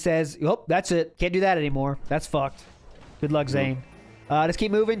 And then he says, oh, that's it. Can't do that anymore. That's fucked. Good luck, Zane. Let's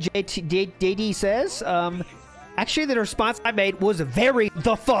keep moving. JD says, actually, the response I made was very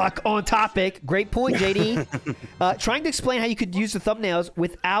the fuck on topic. Great point, JD. Trying to explain how you could use the thumbnails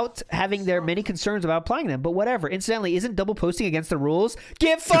without having their many concerns about applying them. But whatever. Incidentally, isn't double posting against the rules?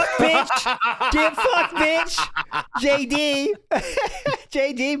 Get fucked, bitch! Get fucked, bitch! JD.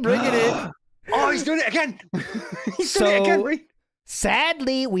 JD, bring it in. Oh, he's doing it again. He's doing it again.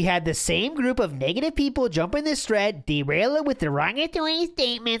 Sadly, we had the same group of negative people jump in this thread, derail it with derogatory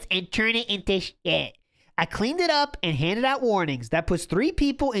statements, and turn it into shit. I cleaned it up and handed out warnings. That puts 3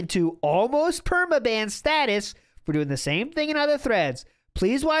 people into almost permaban status for doing the same thing in other threads.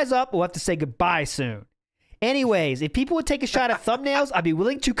 Please wise up. We'll have to say goodbye soon. Anyways, if people would take a shot at thumbnails, I'd be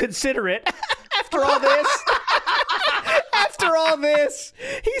willing to consider it. After all this. After all this,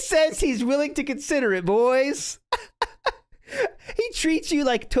 he says he's willing to consider it, boys. He treats you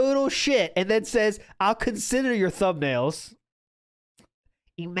like total shit and then says, I'll consider your thumbnails.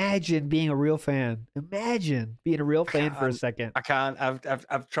 Imagine being a real fan. Imagine being a real fan for a second. I can't.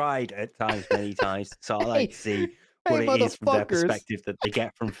 I've tried at times, many times. So I like to see what it is from their perspective that they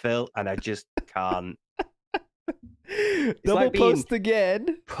get from Phil, and I just can't. It's Double like being post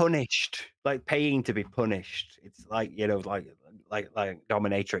again. Punished, like paying to be punished. It's like, you know, like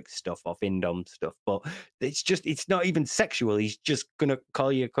dominatrix stuff or Findom stuff, but it's not even sexual. He's just gonna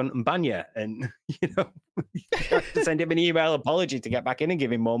call you a cunt and ban you, and you know, you have to send him an email apology to get back in and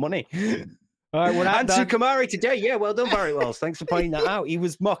give him more money. All right, we're not done. Kamari today, yeah, well done, Barry Wells. Thanks for pointing that out. He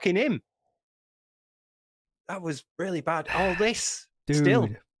was mocking him. That was really bad. All this, dude, still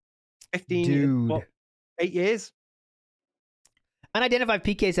 15, dude. what, 8 years. Unidentified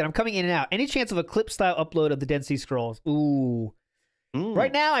PK said, I'm coming in and out. Any chance of a clip-style upload of the Dead Sea Scrolls? Ooh.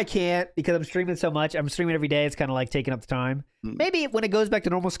 Right now I can't because I'm streaming so much. I'm streaming every day. It's kind of like taking up the time. Maybe when it goes back to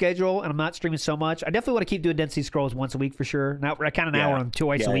normal schedule and I'm not streaming so much, I definitely want to keep doing Dead Sea Scrolls once a week for sure. Now we're on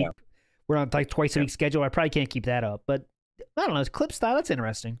twice a week. Yeah. We're on like twice a week schedule. I probably can't keep that up. But I don't know. It's clip style. That's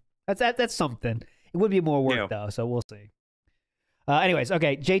interesting. That's something. It would be more work though, so we'll see. Anyways,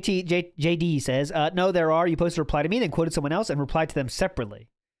 okay. JD says, no, there are. You posted a reply to me, then quoted someone else and replied to them separately.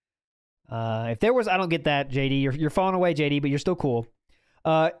 If there was, I don't get that, JD. You're falling away, JD, but you're still cool.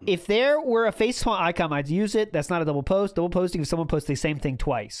 If there were a facepalm icon, I'd use it. That's not a double post. Double posting if someone posts the same thing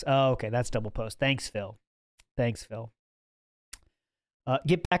twice. Oh, okay. That's double post. Thanks, Phil. Get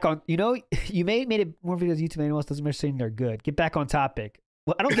back on. You know, you made it more videos YouTube. Anyone else doesn't matter saying they're good. Get back on topic.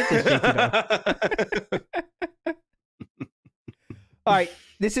 Well, I don't get this, JT, though. All right,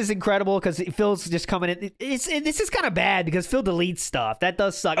 this is incredible because Phil's just coming in. This is kind of bad because Phil deletes stuff. That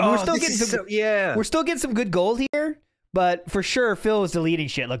does suck. I mean, we're still getting some good gold here, but for sure Phil is deleting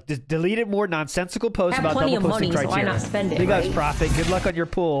shit. Look, just deleted more nonsensical posts about double posting criteria. So why not spend it? Big ups, profit. Good luck on your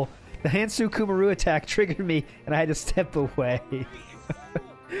pool. The Hansu Kumaru attack triggered me, and I had to step away.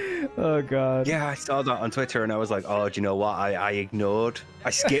 Oh god. Yeah, I saw that on Twitter, and I was like, oh, do you know what? I ignored.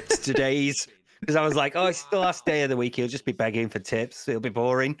 I skipped today's. Because I was like, oh, it's the last day of the week. He'll just be begging for tips. It'll be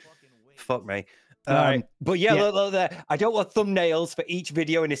boring. Fuck me. But yeah, look there. I don't want thumbnails for each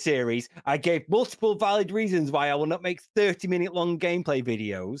video in a series. I gave multiple valid reasons why I will not make 30-minute long gameplay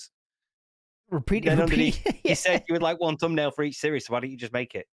videos. Repeat. You said you would like one thumbnail for each series, so why don't you just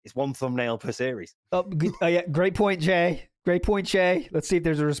make it? It's one thumbnail per series. Oh, yeah. Great point, Jay. Let's see if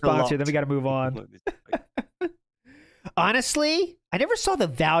there's a response here. Then we got to move on. Honestly, I never saw the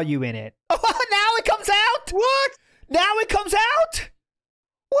value in it. Oh, now it comes out? What? Now it comes out?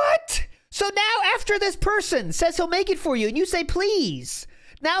 What? So now after this person says he'll make it for you and you say please,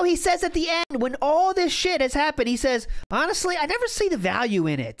 now he says at the end when all this shit has happened, he says, honestly, I never see the value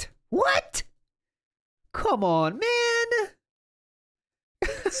in it. What? Come on, man.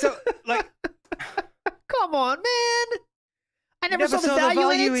 So, like... Come on, man. I never saw the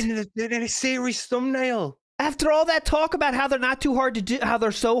value in a series thumbnail. After all that talk about how they're not too hard to do, how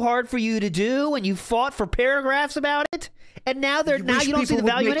they're so hard for you to do, and you fought for paragraphs about it, and now you don't see the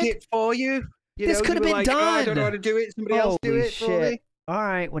value in it for you. This could have been done. Oh, I don't know how to do it. Somebody else do it for me. All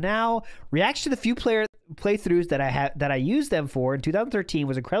right. Well, now reaction to the few playthroughs that I used them for in 2013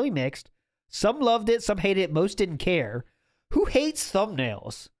 was incredibly mixed. Some loved it, some hated it, most didn't care. Who hates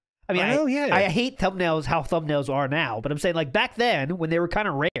thumbnails? I mean, I hate thumbnails. How thumbnails are now, but I'm saying like back then when they were kind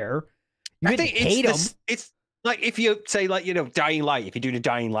of rare. I think hate them. It's like if you say like, you know, Dying Light, if you're doing a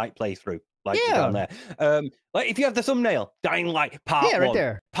Dying Light playthrough, like down there. Like if you have the thumbnail, Dying Light part 1, right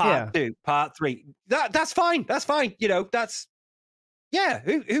there. Part 2, part 3. That's fine. That's fine. You know, that's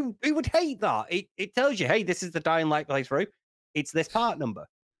who would hate that? It tells you, hey, this is the Dying Light playthrough. It's this part number.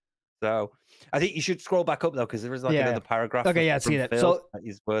 So I think you should scroll back up though, because there is like another paragraph. Okay, I see that. So that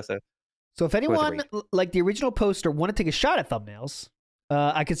is worth it. So if anyone like the original poster want to take a shot at thumbnails,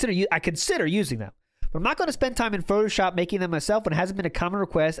 I consider using them. But I'm not going to spend time in Photoshop making them myself when it hasn't been a common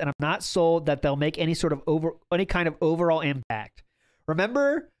request, and I'm not sold that they'll make any kind of overall impact.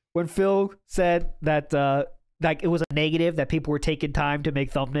 Remember when Phil said that like it was a negative that people were taking time to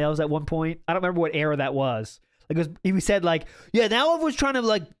make thumbnails at one point? I don't remember what era that was. Like he said like, yeah, now everyone's trying to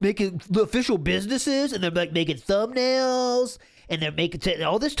like make it official businesses, and they're like making thumbnails, and they're making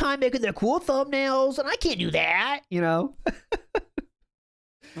all this time making their cool thumbnails, and I can't do that, you know.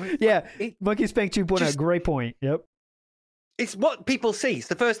 Yeah, MonkeySpank 2.0, great point. Yep. It's what people see. It's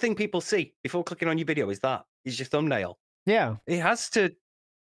the first thing people see before clicking on your video is your thumbnail. Yeah. It has to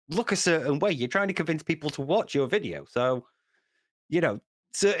look a certain way. You're trying to convince people to watch your video. So,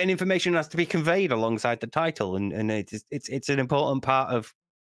 certain information has to be conveyed alongside the title, and it's an important part of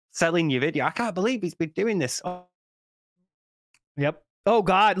selling your video. I can't believe he's been doing this. Oh. Yep. Oh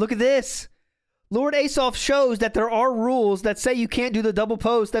God, look at this. Lord Asoff shows that there are rules that say you can't do the double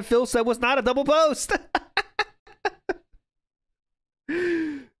post that Phil said was not a double post.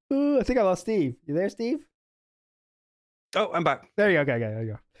 Ooh, I think I lost Steve. You there, Steve? Oh, I'm back. There you go. Okay, there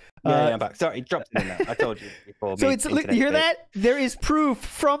you go. Yeah, I'm back. Sorry, it dropped in there. I told you before. So look, you hear that? There is proof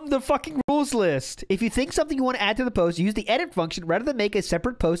from the fucking rules list. If you think something you want to add to the post, use the edit function rather than make a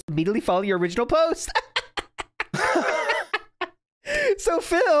separate post immediately following your original post. So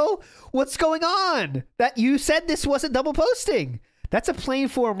Phil, what's going on? That you said this wasn't double posting. That's a plain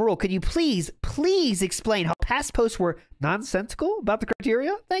form rule. Could you please explain how past posts were nonsensical about the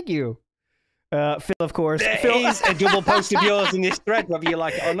criteria? Thank you. Phil, of course. There is a double post of yours in this thread, whether you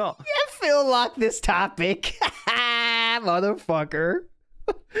like it or not. Yeah, Phil locked this topic. Motherfucker.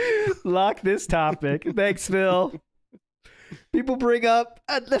 Lock this topic. Thanks, Phil. People bring up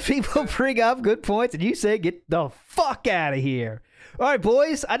good points, and you say, get the fuck out of here. All right,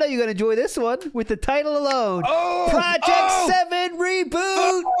 boys, I know you're going to enjoy this one with the title alone. Project 7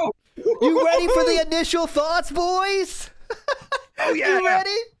 Reboot. You ready for the initial thoughts, boys? Oh, yeah. You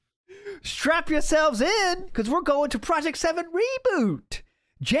ready? Strap yourselves in, because we're going to Project 7 Reboot.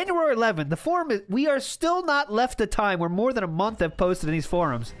 January 11th, the forum is, we are still not left a time where more than a month have posted in these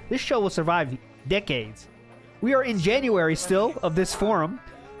forums. This show will survive decades. We are in January still of this forum.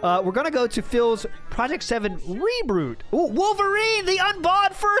 We're going to go to Phil's Project 7 Reboot. Ooh, Wolverine, the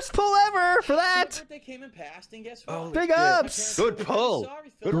unbought first pull ever for that. They came and passed, and guess what? Big ups. Good pull.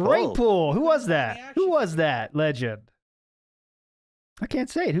 Great pull. Who was that? Who was that legend? I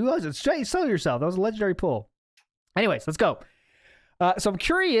can't say it. Who was it? Sell yourself. That was a legendary pull. Anyways, let's go. So I'm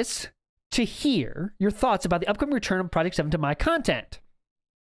curious to hear your thoughts about the upcoming return of Project 7 to my content.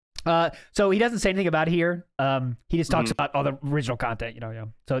 So he doesn't say anything about it here. He just talks about all the original content,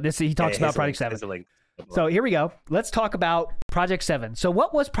 So he talks about Project 7. So here we go. Let's talk about Project 7. So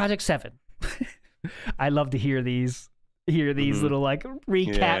what was Project 7? I love to hear these little like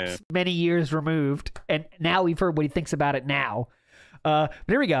recaps many years removed, and now we've heard what he thinks about it now. But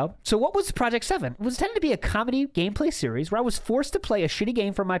here we go. So what was Project 7? It was intended to be a comedy gameplay series where I was forced to play a shitty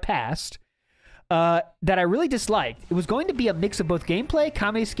game from my past that I really disliked. It was going to be a mix of both gameplay,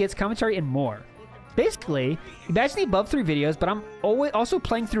 comedy skits, commentary, and more. Basically, imagine the above 3 videos, but I'm always also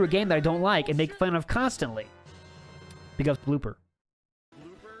playing through a game that I don't like and make fun of constantly. Big ups, blooper.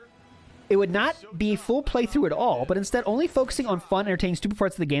 It would not be a full playthrough at all, but instead only focusing on fun, entertaining, stupid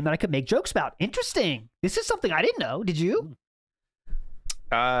parts of the game that I could make jokes about. Interesting. This is something I didn't know. Did you?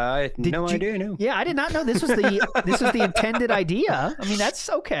 I had no idea. No. Yeah, I did not know this was the intended idea. I mean, that's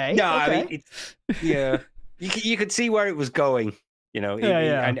okay. Yeah, okay. I mean, you could see where it was going.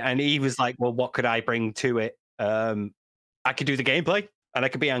 And he was like, "Well, what could I bring to it? I could do the gameplay, and I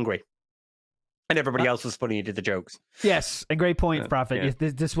could be angry." And everybody else was funny and did the jokes. Yes, a great point, Prophet. Yeah.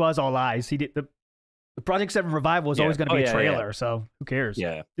 This was all lies. He did the Project 7 revival was always going to be a trailer, so who cares?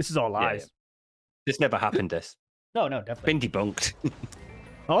 Yeah, this is all lies. Yeah. This never happened. No, definitely been debunked.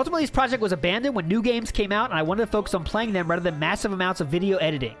 Ultimately, this project was abandoned when new games came out, and I wanted to focus on playing them rather than massive amounts of video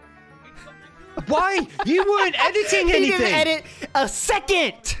editing. Why? You weren't editing anything. He didn't edit a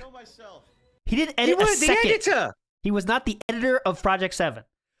second. He didn't edit a second. You weren't the editor. He was not the editor of Project 7.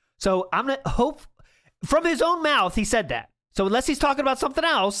 So I'm going to hope, from his own mouth, he said that. So unless he's talking about something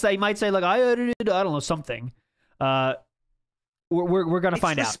else, that he might say, like, I edited, I don't know, something. We're going to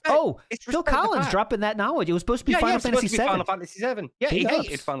find out. Oh, Phil Collins dropping that knowledge. It was supposed to be Final Fantasy VII. Final Fantasy VII. Yeah, he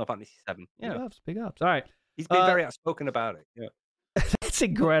hated Final Fantasy VII. Yeah. Big ups. All right. He's been very outspoken about it. Yeah. That's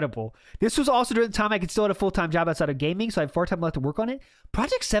incredible. This was also during the time I could still have a full-time job outside of gaming, so I had 4 time left to work on it.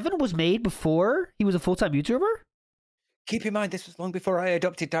 Project 7 was made before he was a full-time YouTuber? Keep in mind, this was long before I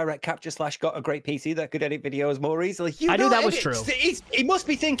adopted Direct Capture / got a great PC that could edit videos more easily. I knew that was true. He must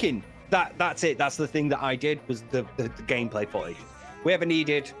be thinking that's it. That's the thing that I did was the gameplay footage. We ever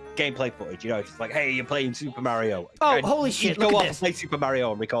needed gameplay footage, it's like, hey, you're playing Super Mario. Oh, holy shit! Go off and play Super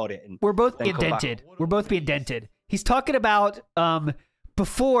Mario and record it. And we're both being dented. We're both being dented. He's talking about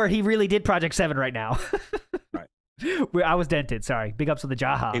before he really did Project 7 right now. Right. I was dented. Sorry. Big ups on the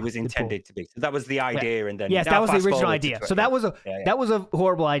Jaha. It was intended to be. So that was the idea, and then yes, that was the original idea. So that was a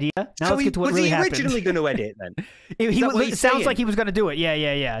horrible idea. Now let's get to what really happened. Was he originally going to edit then? It sounds like he was going to do it.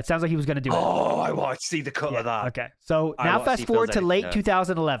 Yeah. It sounds like he was going to do it. Oh, I want to see the cut of that. Okay. So now fast forward to late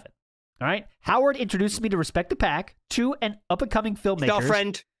 2011. All right. Howard introduced me to Respect the Pack, to an up-and-coming filmmaker. Not a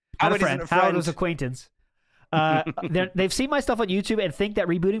friend. Howard was acquaintance. They've seen my stuff on YouTube and think that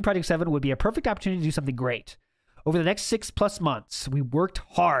rebooting Project 7 would be a perfect opportunity to do something great. Over the next 6+ months, we worked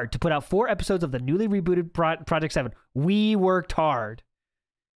hard to put out 4 episodes of the newly rebooted Project 7. We worked hard.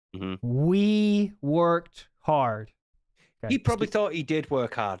 We worked hard. Okay. He probably thought he did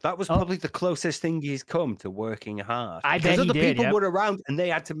work hard. That was probably the closest thing he's come to working hard. I bet he other did, people were around and they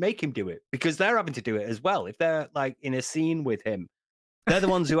had to make him do it because they're having to do it as well. If they're like in a scene with him, they're the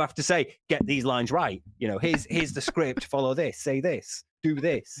ones who have to say, get these lines right. You know, here's the script, follow this, say this, do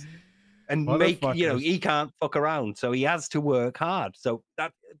this. And make, you know, he can't fuck around. So he has to work hard. So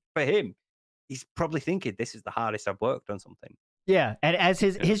that for him, he's probably thinking this is the hardest I've worked on something. Yeah, and as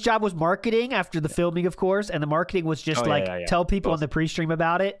his job was marketing after the filming, of course, and the marketing was just tell people on the pre-stream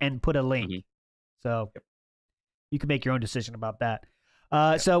about it and put a link. So you can make your own decision about that.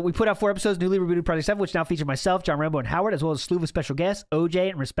 So we put out 4 episodes, newly rebooted Project 7, which now feature myself, John Rambo, and Howard, as well as a slew of special guests,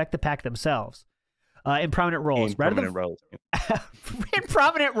 OJ, and Respect the Pack themselves. In prominent roles. In prominent roles. In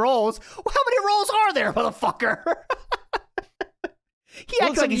prominent roles? Well, how many roles are there, motherfucker? He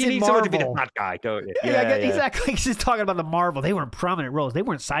acts like he's in Marvel. To be the bad guy, don't you? Yeah, exactly. He's just talking about the Marvel. They were in prominent roles. They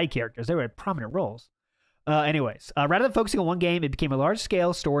weren't side characters. They were in prominent roles. Anyways, rather than focusing on one game, it became a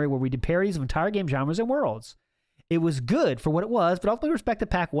large-scale story where we did parodies of entire game genres and worlds. It was good for what it was, but ultimately Respect the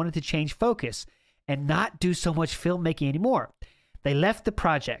Pack wanted to change focus and not do so much filmmaking anymore. They left the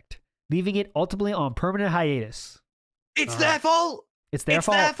project, leaving it ultimately on permanent hiatus. It's their fault. It's their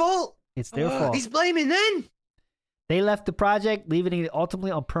fault. It's their fault. He's blaming them. They left the project, leaving it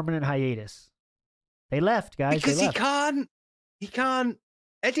ultimately on permanent hiatus. They left, guys. Because he can't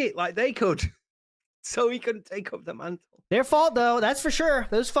edit like they could. So he couldn't take up the mantle. Their fault, though. That's for sure.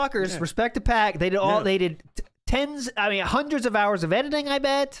 Those fuckers. Respect the Pack. They did all. They did hundreds of hours of editing. I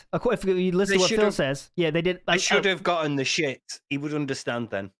bet. If you listen to what Phil says, they did. I should have gotten the shit. He would understand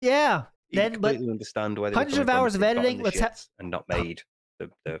then. Yeah. Then, completely understand whether hundreds of hours of editing. And not made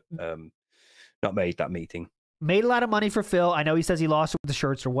not made that meeting. Made a lot of money for Phil. I know he says he lost it with the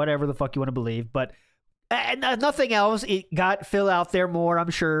shirts or whatever the fuck you want to believe, but nothing else. It got Phil out there more, I'm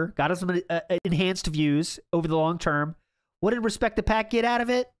sure. Got us some enhanced views over the long term. What did Respect the Pack get out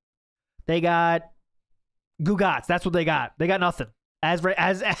of it? They got Gugats. That's what they got. They got nothing.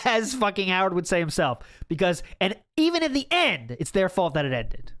 As fucking Howard would say himself. And even in the end, it's their fault that it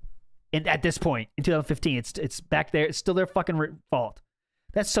ended. And at this point, in 2015, it's back there. It's still their fucking fault.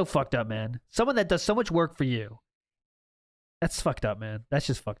 That's so fucked up, man. Someone that does so much work for you. That's fucked up, man. That's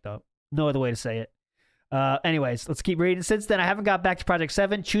just fucked up. No other way to say it. Anyways, let's keep reading. Since then, I haven't got back to Project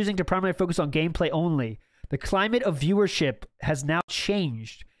 7, choosing to primarily focus on gameplay only. The climate of viewership has now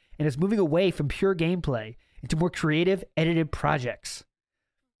changed and is moving away from pure gameplay into more creative, edited projects.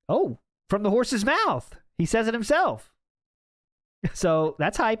 Oh, from the horse's mouth. He says it himself. So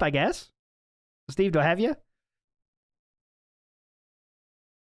that's hype, I guess. Steve, do I have you?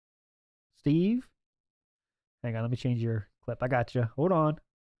 Steve? Hang on, let me change your clip. I got you. Hold on.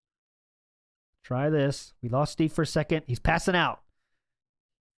 Try this. We lost Steve for a second. He's passing out.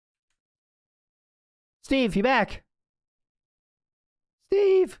 Steve, you back?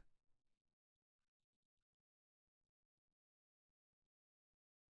 Steve?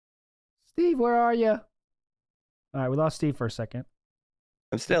 Steve, where are you? All right, we lost Steve for a second.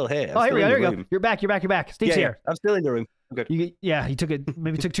 I'm still here. Here we go. There you go. You're back. Steve's here. I'm still in the room. Good. He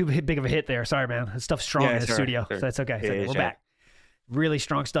took too big of a hit there. Sorry, man. This stuff's strong in the studio, so that's okay. We're back. Really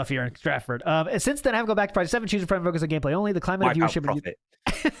strong stuff here in Stratford. Since then, I haven't gone back to Project 7, choosing prime focus on gameplay only. The climate of viewership.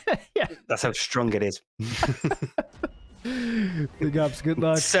 Yeah. That's how strong it is. Big ups. Good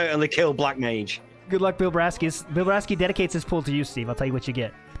luck. Certainly kill Black Mage. Good luck, Bill Brasky. Bill Brasky dedicates his pool to you, Steve. I'll tell you what you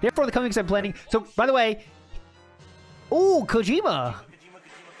get. Therefore, the coming weeks I'm planning. So, by the way, Kojima.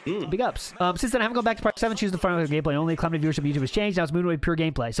 Big ups. Since then, I haven't gone back to Project 7, choosing the final gameplay only. Climate of viewership on YouTube has changed. Now it's moving away to pure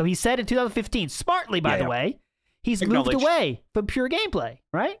gameplay. So he said in 2015, smartly, by the way, he's moved away from pure gameplay,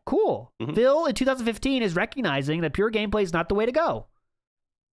 right? Cool. Phil in 2015 is recognizing that pure gameplay is not the way to go.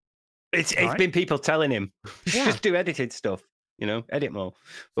 It's been people telling him, just do edited stuff, edit more.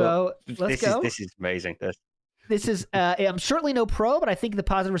 So let's go. This is amazing. This is, I'm certainly no pro, but I think the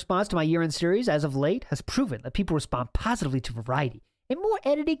positive response to my year-end series as of late has proven that people respond positively to variety and more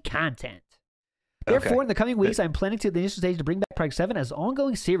edited content. Therefore, in the coming weeks, I'm planning to the initial stage to bring back Project 7 as an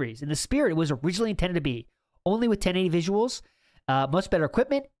ongoing series in the spirit it was originally intended to be, only with 1080 visuals, much better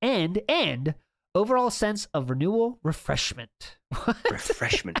equipment, and overall sense of renewal, refreshment.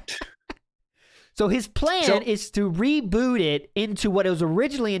 Refreshment. So his plan is to reboot it into what it was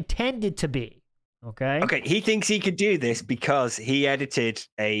originally intended to be. Okay, he thinks he could do this because he edited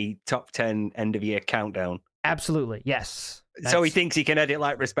a top 10 end of year countdown. Absolutely, yes. So he thinks he can edit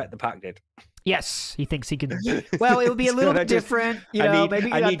like Respect the Pack did. Yes, he thinks he can. Well, it would be a little bit different. You know,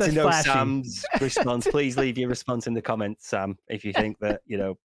 maybe I not need the to know flashy. Sam's response. Please leave your response in the comments, Sam, if you think that, you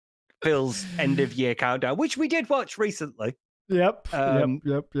know, Phil's end of year countdown, which we did watch recently. Yep.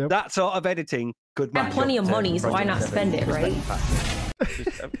 That sort of editing could match. I have plenty of money, so why not spend it, right?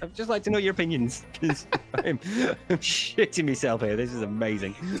 I'd just like to know your opinions, because I'm shitting myself here. This is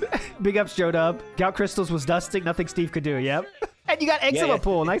amazing. Big ups, Joe Dub. Gout Crystals was dusting. Nothing Steve could do. Yep. And you got eczema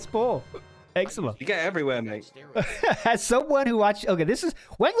pull. Nice pull. Eczema. You get everywhere, mate. As someone who watched, okay, this is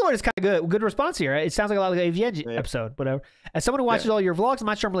Wanglord is kind of good response here. It sounds like a lot like an AVN episode, whatever. As someone who watches all your vlogs, I'm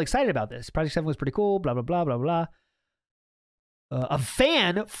not sure I'm really excited about this. Project 7 was pretty cool. Blah blah blah blah blah. A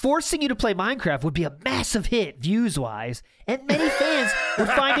fan forcing you to play Minecraft would be a massive hit views-wise, and many fans would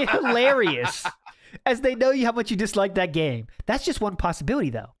find it hilarious, as they know how much you dislike that game. That's just one possibility,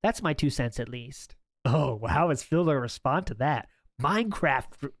 though. That's my 2 cents at least. Oh, well, how is Phil to respond to that?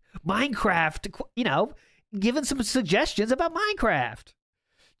 Minecraft, you know, giving some suggestions about Minecraft.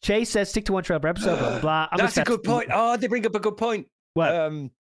 Chase says, stick to one trailer per episode, blah, blah, blah. That's a good point. Oh, they bring up a good point. What?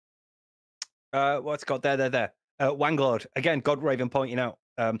 What's it called? There. Wanglord, again, God Raven pointing out.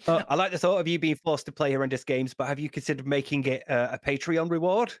 I like the thought of you being forced to play horrendous games, but have you considered making it a Patreon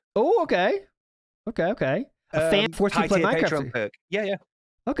reward? Oh, okay. A fan forced you to play Minecraft. Patreon perk. Yeah.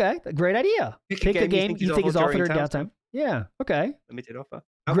 Okay, great idea. Pick a game you think is offered during downtime. Yeah, okay. Limited offer.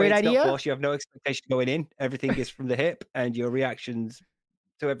 Great idea. You have no expectation going in. Everything is from the hip, and your reactions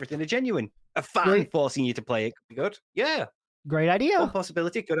to everything are genuine. A fan forcing you to play it could be good. Yeah. Great idea. One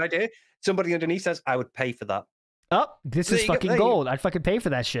possibility, good idea. Somebody underneath says, I would pay for that. Oh, this is fucking gold. I'd fucking pay for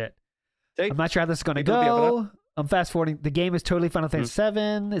that shit. See? I'm not sure how this is going to go. I'm fast forwarding. The game is totally Final Fantasy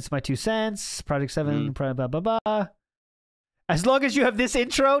 7. It's my 2 cents. Project 7, blah, blah, blah, blah. As long as you have this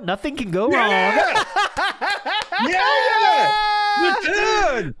intro, nothing can go wrong. Yeah!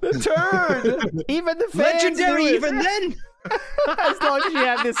 The turn! Even the fans legendary, even then! As long as you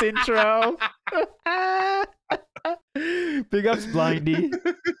have this intro. Big ups, Blindy.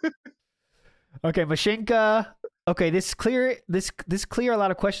 Okay, Mashinka. Okay, this clear a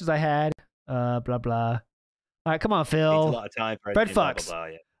lot of questions I had. Blah blah. All right, come on, Phil. Needs a lot of time for Bread fucks. Blah, blah,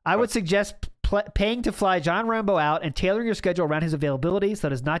 yeah. I would suggest paying to fly John Rambo out and tailoring your schedule around his availability so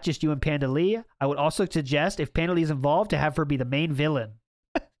that it's not just you and Panda Lee. I would also suggest, if Panda Lee is involved, to have her be the main villain.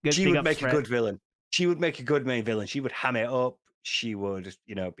 She would make a good villain. She would make a good main villain. She would ham it up. She would,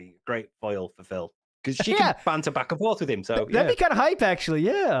 be a great foil for Phil. Because she can banter back and forth with him. So that'd be kind of hype, actually.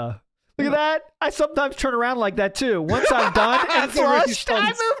 Yeah. Look at that. I sometimes turn around like that, too. Once I'm done and flushed, I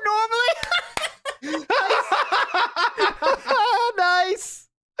move normally. Nice.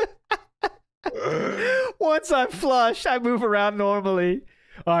 Once I'm flushed, I move around normally.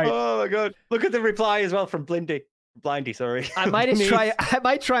 All right. Oh, my God. Look at the reply as well from Blindy, sorry. I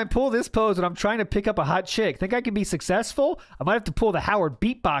might try and pull this pose when I'm trying to pick up a hot chick. Think I can be successful? I might have to pull the Howard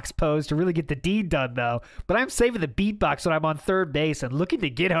beatbox pose to really get the deed done, though. But I'm saving the beatbox when I'm on third base and looking to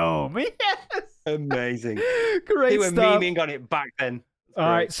get home. Yes! Amazing. Great they were stuff. memeing on it back then. All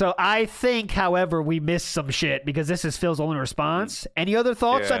right, so I think, however, we missed some shit because this is Phil's only response. Any other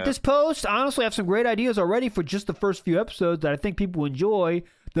thoughts on this post? Honestly, I have some great ideas already for just the first few episodes that I think people will enjoy.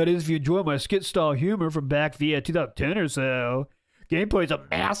 That is, if you enjoy my skit-style humor from back via 2010 or so. Gameplay is a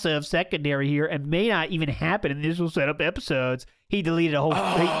massive secondary here and may not even happen in initial setup episodes. He deleted a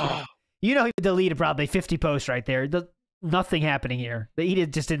whole... He deleted probably 50 posts right there. Nothing happening here. He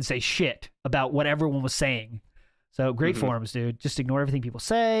just didn't say shit about what everyone was saying. So, great forums, dude. Just ignore everything people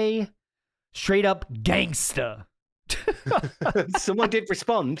say. Straight up gangsta. Someone did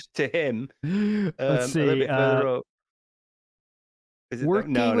respond to him. Let's see. A little bit further up.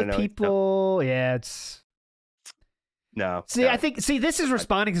 Working with people. It's no. See, I think this is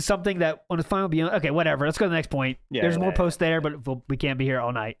responding to something that on the final beyond. Okay, whatever. Let's go to the next point. There's more posts there, but we can't be here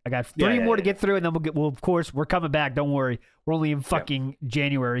all night. I got three more to get through, and then of course, we're coming back. Don't worry. We're only in fucking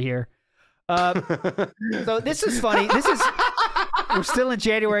January here. So this is funny. We're still in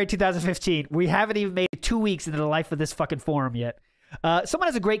January 2015. We haven't even made 2 weeks into the life of this fucking forum yet. Someone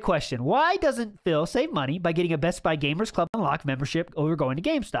has a great question. Why doesn't Phil save money by getting a Best Buy Gamers Club Unlocked membership over going to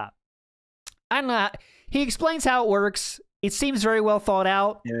GameStop? He explains how it works. It seems very well thought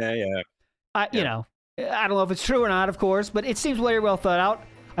out. Yeah. You know, I don't know if it's true or not, of course, but it seems very well thought out.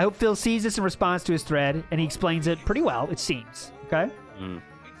 I hope Phil sees this in response to his thread, and he explains it pretty well, it seems. Okay?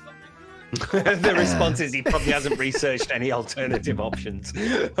 The response is he probably hasn't researched any alternative options.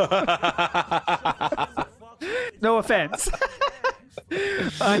 No offense.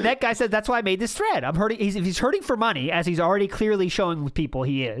 That guy said, that's why I made this thread. If he's hurting for money, as he's already clearly showing with people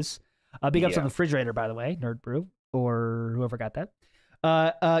he is. Big ups on the refrigerator, by the way, Nerd Brew, or whoever got that.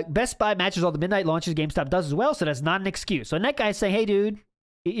 Best Buy matches all the midnight launches GameStop does as well, so that's not an excuse. So that guy's saying, hey, dude,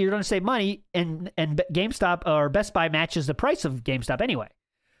 you're going to save money, and GameStop or Best Buy matches the price of GameStop anyway.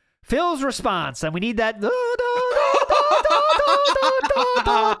 Phil's response, and we need that. All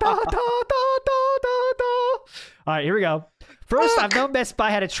right, here we go. First, I've known Best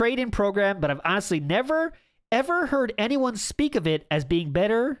Buy had a trade-in program, but I've honestly never, ever heard anyone speak of it as being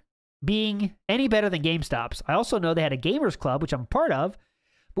any better than GameStop's. I also know they had a gamers club, which I'm part of,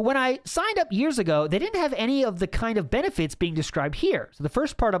 but when I signed up years ago, they didn't have any of the kind of benefits being described here. So the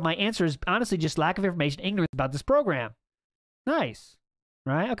first part of my answer is honestly just lack of information, ignorance about this program. Nice.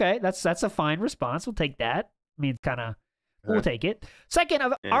 Right? Okay, that's a fine response. We'll take that. I mean, we'll take it.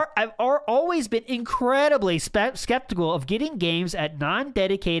 Second, I've always been incredibly skeptical of getting games at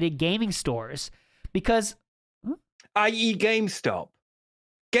non-dedicated gaming stores because... i.e. GameStop.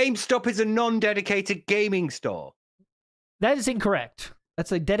 GameStop is a non-dedicated gaming store. That is incorrect.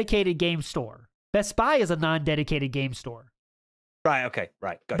 That's a dedicated game store. Best Buy is a non-dedicated game store. Right, okay,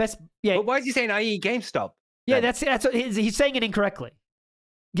 right. Got it. But why is he saying i.e. GameStop? Yeah, that's what he's saying it incorrectly.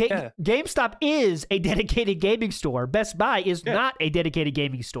 GameStop is a dedicated gaming store. Best Buy is not a dedicated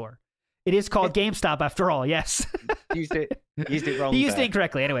gaming store. It is called GameStop after all, yes. Used it wrong. He used it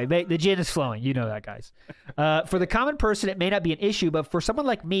incorrectly. Anyway, the gin is flowing. You know that, guys. For the common person, it may not be an issue, but for someone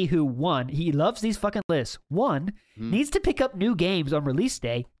like me who, one, he loves these fucking lists, one, needs to pick up new games on release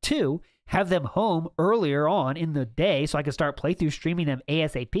day, two, have them home earlier on in the day so I can start playthrough streaming them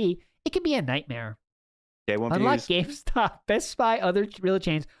ASAP, it can be a nightmare. Unlike GameStop, Best Buy, other real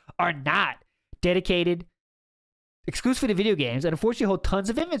chains are not dedicated exclusively to video games and unfortunately hold tons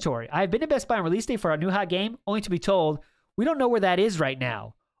of inventory. I've been to Best Buy on release day for a new hot game, only to be told, we don't know where that is right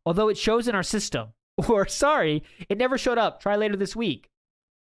now, although it shows in our system. Or, sorry, it never showed up. Try later this week.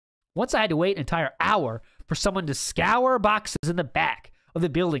 Once I had to wait an entire hour for someone to scour boxes in the back of the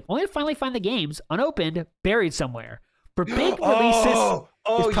building, only to finally find the games unopened, buried somewhere. For big releases...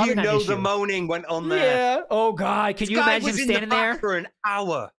 you know the moaning went on there. Yeah. Oh, God. Can you imagine him standing there? For an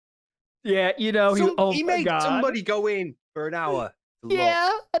hour. Yeah, you know. He made somebody go in for an hour.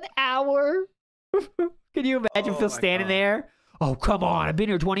 Yeah, an hour. Can you imagine Phil standing there? Oh, come on. I've been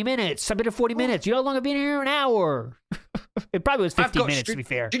here 20 minutes. I've been here 40 minutes. You know how long I've been here? An hour. It probably was 15 minutes, to be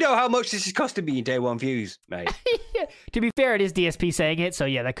fair. Do you know how much this is costing me in day one views, mate? To be fair, it is DSP saying it, so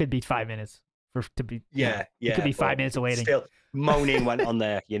yeah, that could be 5 minutes. It could be 5 minutes of waiting. Still, moaning went on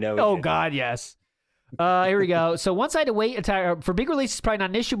there, you know. Oh, God, yes. Here we go. So once I had to wait for big releases, it's probably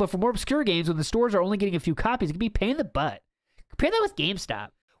not an issue, but for more obscure games, when the stores are only getting a few copies, it can be a pain in the butt. Compare that with GameStop,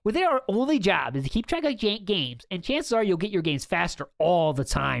 where their only job is to keep track of games, and chances are you'll get your games faster all the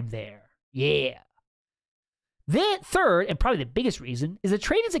time there. Yeah. Then third, and probably the biggest reason, is that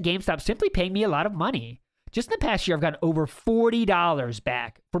trade-ins at GameStop simply paying me a lot of money. Just in the past year, I've gotten over $40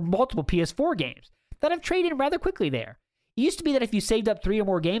 back for multiple PS4 games that I've traded in rather quickly there. It used to be that if you saved up 3 or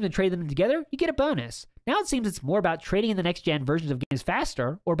more games and traded them together, you get a bonus. Now it seems it's more about trading in the next-gen versions of games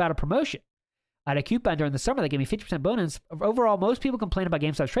faster or about a promotion. I had a coupon during the summer that gave me 50% bonus. Overall, most people complain about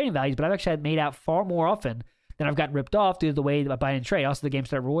GameStop's trading values, but I've actually made out far more often than I've gotten ripped off due to the way that I buy and trade. Also, the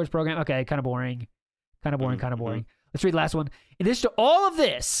GameStop rewards program. Okay, kind of boring. Kind of boring. Let's read the last one. In addition to all of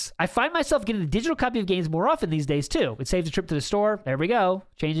this, I find myself getting the digital copy of games more often these days, too. It saves a trip to the store. There we go.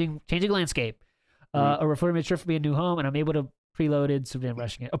 Changing landscape. A refurbished trip for me a new home, and I'm able to preloaded. So I'm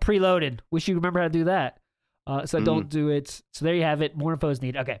rushing it. Oh, preloaded. Wish you remember how to do that. So I don't do it. So there you have it. More info is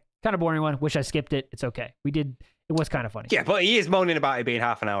needed. Okay. Kind of boring one. Wish I skipped it. It's okay. It was kind of funny. Yeah, but he is moaning about it being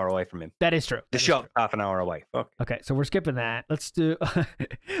half an hour away from him. That is true. The shop half an hour away. Fuck. Okay, so we're skipping that. Let's do.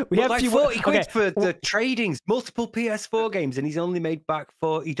 We have like 40 quid for the tradings, multiple PS4 games, and he's only made back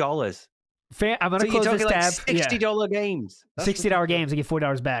 $40. I'm gonna close this tab. $60 games. $60 games. They get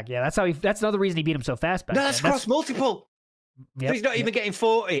 $40 back. Yeah, that's how he. That's another reason he beat him so fast back. No, that's cross multiple. Yep, so he's not even getting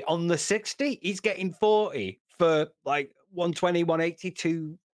 40 on the 60. He's getting 40 for like 120,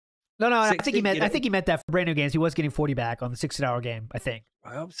 182. No, 60, I think he meant that for brand new games. He was getting 40 back on the $60 game, I think.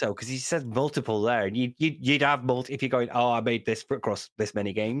 I hope so, because he says multiple there. And you'd have multi if you're going, oh, I made this for across this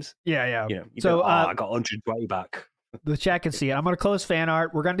many games. Yeah. You know, so I got 120 back. The chat can see it. I'm going to close fan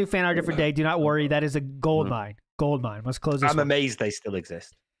art. We're going to do fan art a different day. Do not worry. That is a gold mine. Gold mine. Let's close this I'm amazed they still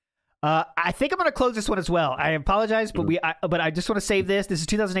exist. I think I'm going to close this one as well. I apologize, but but I just want to save this. This is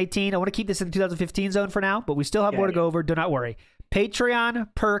 2018. I want to keep this in the 2015 zone for now, but we still have more to go over. Do not worry. Patreon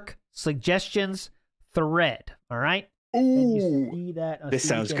perk suggestions thread. All right. Ooh, you see that? This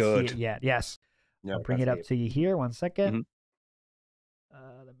sounds good. Yeah. Yes. No, I'll bring it up to you here. 1 second.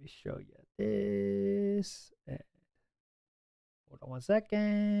 Let me show you this. Hold on 1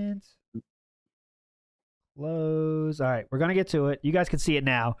 second. Close. All right, we're going to get to it. You guys can see it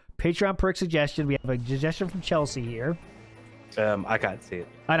now. Patreon perk suggestion. We have a suggestion from Chelsea here. I can't see it.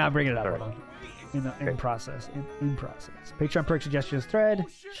 I know, I'm bringing it up. Sorry. Hold on. In process. In process. Patreon perk suggestions thread.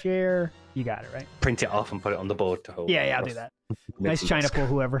 Share. You got it, right? Print it off and put it on the board to hold. Yeah, I'll do that. Nice China pool,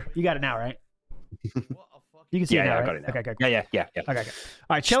 whoever. You got it now, right? You can see it now, I right? got it now. Okay. Yeah. Okay. All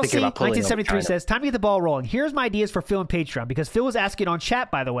right, Chelsea, 1973 says, time to get the ball rolling. Here's my ideas for Phil and Patreon, because Phil was asking on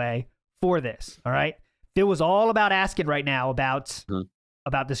chat, by the way, for this. All right? Phil was all about asking right now about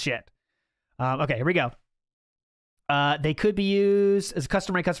this shit. Okay, here we go. They could be used as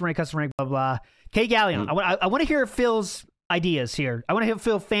custom rank, blah, blah. K Galleon, I want to hear Phil's ideas here. I want to hear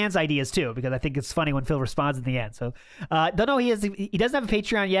Phil fans' ideas too, because I think it's funny when Phil responds at the end. So, don't know he doesn't have a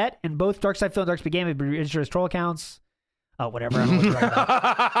Patreon yet, and both Darkside Phil and Darkside Game have been registered as troll accounts. Oh, whatever. I don't know what you're talking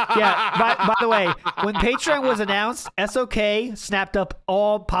about. Yeah. By the way, when Patreon was announced, SOK snapped up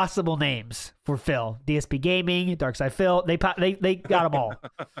all possible names for Phil. DSP Gaming, Darkside Phil. They got them all.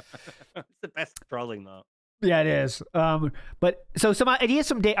 It's the best trolling though. Yeah, it is. But so some ideas,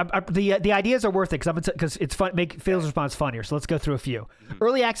 the ideas are worth it because it's fun. Make Phil's response funnier. So let's go through a few.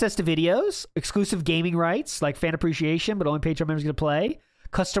 Early access to videos, exclusive gaming rights like fan appreciation, but only Patreon members get to play.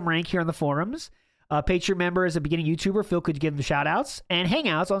 Custom rank here on the forums. Patreon member as a beginning YouTuber, Phil could give them shout outs and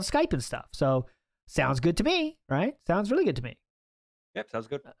hangouts on Skype and stuff. So sounds good to me, right? Sounds really good to me. Yep, sounds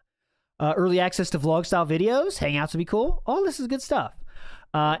good. Early access to vlog style videos, hangouts would be cool. All this is good stuff.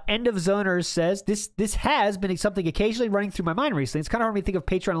 End of Zoners says, this has been something occasionally running through my mind recently. It's kind of hard for me to think of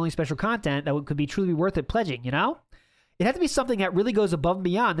Patreon only special content that could be truly worth it pledging, you know? It had to be something that really goes above and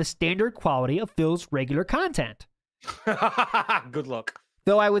beyond the standard quality of Phil's regular content. Good luck.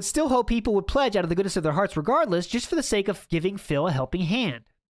 Though I would still hope people would pledge out of the goodness of their hearts regardless, just for the sake of giving Phil a helping hand.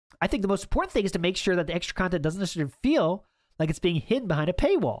 I think the most important thing is to make sure that the extra content doesn't necessarily feel like it's being hidden behind a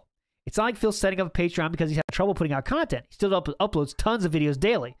paywall. It's not like Phil's setting up a Patreon because he's had trouble putting out content. He still uploads tons of videos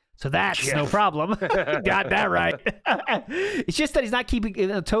daily. So that's no problem. Got that right. It's just that he's not keeping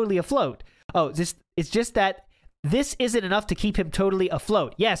it totally afloat. It's just that this isn't enough to keep him totally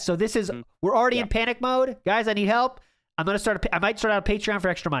afloat. Yes, so this is, we're already in panic mode. Guys, I need help. I might start out a Patreon for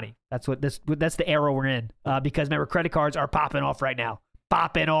extra money. That's the era we're in. Because remember, credit cards are popping off right now.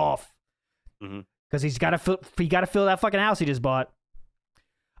 Popping off. Because he's got to fill that fucking house he just bought.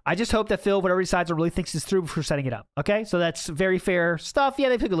 I just hope that Phil, whatever he decides on, really thinks this through before setting it up. Okay, so that's very fair stuff. Yeah,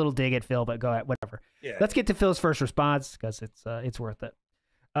 they took a little dig at Phil, but go ahead, whatever. Yeah. Let's get to Phil's first response because it's worth it.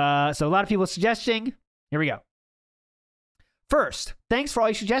 So a lot of people suggesting. Here we go. First, thanks for all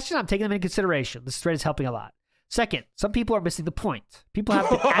your suggestions. I'm taking them into consideration. This thread is helping a lot. Second, some people are missing the point. People have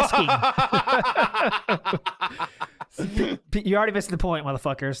been asking. You're already missing the point,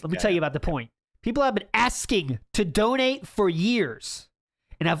 motherfuckers. Let me tell you about the point. People have been asking to donate for years.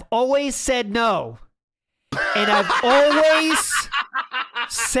 And I've always said no. And I've always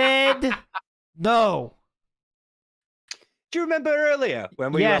said no. Do you remember earlier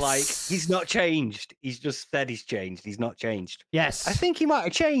when we were like, he's not changed. He's just said he's changed. He's not changed. Yes. I think he might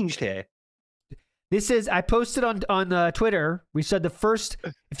have changed here. I posted on Twitter. We said the first,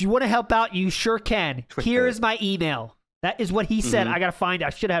 if you want to help out, you sure can. Twitter. Here is my email. That is what he said. I got to find it. I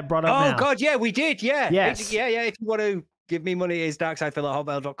should have brought it up now. Oh, God. Yeah, we did. Yeah. Yes. Yeah. If you want to give me money, it's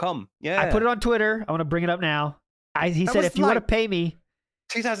darksidephil@hotmail.com. Yeah. I put it on Twitter. I want to bring it up now. He said, if you want to pay me.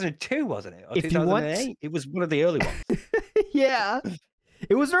 2002, wasn't it? Or if 2008? It was one of the early ones. Yeah.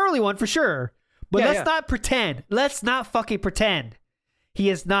 It was an early one for sure. But let's not pretend. Let's not fucking pretend. He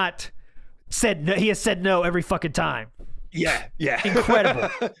has not said no. He has said no every fucking time. Yeah. Incredible.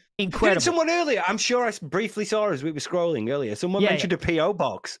 Incredible. Someone earlier, I'm sure I briefly saw as we were scrolling earlier, someone mentioned a P.O.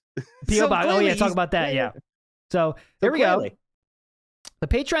 box. P.O. box. Oh, yeah. Talk about that. Yeah. So there we go. The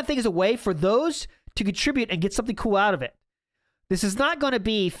Patreon thing is a way for those to contribute and get something cool out of it. This is not going to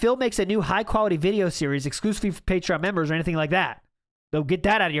be Phil makes a new high-quality video series exclusively for Patreon members or anything like that. They'll get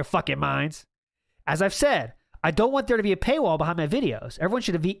that out of your fucking minds. As I've said, I don't want there to be a paywall behind my videos. Everyone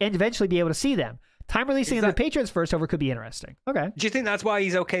should eventually be able to see them. Time releasing the patrons first, however, could be interesting. Okay. Do you think that's why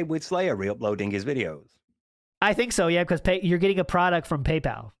he's okay with Slayer re-uploading his videos? I think so, yeah, because you're getting a product from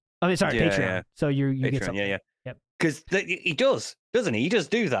PayPal. I mean, sorry, Patreon. Yeah. So you get something. Yeah. Yep. Because he does, doesn't he? He does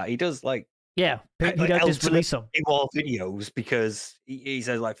do that. He does like. Yeah, he does just release them. Paywall videos because he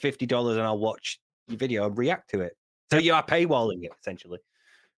says like $50 and I'll watch your video and react to it. So you are paywalling it essentially.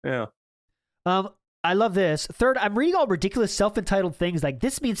 Yeah. I love this. Third, I'm reading all ridiculous self-entitled things like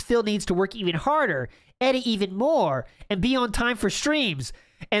this means Phil needs to work even harder, edit even more, and be on time for streams,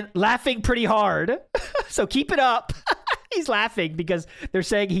 and laughing pretty hard. So keep it up. He's laughing because they're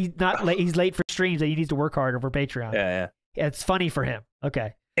saying he's late for streams and he needs to work harder for Patreon. Yeah. It's funny for him.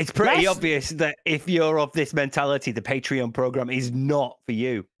 Okay. It's pretty obvious that if you're of this mentality, the Patreon program is not for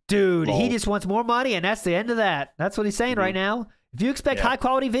you. Dude, he just wants more money, and that's the end of that. That's what he's saying right now. If you expect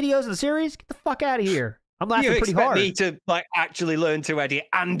high-quality videos in the series, get the fuck out of here. I'm laughing pretty hard. You expect me to like actually learn to edit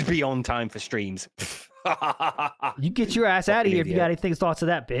and be on time for streams. You get your ass out of here if you got any thoughts to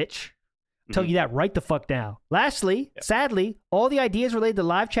that, bitch. I'm telling you that right the fuck now. Lastly, sadly, all the ideas related to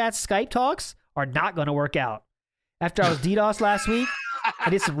live chats, Skype talks are not going to work out. After I was DDoS last week, I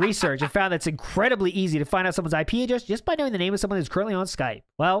did some research and found that it's incredibly easy to find out someone's IP address just by knowing the name of someone who's currently on Skype.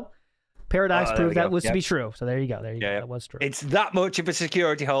 Well, Paradox proved that was to be true. So there you go. There you go. That was true. It's that much of a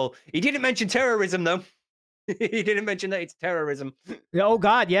security hole. He didn't mention terrorism, though. He didn't mention that it's terrorism. Oh,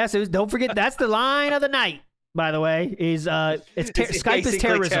 God, yes. Don't forget, that's the line of the night, by the way, is Skype is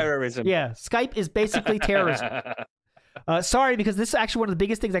terrorism. Yeah, Skype is basically terrorism. Sorry, because this is actually one of the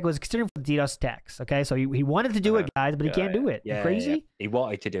biggest things I was considering for the DDoS attacks. Okay, so he wanted to do it, guys, but he can't do it. Yeah, crazy? Yeah. He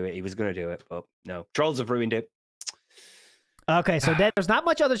wanted to do it. He was going to do it, but no. Trolls have ruined it. Okay, so then there's not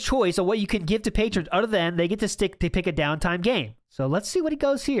much other choice of what you can give to patrons other than they get to pick a downtime game. So let's see what he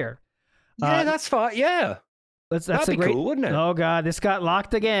goes here. Yeah, that's fine. Yeah. That'd be cool, wouldn't it? Oh, God, this got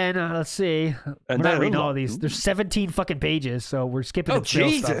locked again. Let's see. We're not reading all of these. There's 17 fucking pages, so we're skipping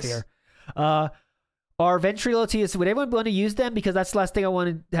the stuff here. Our ventriloquy is, would anyone want to use them? Because that's the last thing I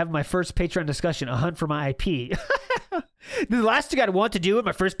want to have in my first Patreon discussion, a hunt for my IP. The last thing I'd want to do in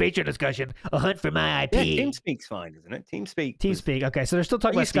my first Patreon discussion, a hunt for my IP. Yeah, TeamSpeak's fine, isn't it? TeamSpeak. Okay, so they're still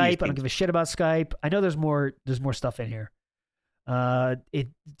talking about Skype. I don't give a shit about Skype. I know there's more stuff in here.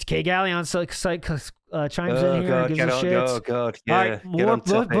 K Galleon chimes in here and gives a shit. Oh, God. Yeah. All right, more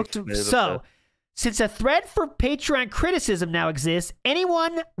booked. So, since a thread for Patreon criticism now exists,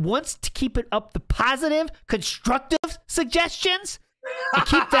 anyone wants to keep it up the positive, constructive suggestions and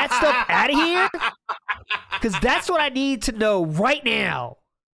keep that stuff out of here? Because that's what I need to know right now.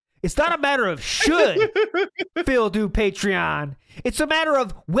 It's not a matter of should Phil do Patreon. It's a matter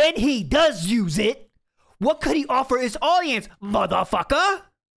of when he does use it, what could he offer his audience, motherfucker?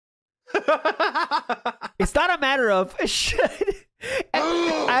 It's not a matter of should.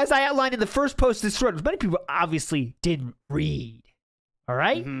 As I outlined in the first post of this thread, which many people obviously didn't read. All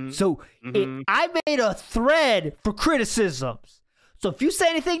right? So I made a thread for criticisms. So if you say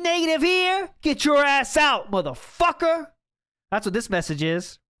anything negative here, get your ass out, motherfucker. That's what this message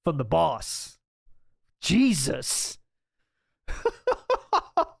is from the boss. Jesus.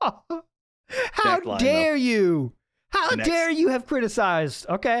 How dare you? How dare you have criticized?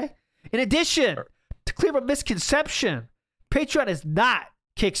 Okay. In addition, to clear up a misconception, Patreon is not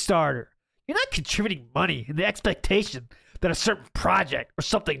Kickstarter. You're not contributing money in the expectation that a certain project or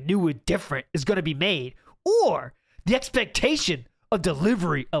something new and different is going to be made, or the expectation of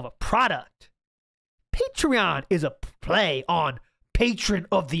delivery of a product. Patreon is a play on patron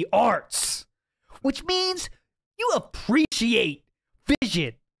of the arts, which means you appreciate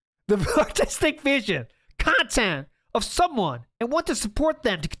vision, the artistic vision, content of someone, and want to support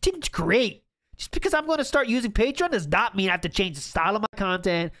them to continue to create. Just because I'm going to start using Patreon does not mean I have to change the style of my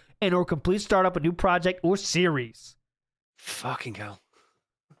content and or complete start up a new project or series. Fucking hell.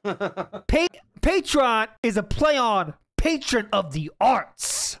 Patreon is a play on patron of the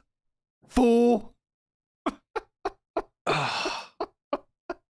arts. Fool.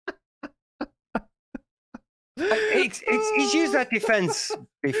 He's used that defense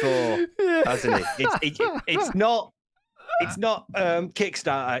before, hasn't he? It's not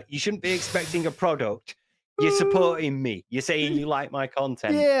Kickstarter. You shouldn't be expecting a product. You're supporting me. You're saying you like my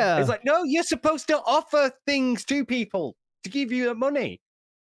content. Yeah. It's like, no, you're supposed to offer things to people to give you the money.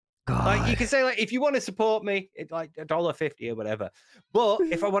 God. Like you can say, like, if you want to support me, it's like $1.50 or whatever. But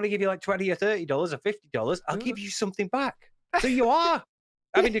if I want to give you like $20 or $30 or $50, I'll give you something back. So you are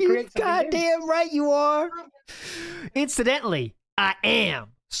having to create something. Goddamn right you are. Incidentally, I am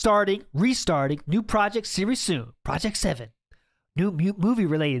restarting new project series soon. Project 7. New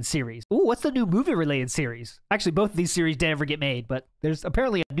movie-related series. Ooh, what's the new movie-related series? Actually, both of these series didn't ever get made, but there's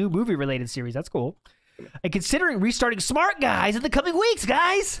apparently a new movie-related series. That's cool. And considering restarting Smart Guys in the coming weeks,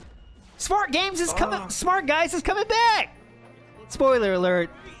 guys. Smart Guys is coming back. Spoiler alert,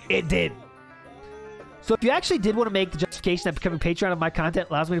 it did. So if you actually did want to make the justification that becoming Patreon of my content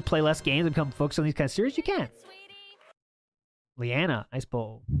allows me to play less games and become focused on these kind of series, you can. Leanna, nice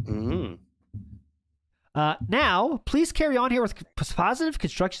bowl. Now, please carry on here with positive,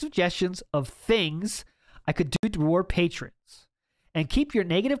 constructive suggestions of things I could do to reward patrons. And keep your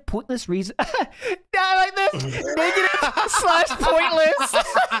negative, pointless reason. I like this. Negative/pointless.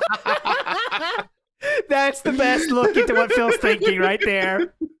 That's the best look into what Phil's thinking right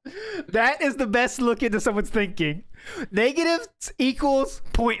there. That is the best look into someone's thinking. Negative equals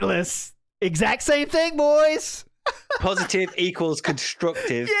pointless. Exact same thing, boys. Positive equals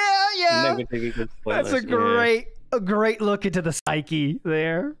constructive. Yeah. Negative equals pointless. That's a great look into the psyche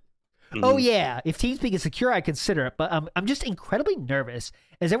there. Mm-hmm. Oh yeah, if TeamSpeak is secure, I consider it, but I'm just incredibly nervous,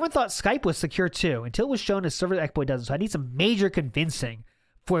 as everyone thought Skype was secure too, until it was shown as server exploit doesn't. So I need some major convincing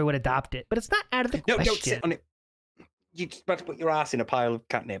before I would adopt it. But it's not out of the question. No, don't sit on it. You're just about to put your ass in a pile of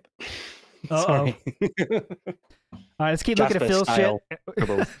catnip. Sorry. All right, let's keep looking at Phil's shit.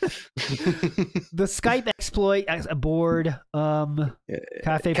 The Skype exploit aboard.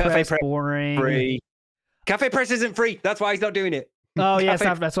 Cafe Press boring. Free. Cafe Press isn't free. That's why he's not doing it. Oh yeah,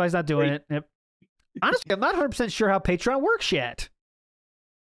 that's why he's not doing it. Yep. Honestly, I'm not 100% sure how Patreon works yet.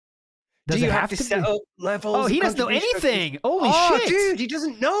 Do you have to set up levels? Oh, he doesn't know anything. Holy shit, dude, he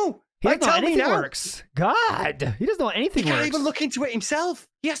doesn't know. He doesn't know anything works. God, he doesn't know anything works. He can't even look into it himself.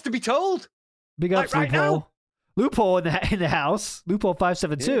 He has to be told. Big ups, right Loophole. Now. Loophole in the house. Loophole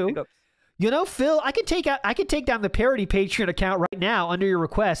 572. Yeah, you know, Phil, I can take down the parody Patreon account right now under your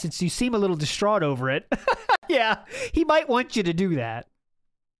request, since you seem a little distraught over it. Yeah, he might want you to do that.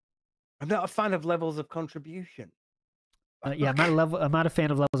 I'm not a fan of levels of contribution. Yeah, I'm not a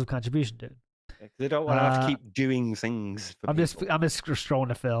fan of levels of contribution, dude. They don't want to have to keep doing things. I'm just scrolling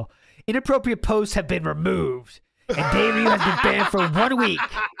to Phil. Inappropriate posts have been removed, and Davey has been banned for 1 week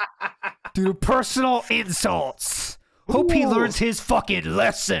due to personal insults. Hope he learns his fucking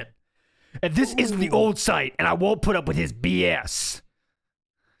lesson. And this isn't the old site, and I won't put up with his BS.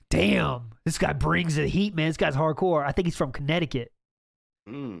 Damn, this guy brings the heat, man. This guy's hardcore. I think he's from Connecticut.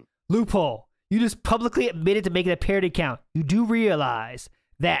 Loophole, you just publicly admitted to making a parody account. You do realize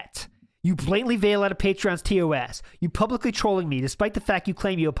that you blatantly veil out of Patreon's TOS. You publicly trolling me, despite the fact you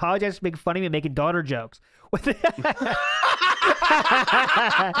claim you apologize for making fun of me and making daughter jokes.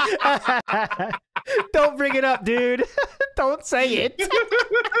 Don't bring it up, dude. Don't say it.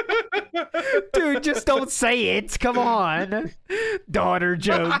 Dude, just don't say it. Come on. Daughter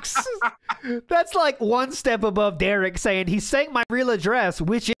jokes. That's like one step above Derich saying he's saying my real address,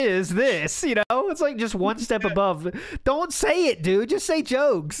 which is this, you know? It's like just one step above. Don't say it, dude. Just say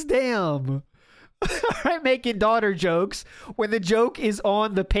jokes. Damn. All right, making daughter jokes when the joke is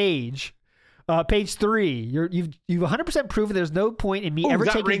on the page. Page 3. You've 100% proven there's no point in me ever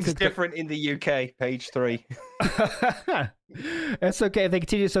taking. That rings different in the UK. Page 3. That's okay if they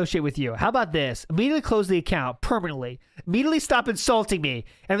continue to associate with you. How about this? Immediately close the account permanently. Immediately stop insulting me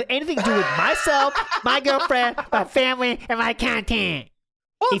and have anything to do with myself, my girlfriend, my family, and my content.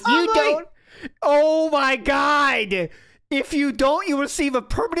 If you don't, oh my God. If you don't, you receive a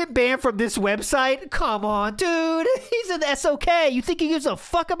permanent ban from this website. Come on, dude. He's an SOK. You think he gives a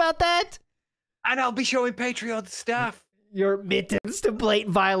fuck about that? And I'll be showing Patreon staff your admittance to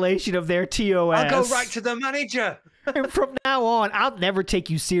blatant violation of their TOS. I'll go right to the manager. And from now on, I'll never take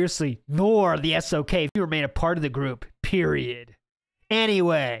you seriously, nor the SOK if you remain a part of the group, period.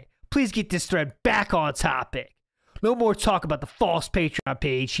 Anyway, please get this thread back on topic. No more talk about the false Patreon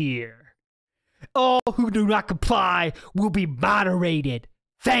page here. All who do not comply will be moderated.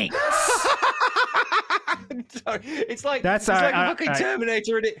 Thanks. It's like a fucking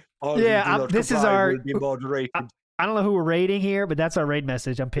Terminator in it. Yeah, this is our. I don't know who we're raiding here, but that's our raid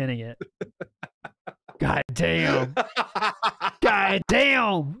message. I'm pinning it. God damn. God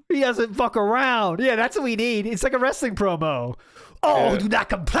damn. He doesn't fuck around. Yeah, that's what we need. It's like a wrestling promo. All who do not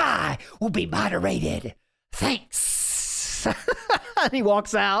comply will be moderated. Thanks. And he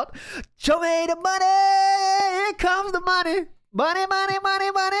walks out. Show me the money. Here comes the money. Money, money, money,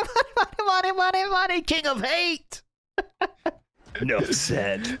 money, money, money, money, money, king of hate. No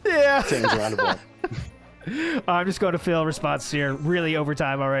said. Yeah. Turns around the I'm just going to fill response here. Really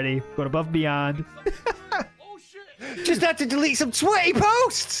overtime already. Going above and beyond. Oh shit! Just had to delete some sweaty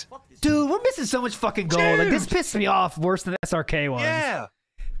posts. Dude, we're missing so much fucking gold. Like, this pissed me off worse than the SRK ones. Yeah.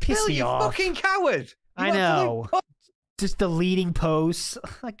 Pissed me off. You fucking coward. I know. Just deleting posts.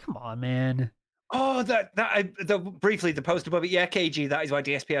 Like, come on, man. Oh, briefly, the post above it. Yeah, KG, that is why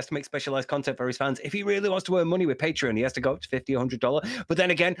DSP has to make specialized content for his fans. If he really wants to earn money with Patreon, he has to go up to $50 or $100. But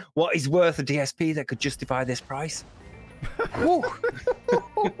then again, what is worth a DSP that could justify this price?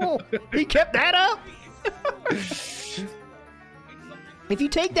 He kept that up? If you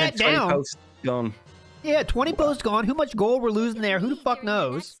take that down... 20 posts gone. Yeah, 20 posts gone. How much gold we're losing there? Who the fuck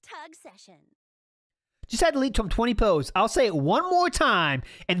knows? Just had to delete from 20 posts. I'll say it one more time,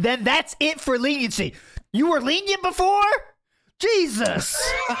 and then that's it for leniency. You were lenient before? Jesus.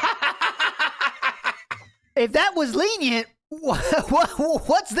 If that was lenient,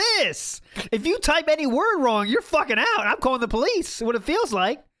 what's this? If you type any word wrong, you're fucking out. I'm calling the police. What it feels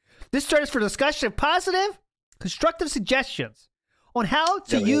like. This thread is for discussion of positive, constructive suggestions on how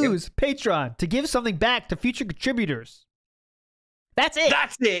to use Patreon to give something back to future contributors. That's it.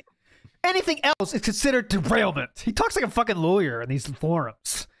 That's it. Anything else is considered derailment. He talks like a fucking lawyer in these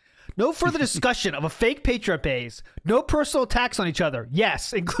forums. No further discussion of a fake Patreon base. No personal attacks on each other.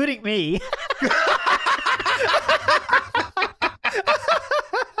 Yes, including me.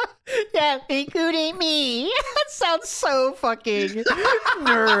 Yeah, including me. That sounds so fucking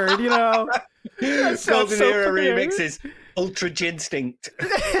nerd, you know? That sounds Golden so Era fucking nerd. remixes Ultra Ginstinct.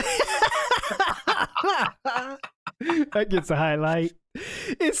 That gets a highlight.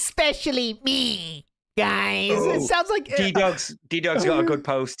 Especially me, guys. Oh, it sounds like D-Dog's got a good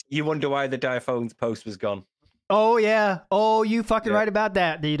post. You wonder why the Diaphone's post was gone. Oh yeah. Oh, you fucking right about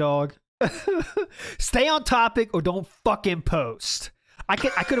that, D-Dog. Stay on topic or don't fucking post. I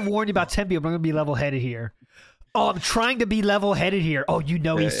could have warned you about 10 people, but I'm gonna be level-headed here. Oh, I'm trying to be level-headed here. Oh, you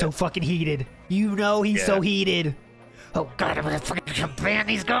know he's so fucking heated. You know he's so heated. Oh God, I'm gonna fucking ban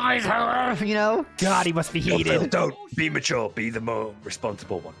these guys. You know? God, he must be heated. Don't be mature. Be the more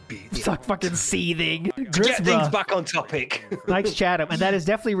responsible one. Stop fucking seething. Get things back on topic. Likes Chatham, and that is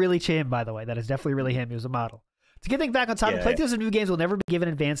definitely really him, by the way. That is definitely really him. He was a model. To get things back on topic, playthroughs of new games will never be given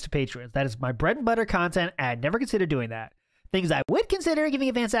in advance to patrons. That is my bread and butter content, and I'd never consider doing that. Things I would consider giving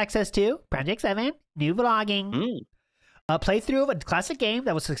advance access to: Project 7, new vlogging, a playthrough of a classic game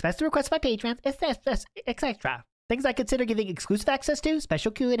that was successfully requested by patrons, etc. Things I consider giving exclusive access to: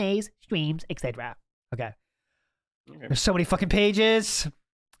 special Q&As, streams, etc. Okay. There's so many fucking pages.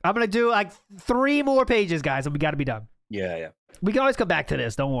 I'm gonna do like 3 more pages, guys, and we got to be done. Yeah. We can always come back to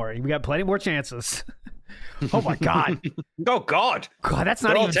this. Don't worry. We got plenty more chances. Oh my God. Oh God. God, that's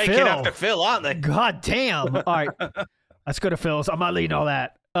not They're even all taking Phil. after Phil, aren't they? God damn. All right. Let's go to Phil's. I'm not leading all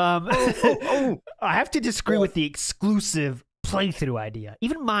that. I have to disagree with the exclusive playthrough idea.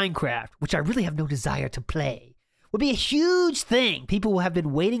 Even Minecraft, which I really have no desire to play, would be a huge thing people will have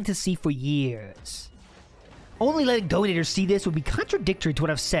been waiting to see for years. Only letting donators see this would be contradictory to what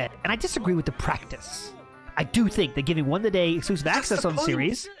I've said, and I disagree with the practice. I do think that giving one-day exclusive access on the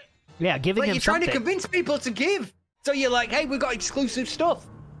series, giving them you're something. trying to convince people to give. So you're like, hey, we've got exclusive stuff.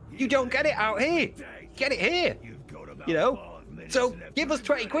 You don't get it out here. Get it here. You know? So give us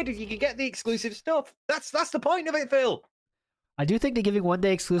 20 quid if you can get the exclusive stuff. That's the point of it, Phil. I do think that giving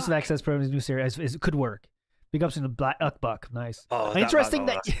one-day exclusive access programs new series could work. Big ups in the Black Uckbuck. Nice. Oh, interesting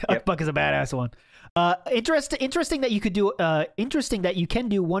that Uckbuck is a badass one. Interesting that you could do. Interesting that you can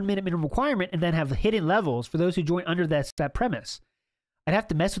do 1 minute minimum requirement and then have hidden levels for those who join under that premise. I'd have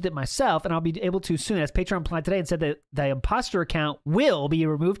to mess with it myself, and I'll be able to soon, as Patreon implied today and said that the imposter account will be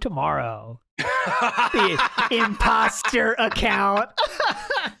removed tomorrow. The imposter account.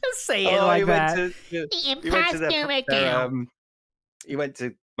 Say it like that. The imposter account. He went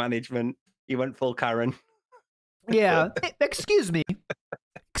to management. He went full Karen. Yeah. Excuse me,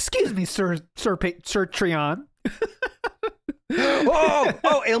 Sir Trion.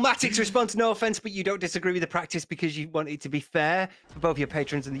 Ilmatic's response: no offense, but you don't disagree with the practice because you want it to be fair for both your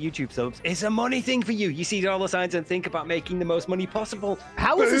patrons and the YouTube subs. It's a money thing for you. You see all the signs and think about making the most money possible.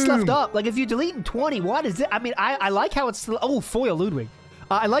 How is this left up? Like, if you delete in 20, what is it? I mean, I like how it's still. Oh, foil Ludwig.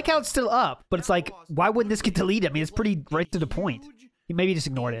 I like how it's still up, but it's like, why wouldn't this get deleted? I mean, it's pretty right to the point. He maybe just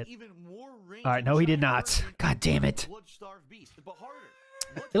ignored it. All right, no, he did not. God damn it.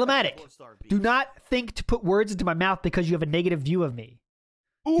 Ilmatic, do not think to put words into my mouth because you have a negative view of me.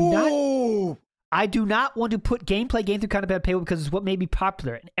 I do not want to put game through kind of bad paywall because it's what may be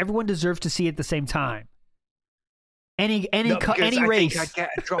popular, and everyone deserves to see it at the same time. Any race. Think I'd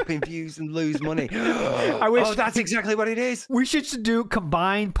get a drop in views and lose money. I wish. Oh, that's exactly what it is. We should do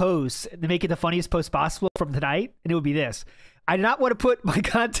combined posts to make it the funniest post possible from tonight, and it would be this. I do not want to put my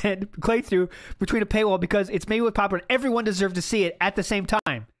content playthrough between a paywall because it's made with popular and everyone deserves to see it at the same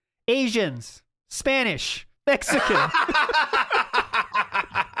time. Asians, Spanish, Mexican,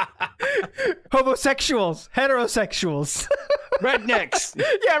 homosexuals, heterosexuals, rednecks.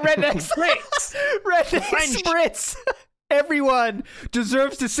 Yeah, rednecks. Brits. Rednecks, Brits. Everyone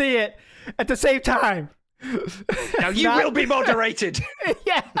deserves to see it at the same time. Now you will be moderated.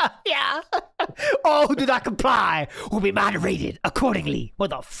 Yeah. All who do not comply will be moderated accordingly,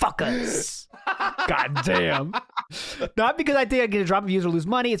 motherfuckers. God damn. Not because I think I get a drop of views or lose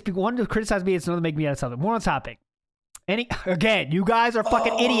money. It's because one to criticize me, it's another to make me out of something. More on topic. Again, you guys are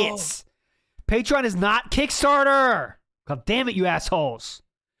fucking idiots. Patreon is not Kickstarter. God damn it, you assholes.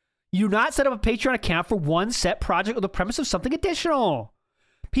 You do not set up a Patreon account for one set project or the premise of something additional.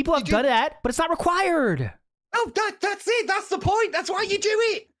 People have done that, but it's not required. Oh, that's it. That's the point. That's why you do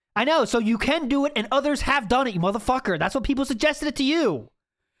it. I know. So you can do it, and others have done it, you motherfucker. That's what people suggested it to you.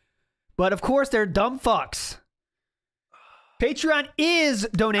 But of course, they're dumb fucks. Patreon is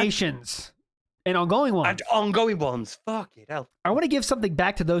donations and ongoing ones. And ongoing ones. Fuck it, hell. I want to give something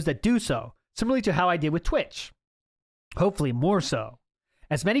back to those that do so, similarly to how I did with Twitch. Hopefully more so.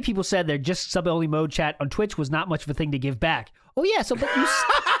 As many people said, their just sub-only mode chat on Twitch was not much of a thing to give back. Oh yeah, so but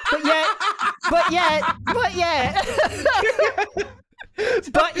yet,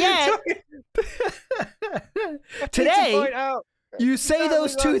 today, you say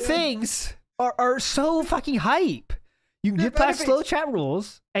those two things are so fucking hype. You can get past slow chat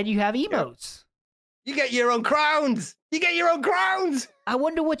rules, and you have emotes. You get your own crowns. I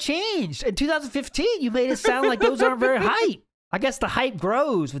wonder what changed. In 2015, you made it sound like those aren't very hype. I guess the hype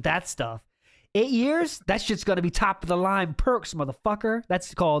grows with that stuff. 8 years, that shit's going to be top of the line perks, motherfucker.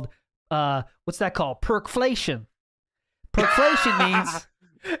 That's called, what's that called? Perkflation. Perkflation means,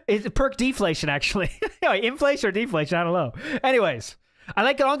 it's perk deflation, actually. Inflation or deflation, I don't know. Anyways, I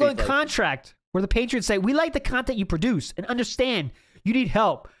like an ongoing contract where the patrons say, we like the content you produce and understand you need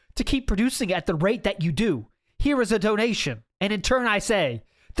help to keep producing at the rate that you do. Here is a donation. And in turn, I say,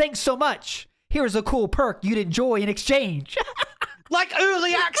 thanks so much. Here is a cool perk you'd enjoy in exchange. Like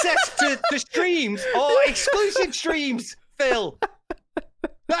early access to the streams or exclusive streams, Phil.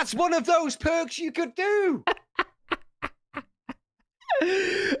 That's one of those perks you could do.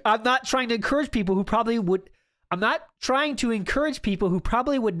 I'm not trying to encourage people who probably would... I'm not trying to encourage people who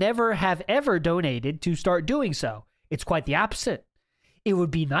probably would never have ever donated to start doing so. It's quite the opposite. It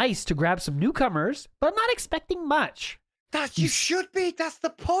would be nice to grab some newcomers, but I'm not expecting much. You should be. That's the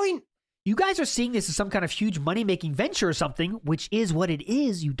point. You guys are seeing this as some kind of huge money-making venture or something, which is what it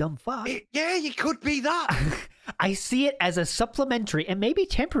is, you dumb fuck. Yeah, it could be that. I see it as a supplementary and maybe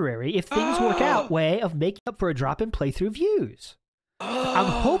temporary, if things work out, way of making up for a drop in playthrough views. I'm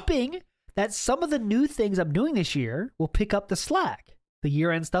hoping that some of the new things I'm doing this year will pick up the slack. The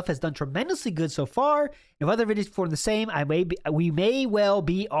year-end stuff has done tremendously good so far. If other videos perform the same, we may well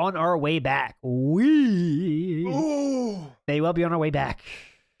be on our way back. We may well be on our way back.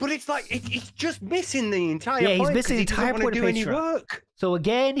 But it's like, it's just missing the entire point. Yeah, he's missing the entire point of any Patreon. work. So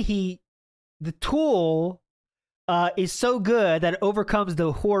again, the tool is so good that it overcomes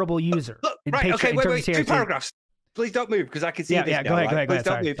the horrible user. Look, right, okay, wait, 2 paragraphs. Please don't move, because I can see this now. Go ahead.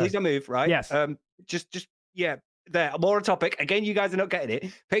 Please don't move, right? Yes. There, more on topic. Again, you guys are not getting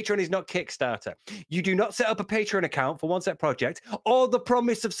it. Patreon is not Kickstarter. You do not set up a Patreon account for one set project or the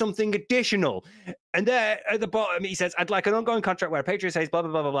promise of something additional. And there at the bottom, he says, I'd like an ongoing contract where a Patreon says blah,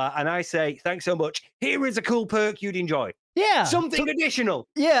 blah, blah, blah, blah. And I say, thanks so much. Here is a cool perk you'd enjoy. Yeah. Something additional.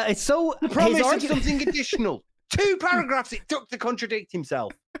 Yeah, it's so... The promise of something additional. 2 paragraphs it took to contradict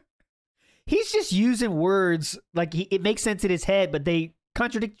himself. He's just using words like it makes sense in his head, but they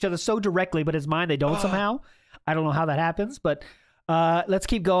contradict each other so directly, but his mind, they don't somehow. I don't know how that happens, but let's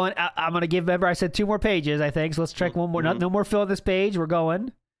keep going. I'm going to give, remember I said 2 more pages, I think, so let's check one more. No more Phil on this page. We're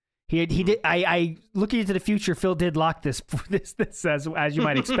going. He did. I looking into the future, Phil did lock this as you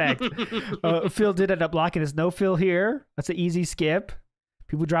might expect. Phil did end up locking this. No Phil here. That's an easy skip.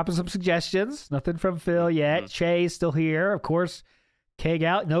 People dropping some suggestions. Nothing from Phil yet. Shay's still here. Of course, Keg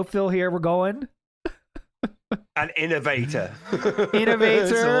out. No Phil here. We're going. An innovator.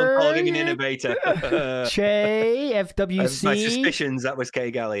 Innovator. Calling an innovator. Che, FWC. My suspicions that was K.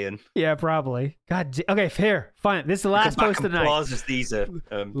 Gallion. Yeah, probably. God. Okay, fair. Fine. This is the last post of the night. These are,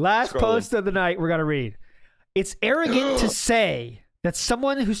 last post of the night we're going to read. It's arrogant to say that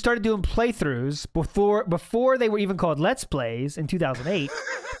someone who started doing playthroughs before they were even called Let's Plays in 2008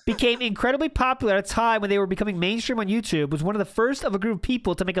 became incredibly popular at a time when they were becoming mainstream on YouTube, was one of the first of a group of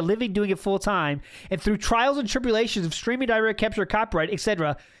people to make a living doing it full time, and through trials and tribulations of streaming, direct capture, copyright,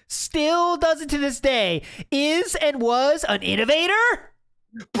 etc., still does it to this day, is and was an innovator?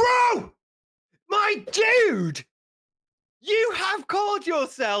 Bro! My dude! You have called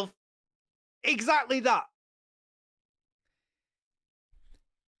yourself exactly that.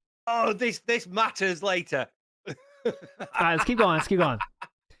 Oh, this matters later. All right, let's keep going.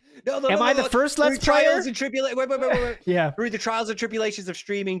 No, Am I the first Let's Player? Wait. Yeah. Through the trials and tribulations of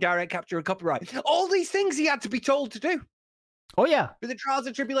streaming, direct capture, and copyright. All these things he had to be told to do. Oh, yeah. Through the trials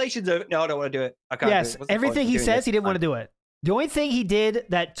and tribulations of, no, I don't want to do it. I can't Yes, do it. everything he says, he didn't want to do it. The only thing he did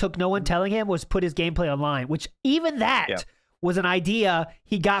that took no one telling him was put his gameplay online, which even that was an idea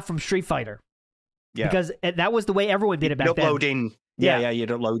he got from Street Fighter. Yeah. Because that was the way everyone did it back then. Uploading. Yeah, you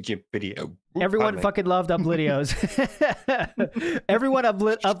don't load your video. Everyone fucking loved uploadios. Everyone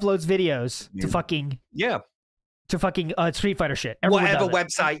uploads videos to fucking Street Fighter shit. Everyone whatever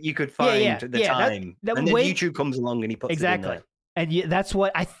website you could find at the time. And then YouTube comes along and he puts it in there. And that's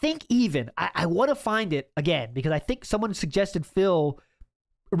what I think. Even I want to find it again because I think someone suggested Phil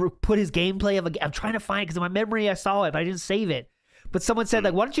put his gameplay of I'm trying to find it because in my memory I saw it, but I didn't save it. But someone said,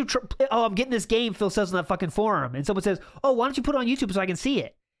 like, why don't you, oh, I'm getting this game, Phil says on that fucking forum. And someone says, oh, why don't you put it on YouTube so I can see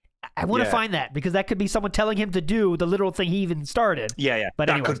it? I want to find that because that could be someone telling him to do the literal thing he even started. Yeah. But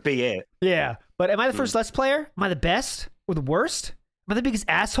that could be it. Yeah. But am I the first Let's Player? Am I the best or the worst? Am I the biggest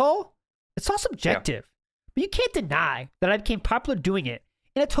asshole? It's all subjective. But you can't deny that I became popular doing it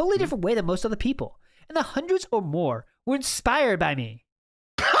in a totally different way than most other people. And the hundreds or more were inspired by me.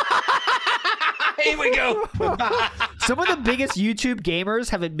 Here we go. Some of the biggest YouTube gamers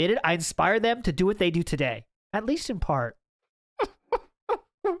have admitted I inspired them to do what they do today, at least in part.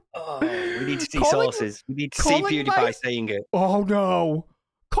 Oh, we need to see sources. We need to see PewDiePie saying it. Oh, no.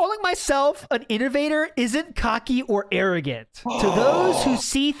 Calling myself an innovator isn't cocky or arrogant to those who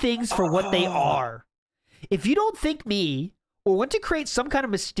see things for what they are. If you don't think me or want to create some kind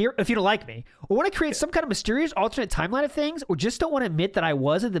of if you don't like me, or want to create some kind of mysterious alternate timeline of things, or just don't want to admit that I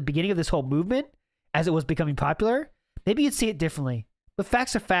was at the beginning of this whole movement as it was becoming popular, maybe you'd see it differently. But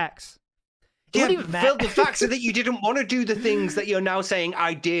facts are facts. Yeah, Phil, the facts are that you didn't want to do the things that you're now saying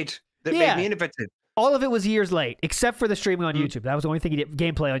I did that made me innovative. All of it was years late, except for the streaming on YouTube. That was the only thing he did.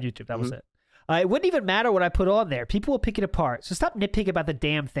 Gameplay on YouTube. That was it. It wouldn't even matter what I put on there. People will pick it apart. So stop nitpicking about the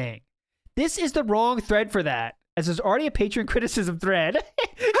damn thing. This is the wrong thread for that, as there's already a Patreon criticism thread.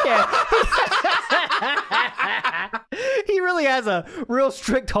 He really has a real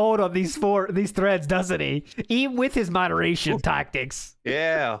strict hold on these threads, doesn't he? Even with his moderation tactics.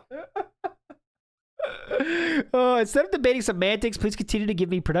 Yeah. Instead of debating semantics, please continue to give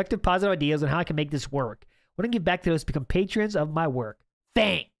me productive, positive ideas on how I can make this work. I want to give back to those who become patrons of my work.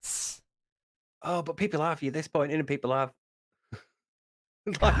 Thanks. Oh, but people have you at this point, and people have.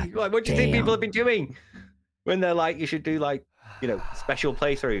 like, what do you think people have been doing when they're like, you should do like, you know, special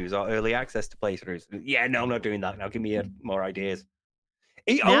playthroughs or early access to playthroughs? Yeah, no, I'm not doing that. Now give me more ideas.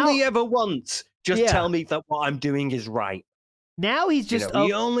 He only ever wants just tell me that what I'm doing is right. Now he's just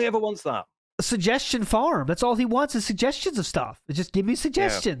he only ever wants that. Suggestion farm. That's all he wants is suggestions of stuff. Just give me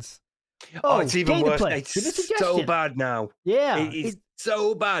suggestions. Oh, it's even worse. It's so bad now. Yeah. It's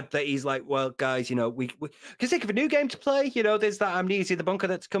so bad that he's like, well, guys, you know, we can think of a new game to play. You know, there's that Amnesia the Bunker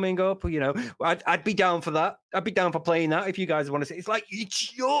that's coming up. You know, I'd be down for that. I'd be down for playing that if you guys want to see. It's like,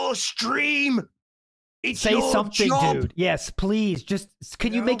 it's your stream. Say your something, job. Dude. Yes, please. Just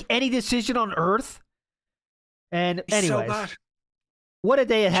can you make any decision on Earth? And anyways. So bad. What a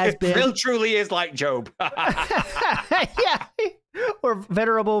day it has been. Phil truly is like Job. Yeah. Or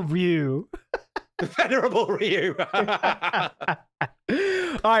Venerable Ryu. Venerable Ryu. All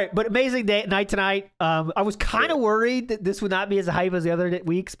right, but amazing night tonight. I was kind of worried that this would not be as hype as the other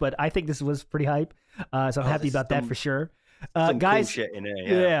weeks, but I think this was pretty hype. So I'm happy about that for sure. Guys, cool shit in it,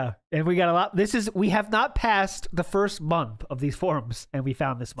 yeah, and we got a lot. We have not passed the first month of these forums, and we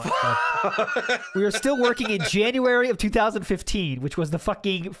found this month. So we are still working in January of 2015, which was the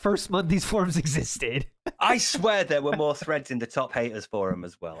fucking first month these forums existed. I swear there were more threads in the Top Haters forum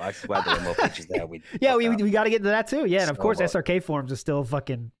as well. I swear there were more pictures there. We got to get into that too. Yeah, and of course SRK forums is still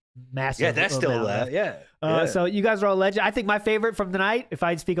fucking massive. Yeah, they're still there. Yeah. So you guys are all legend. I think my favorite from tonight, if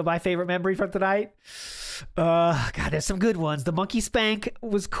I speak of my favorite memory from tonight, God, there's some good ones. The MonkeySpank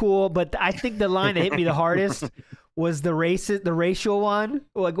was cool, but I think the line that hit me the hardest was the racial one.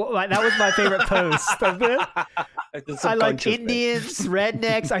 Like, that was my favorite post. I like Indians,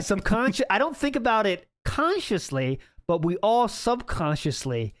 rednecks. I don't think about it consciously, but we all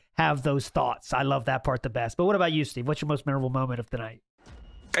subconsciously have those thoughts. I love that part the best. But what about you, Steve? What's your most memorable moment of the night?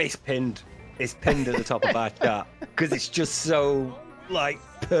 It's pinned. It's pinned at the top of our chat because it's just so like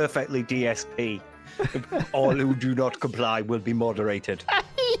perfectly DSP. All who do not comply will be moderated.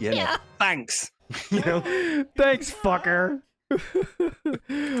 You know, thanks. You know, thanks, fucker. All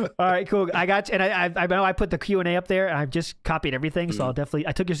right, cool. I got you, and I know I put the Q&A up there, and I've just copied everything. So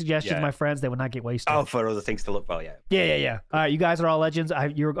I took your suggestions, my friends. They will not get wasted. Oh, for other things to look for, yeah. All right, you guys are all legends.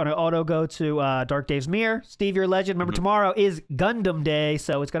 You're gonna auto go to Dark Dave's Mirror. Steve, you're a legend. Remember, tomorrow is Gundam Day,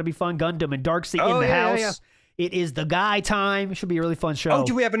 so it's gonna be fun. Gundam and Darksea in the house. Yeah. It is the guy time. It should be a really fun show. Oh,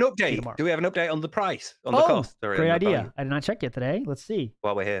 do we have an update? Do we have an update on the price? On the cost? Great idea. I did not check it today. Let's see.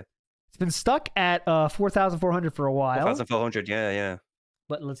 While we're here. It's been stuck at 4,400 for a while. 4,400, yeah.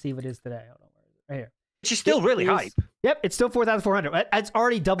 But let's see if it is today. Hold on, where is it? Right here. Which is still really hype. Yep, it's still 4,400. It's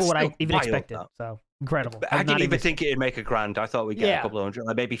already double what I even expected. So incredible. I didn't even think it'd make $1,000. I thought we'd get a couple of hundred,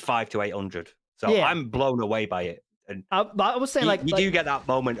 like maybe 500 to 800. So I'm blown away by it. And I was saying, you do get that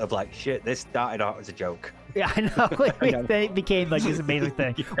moment of like, shit, this started out as a joke. Yeah, I know. It became like this amazing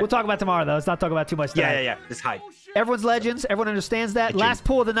thing. We'll talk about tomorrow, though. Let's not talk about too much today. Yeah. It's hype. Everyone's legends. Everyone understands that. Last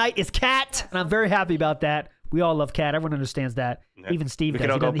pool of the night is Khet, and I'm very happy about that. We all love Khet. Everyone understands that. Yeah. Even Steve We does.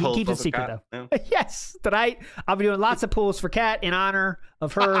 can all He go keeps pull it secret, for though. Khet. Yes. Tonight, I'll be doing lots of pulls for Khet in honor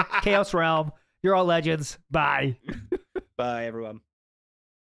of her Chaos Realm. You're all legends. Bye. Bye, everyone.